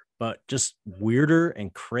market, but just weirder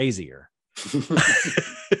and crazier.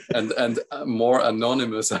 and more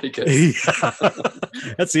anonymous, I guess.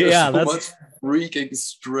 That's much freaking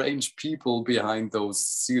strange people behind those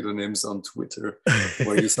pseudonyms on Twitter,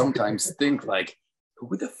 where you sometimes think like,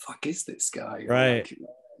 who the fuck is this guy? Right.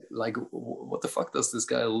 Like what the fuck does this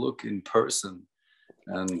guy look in person?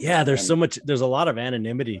 And there's a lot of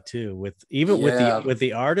anonymity too, with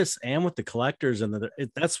the artists and with the collectors, and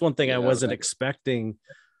that's one thing I wasn't expecting,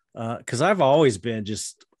 because I've always been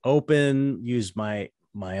just open, use my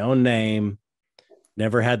own name,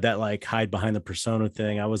 never had that like hide behind the persona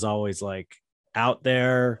thing. I was always like out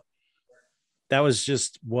there. That was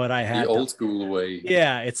just what I had, the old school way.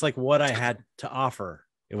 Yeah, it's like what I had to offer.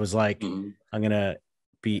 It was like, I'm gonna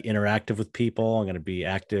be interactive with people, I'm gonna be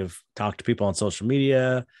active, talk to people on social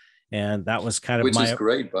media, and that was kind of which is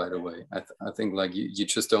great, by the way. I think like you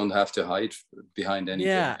just don't have to hide behind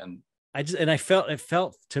anything. And I felt it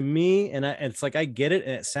felt to me, and it's like I get it,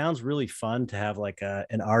 and it sounds really fun to have like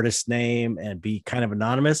an artist name and be kind of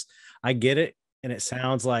anonymous. I get it, and it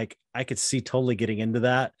sounds like I could see totally getting into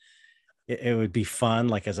that. It would be fun,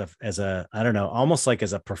 like as a I don't know, almost like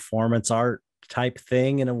as a performance art type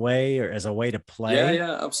thing in a way, or as a way to play.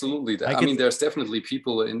 Yeah, absolutely. I mean, there's definitely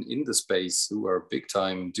people in the space who are big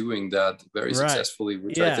time doing that very Right. successfully,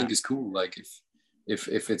 which I Yeah. think is cool. Like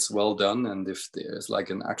if it's well done and if there's like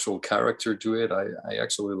an actual character to it, I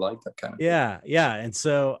actually like that kind of thing. Yeah. Yeah. And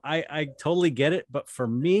so I totally get it. But for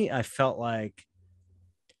me, I felt like,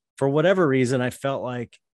 for whatever reason, I felt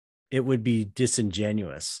like it would be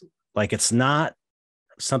disingenuous. Like it's not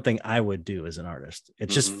something I would do as an artist. It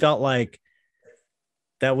just Mm-hmm. felt like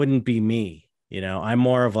that wouldn't be me. You know, I'm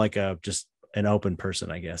more of like a just an open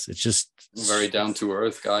person, I guess. It's just Very down to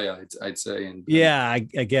earth guy, I'd say. And yeah, I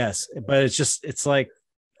guess. But it's like,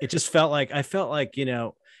 it just felt like, I felt like, you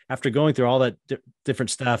know, after going through all that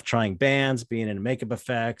different stuff, trying bands, being in makeup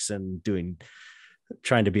effects and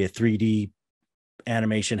trying to be a 3D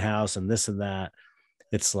animation house and this and that,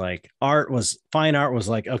 it's like fine art was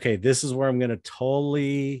like, okay, this is where I'm going to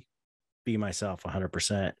totally be myself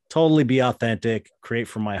 100%, totally be authentic, create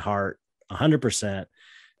from my heart 100%,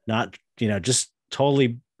 not, you know, just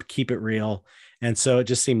totally keep it real. And so it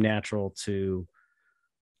just seemed natural to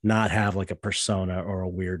not have like a persona or a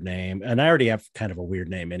weird name. And I already have kind of a weird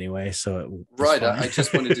name anyway. So right. I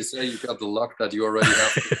just wanted to say you got the luck that you already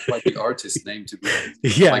have quite the artist name, to be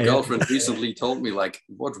honest. Yeah. My girlfriend recently told me, like,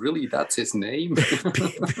 what, really? That's his name?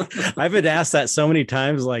 I've been asked that so many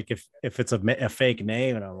times, like if it's a fake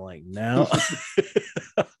name, and I'm like, no.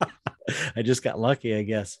 I just got lucky, I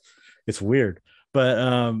guess. It's weird.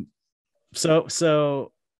 But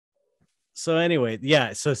so anyway,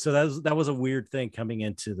 yeah. So that was a weird thing coming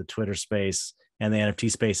into the Twitter space and the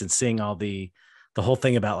NFT space, and seeing all the whole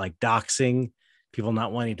thing about like doxing, people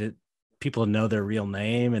not wanting people to know their real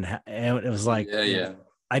name, and it was like, yeah.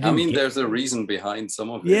 I mean, there's a reason behind some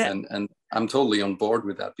of it, yeah, and I'm totally on board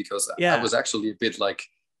with that, because yeah. I was actually a bit like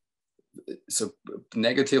so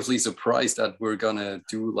negatively surprised that we're gonna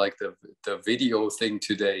do like the video thing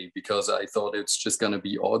today, because I thought it's just gonna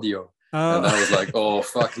be audio. And I was like, oh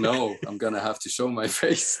fuck no, I'm gonna have to show my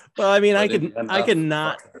face. Well, I mean, But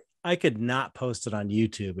I could not post it on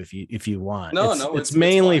YouTube if you want. No, it's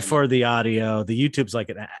mainly fine. for the audio. The YouTube's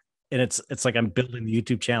like and it's like I'm building the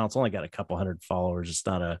YouTube channel. It's only got a couple hundred followers. It's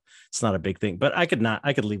not a big thing. But I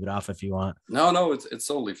could leave it off if you want. No, it's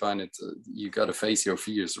totally fine. It's you got to face your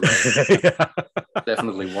fears, right? Yeah.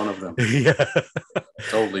 Definitely one of them. Yeah,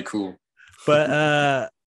 totally cool.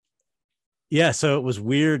 But yeah, so it was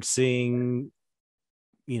weird seeing,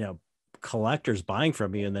 you know, collectors buying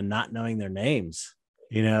from you and then not knowing their names.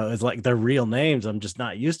 You know, it's like their real names. I'm just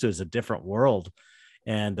not used to. It's a different world.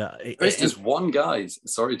 And there's this one guy,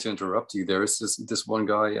 sorry to interrupt you, there is this one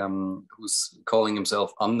guy who's calling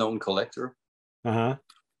himself Unknown Collector.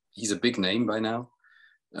 He's a big name by now,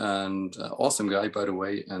 and awesome guy, by the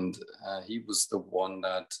way. And he was the one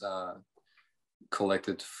that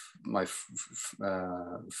collected my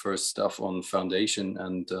first stuff on Foundation,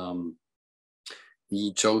 and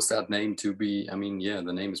he chose that name to be, I mean, yeah,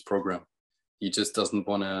 the name is Program. He just doesn't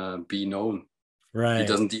want to be known. Right. He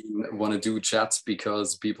doesn't even want to do chats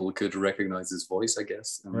because people could recognize his voice, I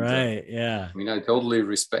guess. And, right. Yeah. I mean, I totally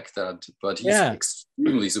respect that, but he's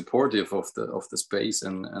extremely supportive of the space,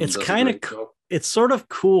 and it's kind of it's sort of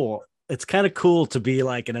cool. It's kind of cool to be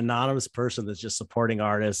like an anonymous person that's just supporting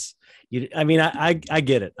artists. I mean, I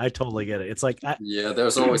get it. I totally get it. It's like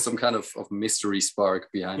there's always some kind of mystery spark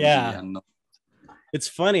behind me. And it's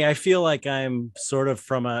funny. I feel like I'm sort of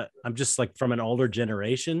I'm just like from an older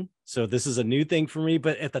generation. So this is a new thing for me.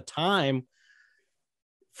 But at the time,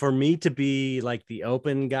 for me to be like the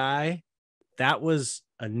open guy, that was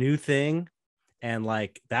a new thing. And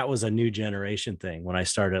like, that was a new generation thing when I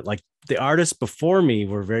started. Like the artists before me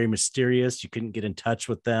were very mysterious. You couldn't get in touch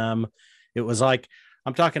with them. It was like,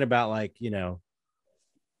 I'm talking about like, you know,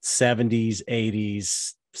 70s,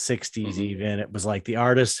 80s, 60s even. It was like the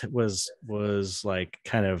artist was like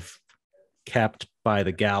kind of kept by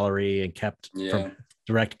the gallery and kept from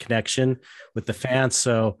direct connection with the fans.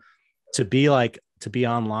 So to be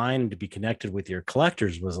online and to be connected with your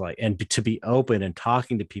collectors was like, and to be open and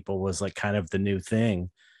talking to people was like kind of the new thing.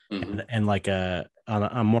 And like on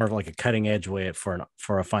a more of like a cutting edge way for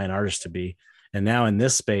a fine artist to be. And now in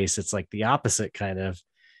this space, it's like the opposite kind of,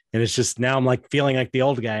 and it's just, now I'm like feeling like the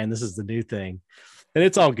old guy and this is the new thing. And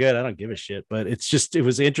it's all good. I don't give a shit, but it's just, it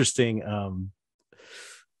was interesting.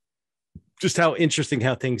 Just how interesting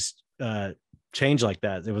how things change like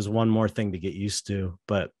that. It was one more thing to get used to,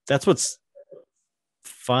 but that's what's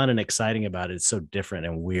fun and exciting about it. It's so different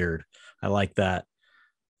and weird. I like that.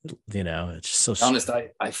 You know, it's just so Honest,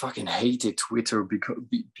 I fucking hated Twitter because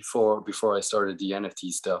before I started the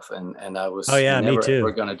NFT stuff, and I oh was yeah, me never too.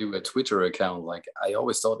 ever gonna do a Twitter account. Like I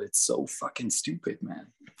always thought it's so fucking stupid, man.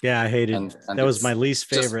 Yeah, I hated And that was my it's least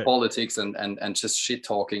just favorite. politics and just shit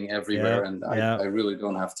talking Yeah, everywhere. And yeah. I really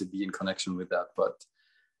don't have to be in connection with that. But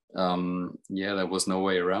yeah, there was no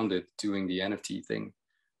way around it doing the NFT thing.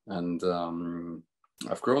 And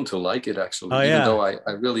I've grown to like it actually, Oh even yeah. though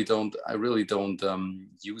I really don't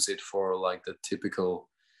use it for like the typical,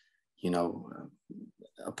 you know,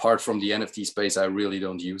 apart from the NFT space, I really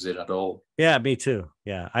don't use it at all. Yeah, me too.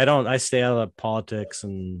 Yeah. I stay out of politics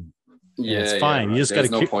and it's Yeah, yeah, fine. You right. just got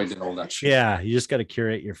There's no to, point in all that shit. yeah, you just got to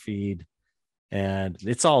curate your feed, and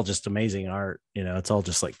it's all just amazing art. You know, it's all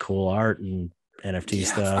just like cool art and NFT Yeah,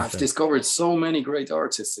 stuff. I've discovered so many great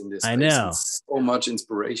artists in this I space and know. so much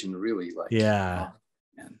inspiration, really. Like, Yeah. oh,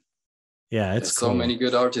 man, Yeah. It's there's so cool. many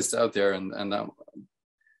good artists out there. And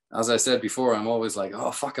as I said before, I'm always like,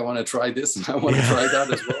 oh, fuck, I want to try this and I want to try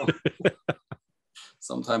that as well.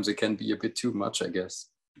 Sometimes it can be a bit too much, I guess.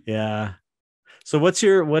 Yeah. So what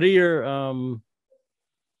are your,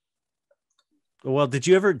 well, did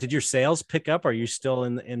your sales pick up? Are you still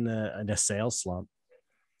in a sales slump?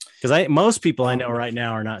 Because most people I know right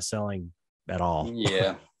now are not selling at all.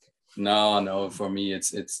 Yeah. No, for me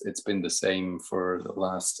it's been the same for the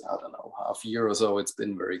last, I don't know, half year or so. It's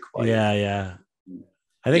been very quiet. Yeah.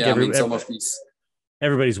 I think Yeah, I mean, some of these,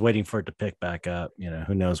 everybody's waiting for it to pick back up. You know,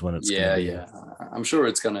 who knows when it's gonna be. Yeah, I'm sure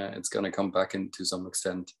it's gonna come back in to some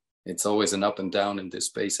extent. It's always an up and down in this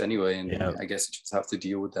space anyway, and Yeah. I guess you just have to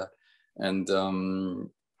deal with that. And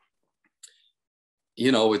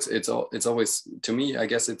you know, it's always, to me, I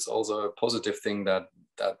guess it's also a positive thing that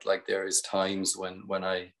like there is times when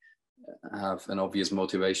I have an obvious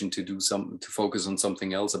motivation to focus on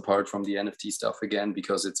something else apart from the NFT stuff again,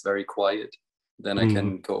 because it's very quiet. Then I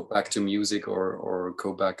can go back to music or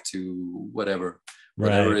go back to whatever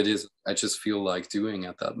it is I just feel like doing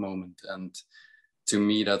at that moment. And to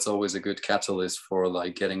me, that's always a good catalyst for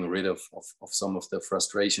like getting rid of some of the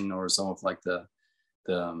frustration or some of like the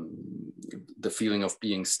feeling of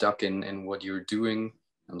being stuck in what you're doing,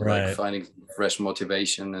 and like finding fresh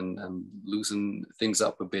motivation and loosen things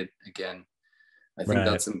up a bit again. I think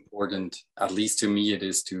that's important. At least to me, it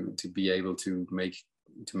is to be able to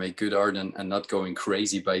make good art and not going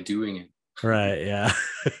crazy by doing it. Right. Yeah.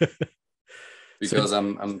 Because so,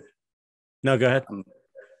 I'm no, go ahead.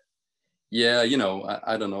 Yeah, you know,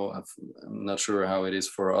 I don't know. I'm not sure how it is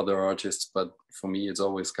for other artists, but for me, it's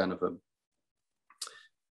always kind of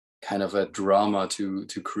a drama to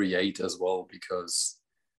create as well, because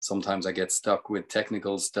sometimes I get stuck with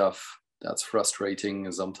technical stuff that's frustrating,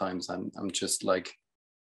 and sometimes I'm just like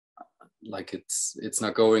it's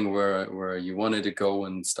not going where you wanted to go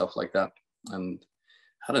and stuff like that. And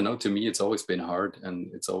I don't know, to me it's always been hard, and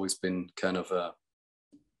it's always been kind of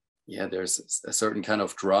there's a certain kind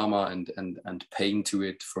of drama and pain to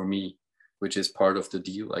it for me, which is part of the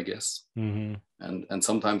deal, I guess. And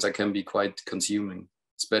sometimes I can be quite consuming,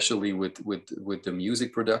 especially with the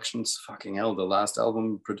music productions. Fucking hell, the last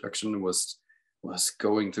album production was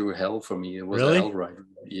going through hell for me. It was a hell ride.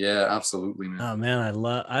 Yeah, absolutely, man. Oh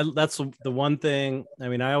man, that's the one thing. I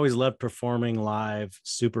mean, I always loved performing live.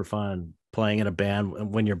 Super fun playing in a band.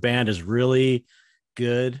 And when your band is really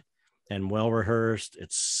good and well rehearsed,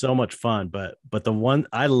 it's so much fun. But the one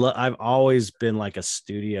I've always been like a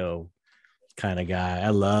studio kind of guy. I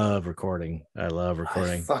love recording. I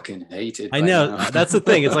fucking hate it. I know. That's the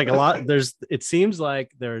thing. It's like a lot. It seems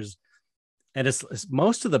like and it's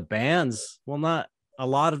most of the bands, well, not a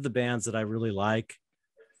lot of the bands that I really like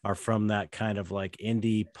are from that kind of like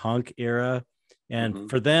indie punk era. And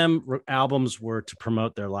for them, albums were to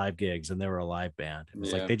promote their live gigs, and they were a live band. It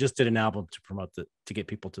was like they just did an album to promote to get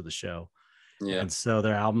people to the show. Yeah. And so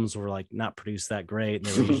their albums were like not produced that great, and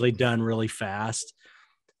they were usually done really fast.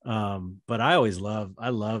 But I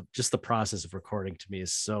love just the process of recording. To me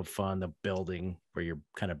is so fun. The building, where you're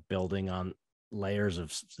kind of building on layers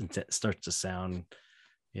of starts to sound,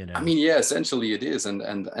 you know. I mean, yeah, essentially it is, and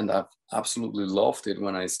I've absolutely loved it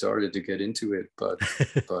when I started to get into it, but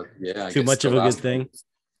yeah, too much of a good thing.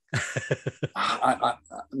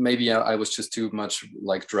 Maybe I was just too much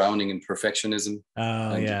like drowning in perfectionism.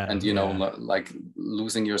 And you know, like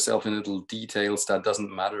losing yourself in little details that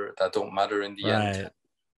don't matter in the end.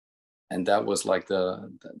 And that was like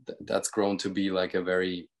that's grown to be like a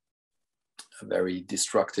very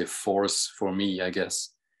destructive force for me, I guess.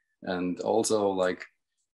 And also like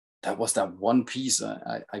that was that one piece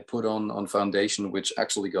I put on Foundation, which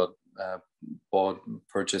actually got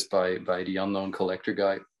purchased by the unknown collector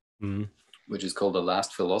guy, which is called The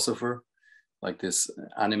Last Philosopher. like this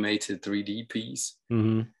animated 3D piece.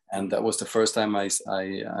 Mm-hmm. And that was the first time I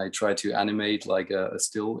tried to animate like a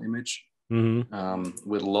still image,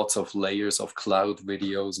 with lots of layers of cloud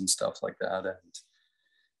videos and stuff like that.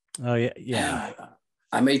 And oh yeah.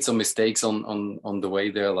 I made some mistakes on the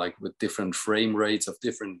way there, like with different frame rates of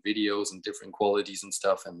different videos and different qualities and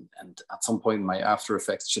stuff. And at some point, my After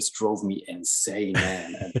Effects just drove me insane,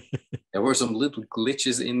 man. And there were some little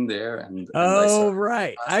glitches in there. And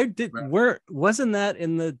Right. I did. Wasn't that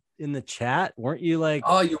in the chat? Weren't you like?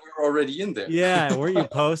 Oh, you were already in there. Yeah. Weren't you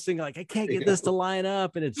posting like, I can't get this to line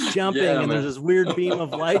up, and it's jumping, and man. there's this weird beam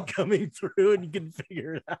of light coming through, and you can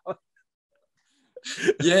figure it out.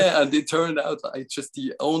 Yeah, and it turned out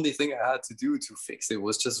the only thing I had to do to fix it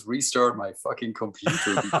was just restart my fucking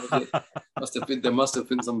computer, because there must have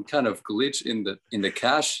been some kind of glitch in the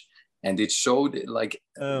cache, and it showed it like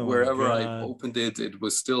wherever I opened it, it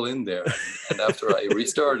was still in there. And after I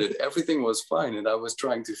restarted, everything was fine, and I was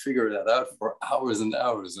trying to figure that out for hours and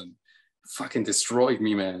hours, and fucking destroyed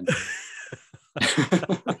me, man.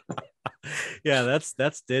 Yeah,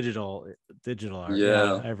 that's digital art.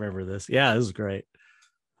 Yeah, I remember this. Yeah, this is great.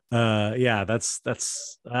 Yeah,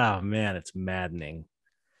 that's oh man, it's maddening.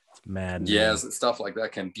 It's maddening. Yeah, stuff like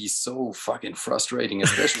that can be so fucking frustrating,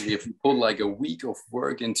 especially if you put like a week of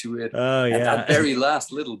work into it. Oh yeah, and that very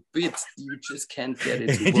last little bit, you just can't get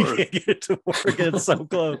it to work. You can't get it to work. It's so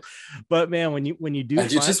close. But man, when you do,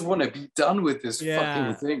 and you just want to be done with this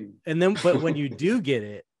fucking thing. And then, but when you do get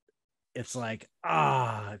it, it's like,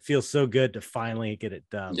 it feels so good to finally get it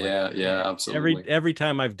done. Yeah, like, yeah, absolutely. Every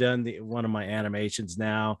time I've done one of my animations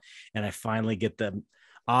now, and I finally get the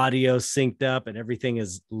audio synced up and everything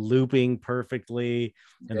is looping perfectly,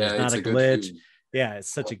 and there's not a glitch. Yeah,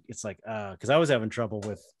 it's like, because I was having trouble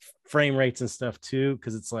with frame rates and stuff too,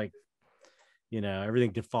 because it's like,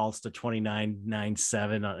 everything defaults to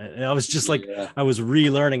 2997. And I was just like, I was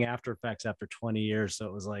relearning After Effects after 20 years, so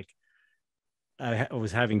it was like, I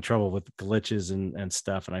was having trouble with glitches and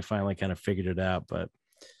stuff, and I finally kind of figured it out. But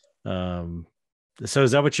so is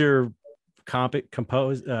that what you're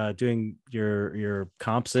doing your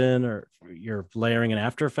comps in, or you're layering in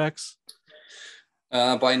After Effects?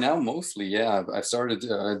 By now, mostly, yeah. I've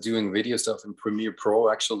started doing video stuff in Premiere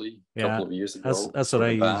Pro actually a couple of years ago. That's what I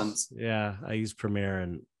use. Yeah, I use Premiere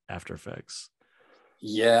and After Effects.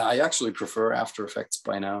 Yeah, I actually prefer After Effects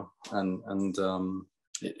by now, and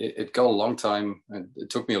it got a long time.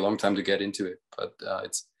 It took me a long time to get into it, but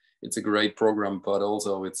it's a great program. But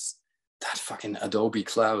also, it's that fucking Adobe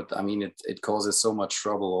Cloud. I mean, it causes so much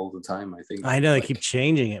trouble all the time. I think. I know they keep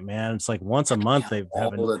changing it, man. It's like once a month they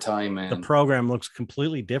have all the time, man. The program looks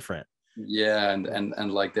completely different. Yeah,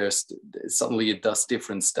 and like there's suddenly it does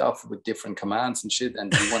different stuff with different commands and shit,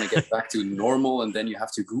 and you want to get back to normal, and then you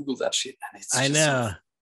have to Google that shit, and it's I know.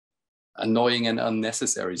 Annoying and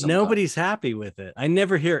unnecessary sometimes. Nobody's happy with it. I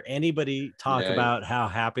never hear anybody talk about how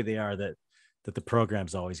happy they are that the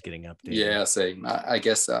program's always getting updated. Yeah, same. I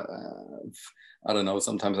guess I don't know.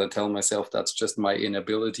 Sometimes I tell myself that's just my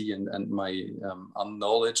inability and my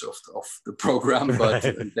unknowledge of the program. But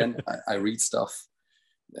then I read stuff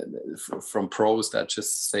from pros that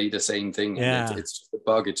just say the same thing. Yeah. And it's just a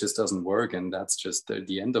bug. It just doesn't work, and that's just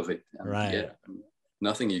the end of it. And right.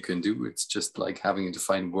 Nothing you can do. It's just like having to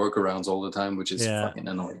find workarounds all the time, which is fucking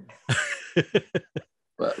annoying.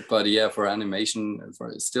 but yeah, for animation,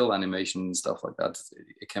 for still animation and stuff like that,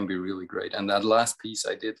 it can be really great. And that last piece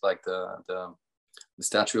I did, like the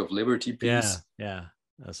Statue of Liberty piece. Yeah,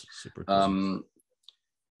 that's super cool.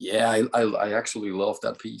 Yeah, I actually love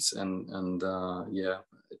that piece, and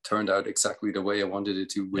it turned out exactly the way I wanted it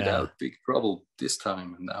to, without big trouble this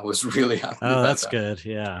time, and I was really happy. Oh, that's good.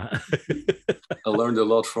 Yeah, I learned a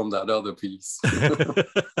lot from that other piece.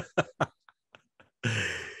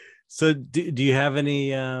 So, do you have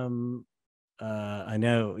any? I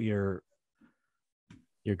know your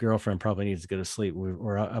girlfriend probably needs to go to sleep.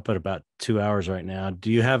 We're up at about 2 hours right now. Do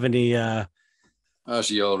you have any?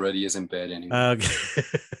 She already is in bed anyway. Okay.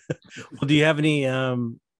 Well, do you have any?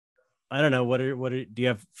 I don't know. Do you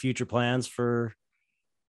have future plans for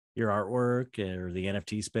your artwork or the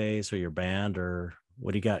NFT space or your band, or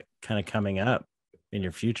what do you got kind of coming up in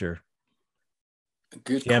your future?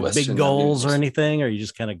 Good question. Do you have big goals or anything, or are you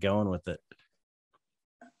just kind of going with it?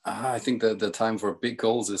 I think that the time for big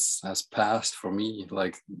goals has passed for me.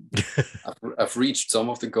 Like I've reached some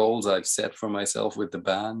of the goals I've set for myself with the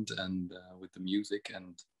band and with the music,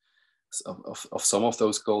 and of some of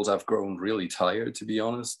those goals I've grown really tired, to be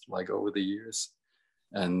honest, like over the years.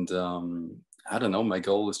 And I don't know, my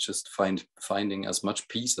goal is just finding as much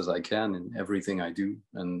peace as I can in everything I do,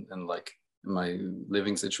 and like in my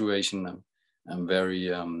living situation, I'm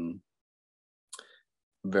very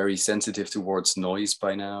very sensitive towards noise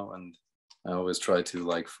by now, and I always try to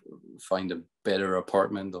like find a better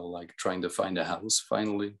apartment, or like trying to find a house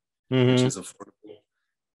finally, which is affordable.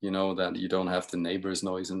 You know, that you don't have the neighbors'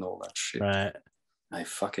 noise and all that shit. Right. I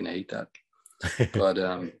fucking hate that. But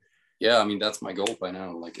yeah, I mean, that's my goal by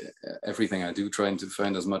now. Like everything I do, trying to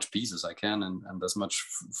find as much peace as I can, and as much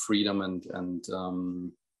freedom and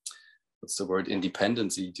what's the word,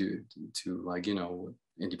 independency to like, you know,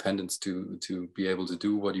 independence to be able to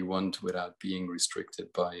do what you want without being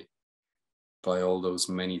restricted by all those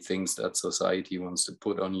many things that society wants to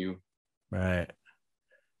put on you. Right.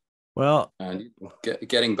 Well, and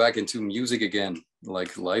getting back into music again,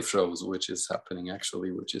 like live shows, which is happening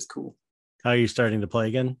actually, which is cool. How are you starting to play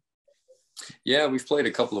again? Yeah, we've played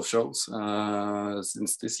a couple of shows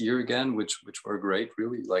since this year again, which were great,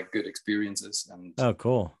 really, like good experiences. And oh,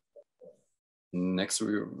 cool. Next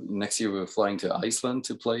year we're flying to Iceland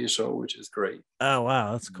to play a show, which is great. Oh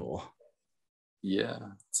wow, that's cool. Yeah,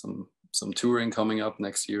 some touring coming up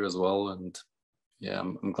next year as well, and yeah,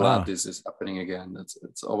 I'm glad this is happening again.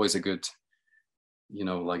 It's always a good, you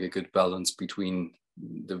know, like a good balance between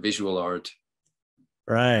the visual art.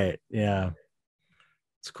 Right. Yeah.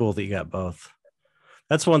 It's cool that you got both.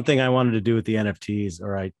 That's one thing I wanted to do with the NFTs,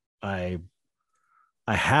 or I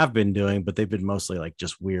have been doing, but they've been mostly like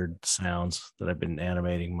just weird sounds that I've been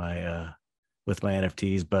animating my with my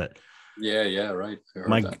NFTs. But yeah, right.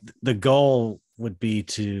 The goal would be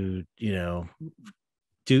to, you know,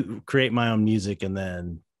 create my own music and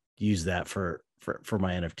then use that for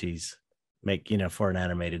my NFTs, make, you know, for an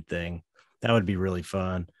animated thing. That would be really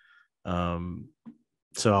fun.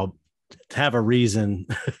 So I'll have a reason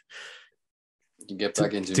to get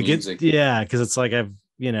back into music. Yeah, because it's like I've,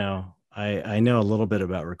 you know, I know a little bit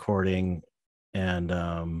about recording, and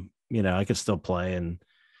you know, I could still play, and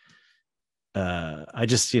I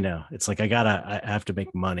just, you know, it's like I have to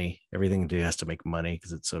make money. Everything I do has to make money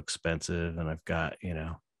because it's so expensive, and I've got, you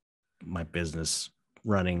know, my business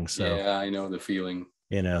running. So yeah, I know the feeling.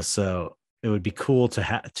 You know, so it would be cool to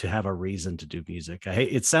have a reason to do music.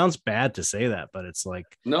 It sounds bad to say that, but it's like,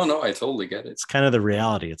 no, I totally get it. It's kind of the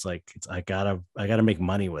reality. It's like, I gotta make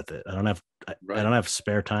money with it. I don't have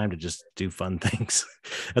spare time to just do fun things.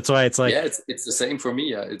 That's why it's like, yeah, it's the same for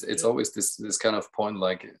me. It's always this kind of point,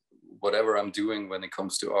 like whatever I'm doing when it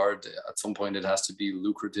comes to art, at some point it has to be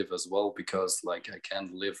lucrative as well, because like I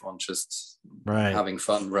can't live on just having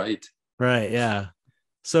fun, right? Right. Yeah.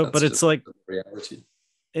 So, but it's like reality.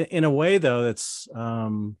 In a way though, it's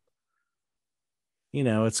you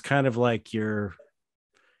know, it's kind of like you're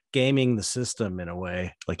gaming the system in a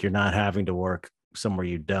way, like you're not having to work somewhere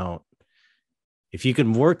you don't. If you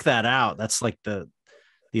can work that out, that's like the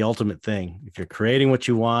ultimate thing. If you're creating what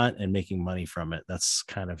you want and making money from it, that's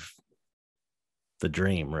kind of the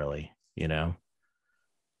dream, really, you know,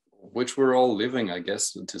 which we're all living, I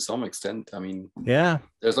guess, to some extent. I mean, yeah,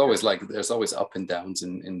 there's always up and downs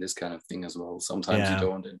in this kind of thing as well. Sometimes you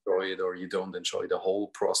don't enjoy it, or you don't enjoy the whole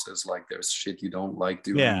process. Like there's shit you don't like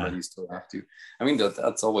doing, but you still have to. I mean,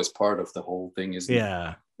 that's always part of the whole thing, isn't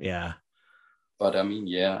it? Yeah. But I mean,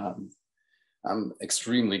 yeah, I'm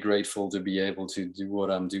extremely grateful to be able to do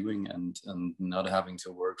what I'm doing, and not having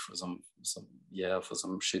to work for some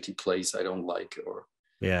shitty place I don't like, or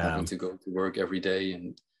having to go to work every day.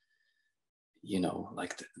 And you know,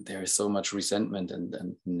 like there is so much resentment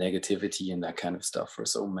and negativity and that kind of stuff for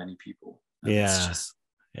so many people. And it's just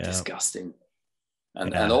disgusting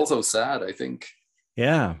and also sad, I think.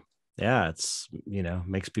 Yeah. It's, you know,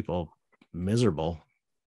 makes people miserable.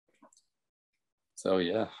 So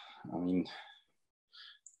yeah, I mean,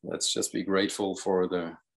 let's just be grateful for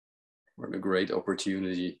the great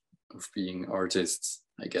opportunity of being artists,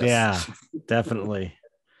 I guess. Yeah, definitely.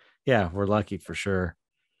 Yeah, we're lucky for sure.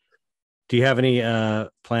 Do you have any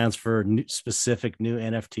plans for specific new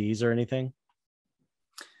NFTs or anything?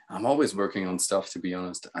 I'm always working on stuff, to be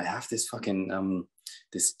honest. I have this fucking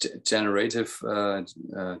this generative,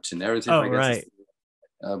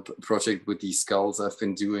 project with these skulls I've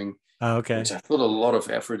been doing. Oh, okay. Which I put a lot of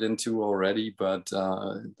effort into already, but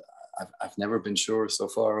I've never been sure so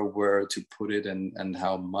far where to put it and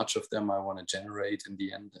how much of them I want to generate in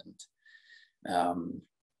the end. And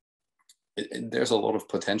there's a lot of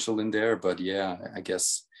potential in there, but yeah, I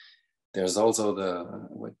guess there's also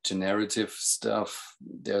the generative stuff.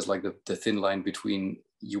 There's like the thin line between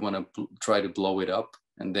you want to try to blow it up,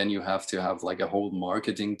 and then you have to have like a whole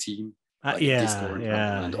marketing team, like a Discord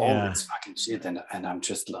and all this fucking shit, and I'm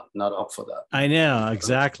just not up for that. I know,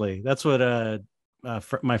 exactly. That's what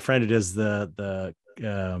my friend it is, the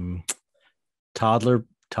toddler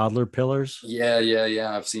pillars.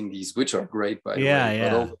 Yeah. I've seen these, which are great, by the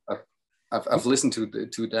way. But I've listened to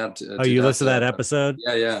that. Oh, you listened to that episode?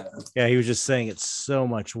 Yeah. Yeah, he was just saying it's so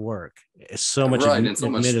much work. It's so much right, and so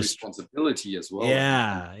much responsibility as well.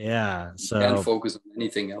 Yeah. You so can't focus on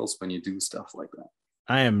anything else when you do stuff like that.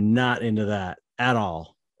 I am not into that at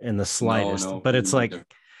all in the slightest. No, but it's like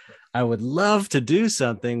I would love to do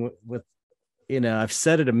something with, I've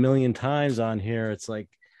said it a million times on here. It's like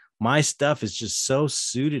my stuff is just so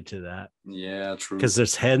suited to that. Yeah, true. Because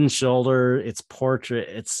there's head and shoulder, it's portrait,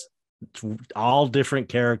 it's all different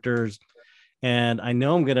characters. And I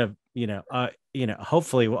know I'm gonna,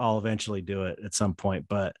 hopefully I'll eventually do it at some point,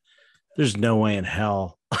 but there's no way in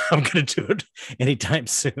hell I'm gonna do it anytime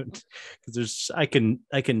soon, because I can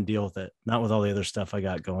deal with it, not with all the other stuff I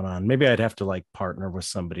got going on. Maybe I'd have to like partner with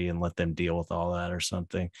somebody and let them deal with all that or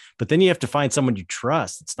something. But then you have to find someone you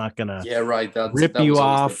trust. It's not gonna rip you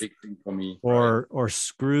off the big thing for me, or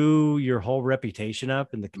screw your whole reputation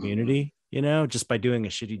up in the community, just by doing a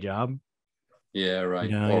shitty job. Yeah,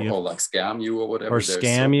 right. Or like scam you or whatever. Or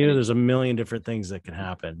scam you. There's a million different things that can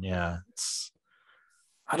happen. Yeah.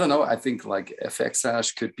 I don't know. I think like FX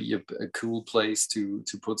Hash could be a cool place to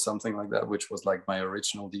put something like that, which was like my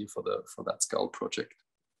original deal for that Skull project.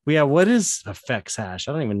 Yeah. What is FX Hash?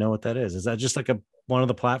 I don't even know what that is. Is that just like one of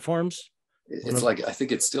the platforms? It's like, I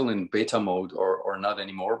think it's still in beta mode or not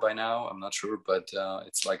anymore by now. I'm not sure, but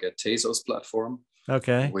it's like a Tezos platform.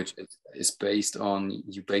 Okay. Which is based on,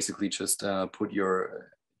 you basically just put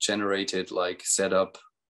your generated like setup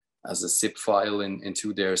as a zip file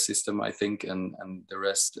into their system, I think, and the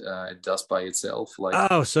rest it does by itself.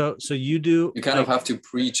 Like, so you kind of have to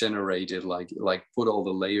pre-generate it, like put all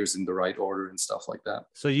the layers in the right order and stuff like that.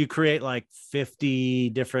 So you create like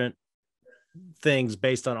 50 different things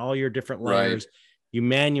based on all your different layers. Right. You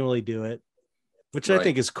manually do it, which I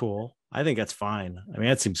think is cool. I think that's fine. I mean,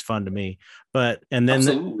 that seems fun to me. But and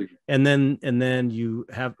then you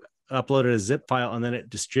have uploaded a zip file, and then it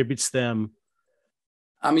distributes them.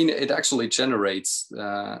 I mean, it actually generates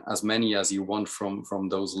as many as you want from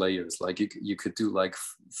those layers. Like you could do like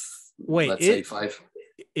let's say five.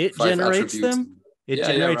 It five generates them. It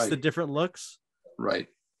generates the different looks. Right.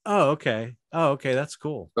 Oh, okay. That's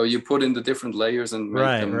cool. So you put in the different layers and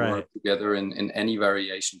make them work together in any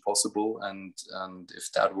variation possible. And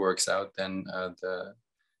if that works out, then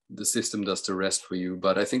the system does the rest for you.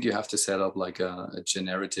 But I think you have to set up like a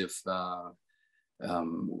generative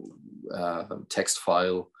text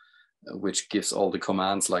file, which gives all the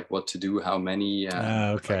commands, like what to do, how many.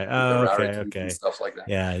 Okay. And stuff like that.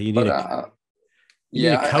 Yeah, you need you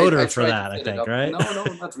need a coder for that, I think, right? No,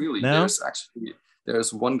 not really. No?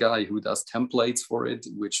 There's one guy who does templates for it,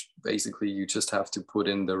 which basically you just have to put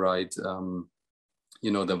in the right,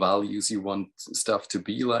 the values you want stuff to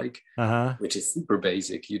be like, which is super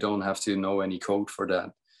basic. You don't have to know any code for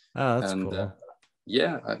that. Oh, that's cool.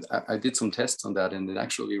 I did some tests on that, and it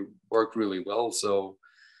actually worked really well. So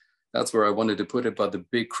that's where I wanted to put it. But the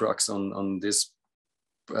big crux on this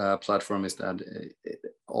platform is that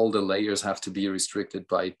all the layers have to be restricted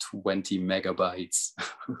by 20 megabytes.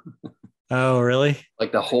 Oh, really?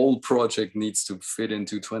 Like the whole project needs to fit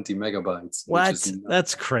into 20 megabytes. What?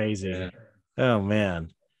 That's crazy. Yeah. Oh,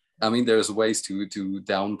 man. I mean, there's ways to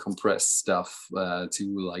down compress stuff to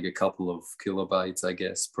like a couple of kilobytes, I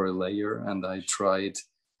guess, per layer. And I tried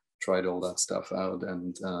all that stuff out,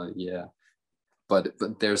 and but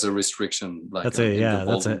there's a restriction. Like that's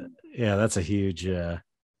a huge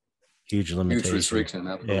limitation. Huge restriction,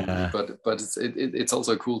 absolutely. Yeah. But it's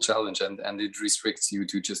also a cool challenge, and it restricts you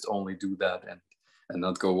to just only do that and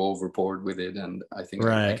not go overboard with it. And I think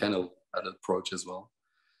I kind of that approach as well.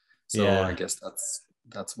 So I guess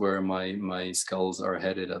that's where my skulls are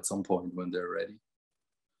headed at some point when they're ready.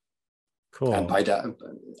 Cool. And by that,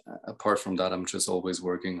 apart from that, I'm just always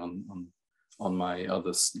working on my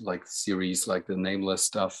other like series, like the Nameless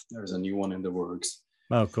stuff. There's a new one in the works.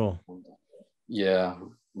 Oh, cool. Yeah,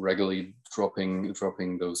 regularly dropping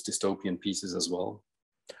those dystopian pieces as well.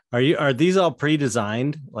 Are these all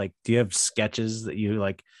pre-designed? Like, do you have sketches that you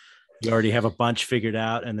already have a bunch figured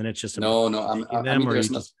out, and then it's just no, or you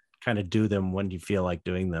just kind of do them when you feel like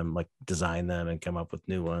doing them, like design them and come up with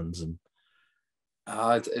new ones? And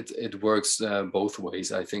it works both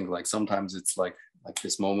ways. I think like sometimes it's like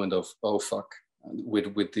this moment of, oh fuck,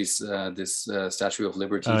 with this Statue of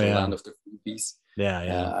Liberty, the land of the free piece.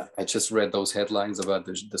 I just read those headlines about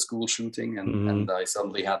the school shooting, and I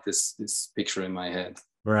suddenly had this picture in my head.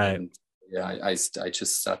 Right. And I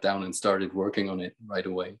just sat down and started working on it right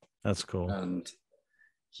away. That's cool. And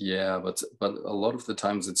but a lot of the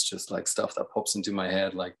times it's just like stuff that pops into my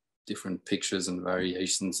head, like different pictures and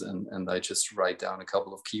variations, and I just write down a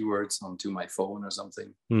couple of keywords onto my phone or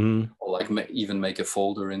something, or like even make a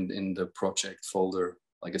folder in the project folder,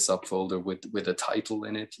 like a subfolder with a title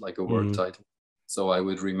in it, like a work title. So I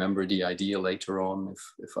would remember the idea later on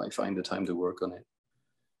if I find the time to work on it.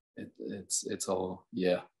 It's all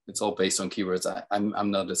based on keywords.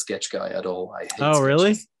 I'm not a sketch guy at all. I hate sketches.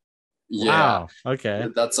 Really? Yeah. Wow. Okay.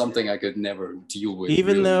 That's something I could never deal with.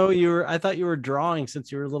 Even though I thought you were drawing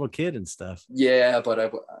since you were a little kid and stuff. Yeah,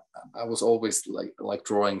 but I was always like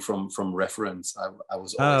drawing from reference. I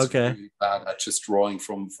was always really bad at just drawing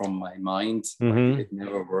from my mind. Like, it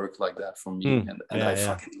never worked like that for me. And I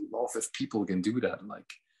fucking love if people can do that.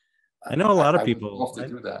 Like, I know a lot of people love to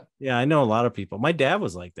do that. Yeah, I know a lot of people. My dad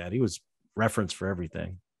was like that. He was reference for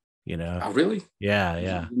everything, you know. Oh, really? Yeah,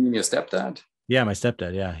 yeah. You mean your stepdad? Yeah, my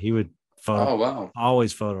stepdad. Yeah, he would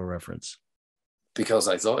always photo reference. Because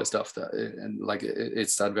I saw his stuff that, and like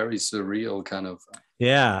it's that very surreal kind of.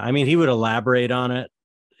 Yeah, I mean, he would elaborate on it.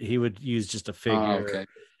 He would use just a figure,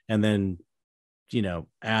 and then, you know,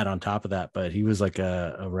 add on top of that. But he was like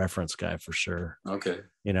a reference guy for sure. Okay.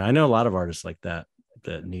 You know, I know a lot of artists like that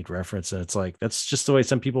need reference, and it's like that's just the way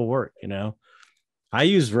some people work. You know, I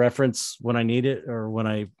use reference when I need it or when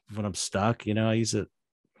I'm stuck. You know, I use it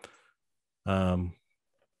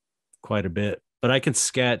quite a bit, but I can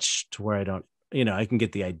sketch to where I don't. You know, I can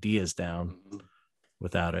get the ideas down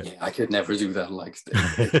without it. Yeah, I could never do that. Like,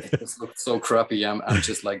 it looks so crappy. I'm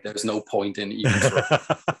just like, there's no point in even.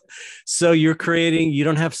 So you're creating. You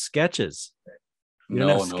don't have sketches. You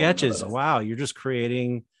don't have sketches. No. Wow, you're just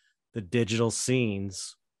creating the digital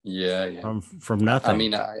scenes. Yeah. From nothing. I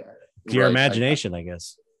mean, your imagination, I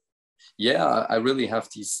guess. Yeah, I really have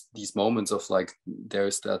these moments of like,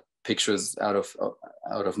 there's that pictures out of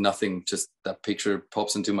nothing, just that picture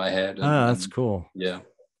pops into my head. That's cool. Yeah,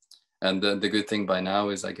 and the good thing by now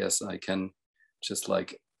is I guess I can just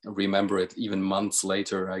like remember it even months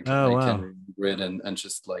later. I can remember it and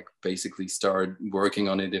just like basically start working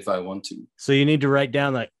on it if I want to. So you need to write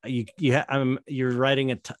down like you're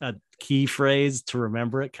writing a key phrase to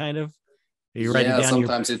remember it, kind of. You're writing down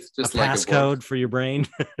sometimes it's just a like passcode for your brain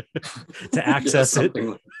to access it.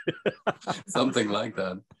 Something like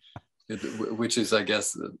that. Which is, I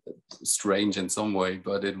guess, strange in some way,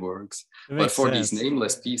 but it works. But for these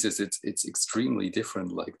nameless pieces, it's extremely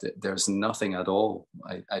different. Like there's nothing at all.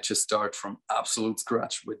 I just start from absolute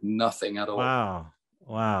scratch with nothing at all.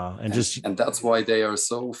 Wow. And that's why they are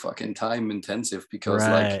so fucking time intensive, because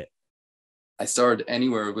like I start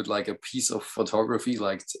anywhere with like a piece of photography,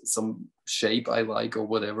 like some shape I like or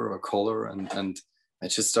whatever, or color, and I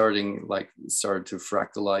just started to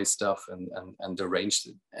fractalize stuff and arrange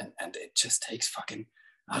it. And it just takes fucking,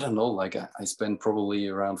 I don't know, like I spend probably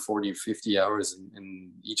around 40, 50 hours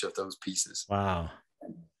in each of those pieces. Wow.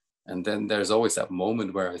 And then there's always that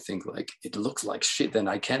moment where I think like, it looks like shit and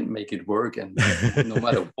I can't make it work. And no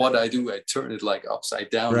matter what I do, I turn it like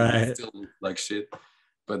upside down and it still looks like shit.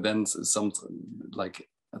 But then like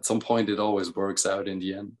at some point it always works out in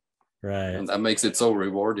the end. Right. And that makes it so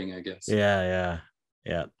rewarding, I guess. Yeah.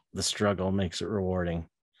 The struggle makes it rewarding.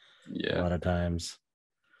 Yeah. A lot of times.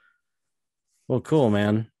 Well, cool,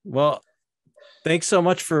 man. Well, thanks so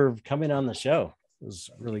much for coming on the show. It was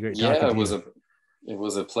really great talking to you. It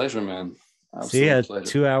was a pleasure, man. Absolute pleasure.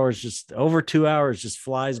 2 hours, just over 2 hours just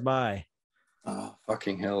flies by. Oh,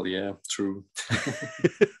 fucking hell, yeah, true.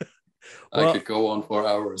 I could go on for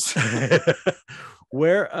hours.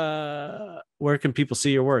 Where can people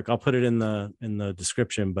see your work? I'll put it in the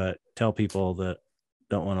description, but tell people that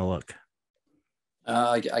don't want to look.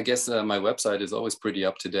 I guess my website is always pretty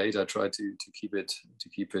up to date. I try to keep it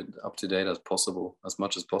up to date as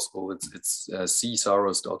much as possible. It's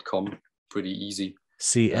CSaros.com. Pretty easy.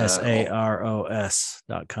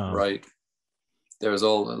 CSaros.com. Right. There's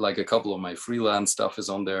all like a couple of my freelance stuff is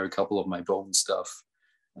on there, a couple of my bone stuff,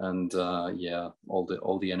 and all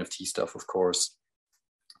the NFT stuff, of course.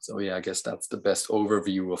 So yeah, I guess that's the best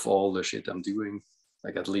overview of all the shit I'm doing.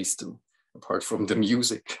 Like, at least apart from the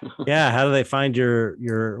music. Yeah. How do they find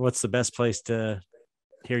your what's the best place to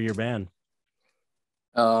hear your band?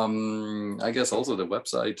 I guess also the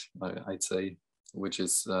website, I'd say, which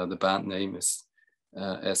is the band name is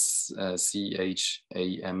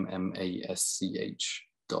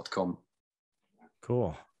SCHAMMASCH.com.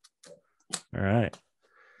 Cool. All right.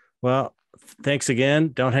 Well, thanks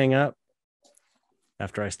again. Don't hang up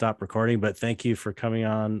after I stop recording, but thank you for coming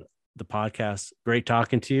on the podcast. Great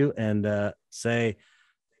talking to you. And you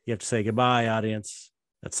have to say goodbye, audience.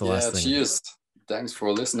 That's the last thing. Cheers. Thanks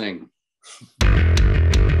for listening.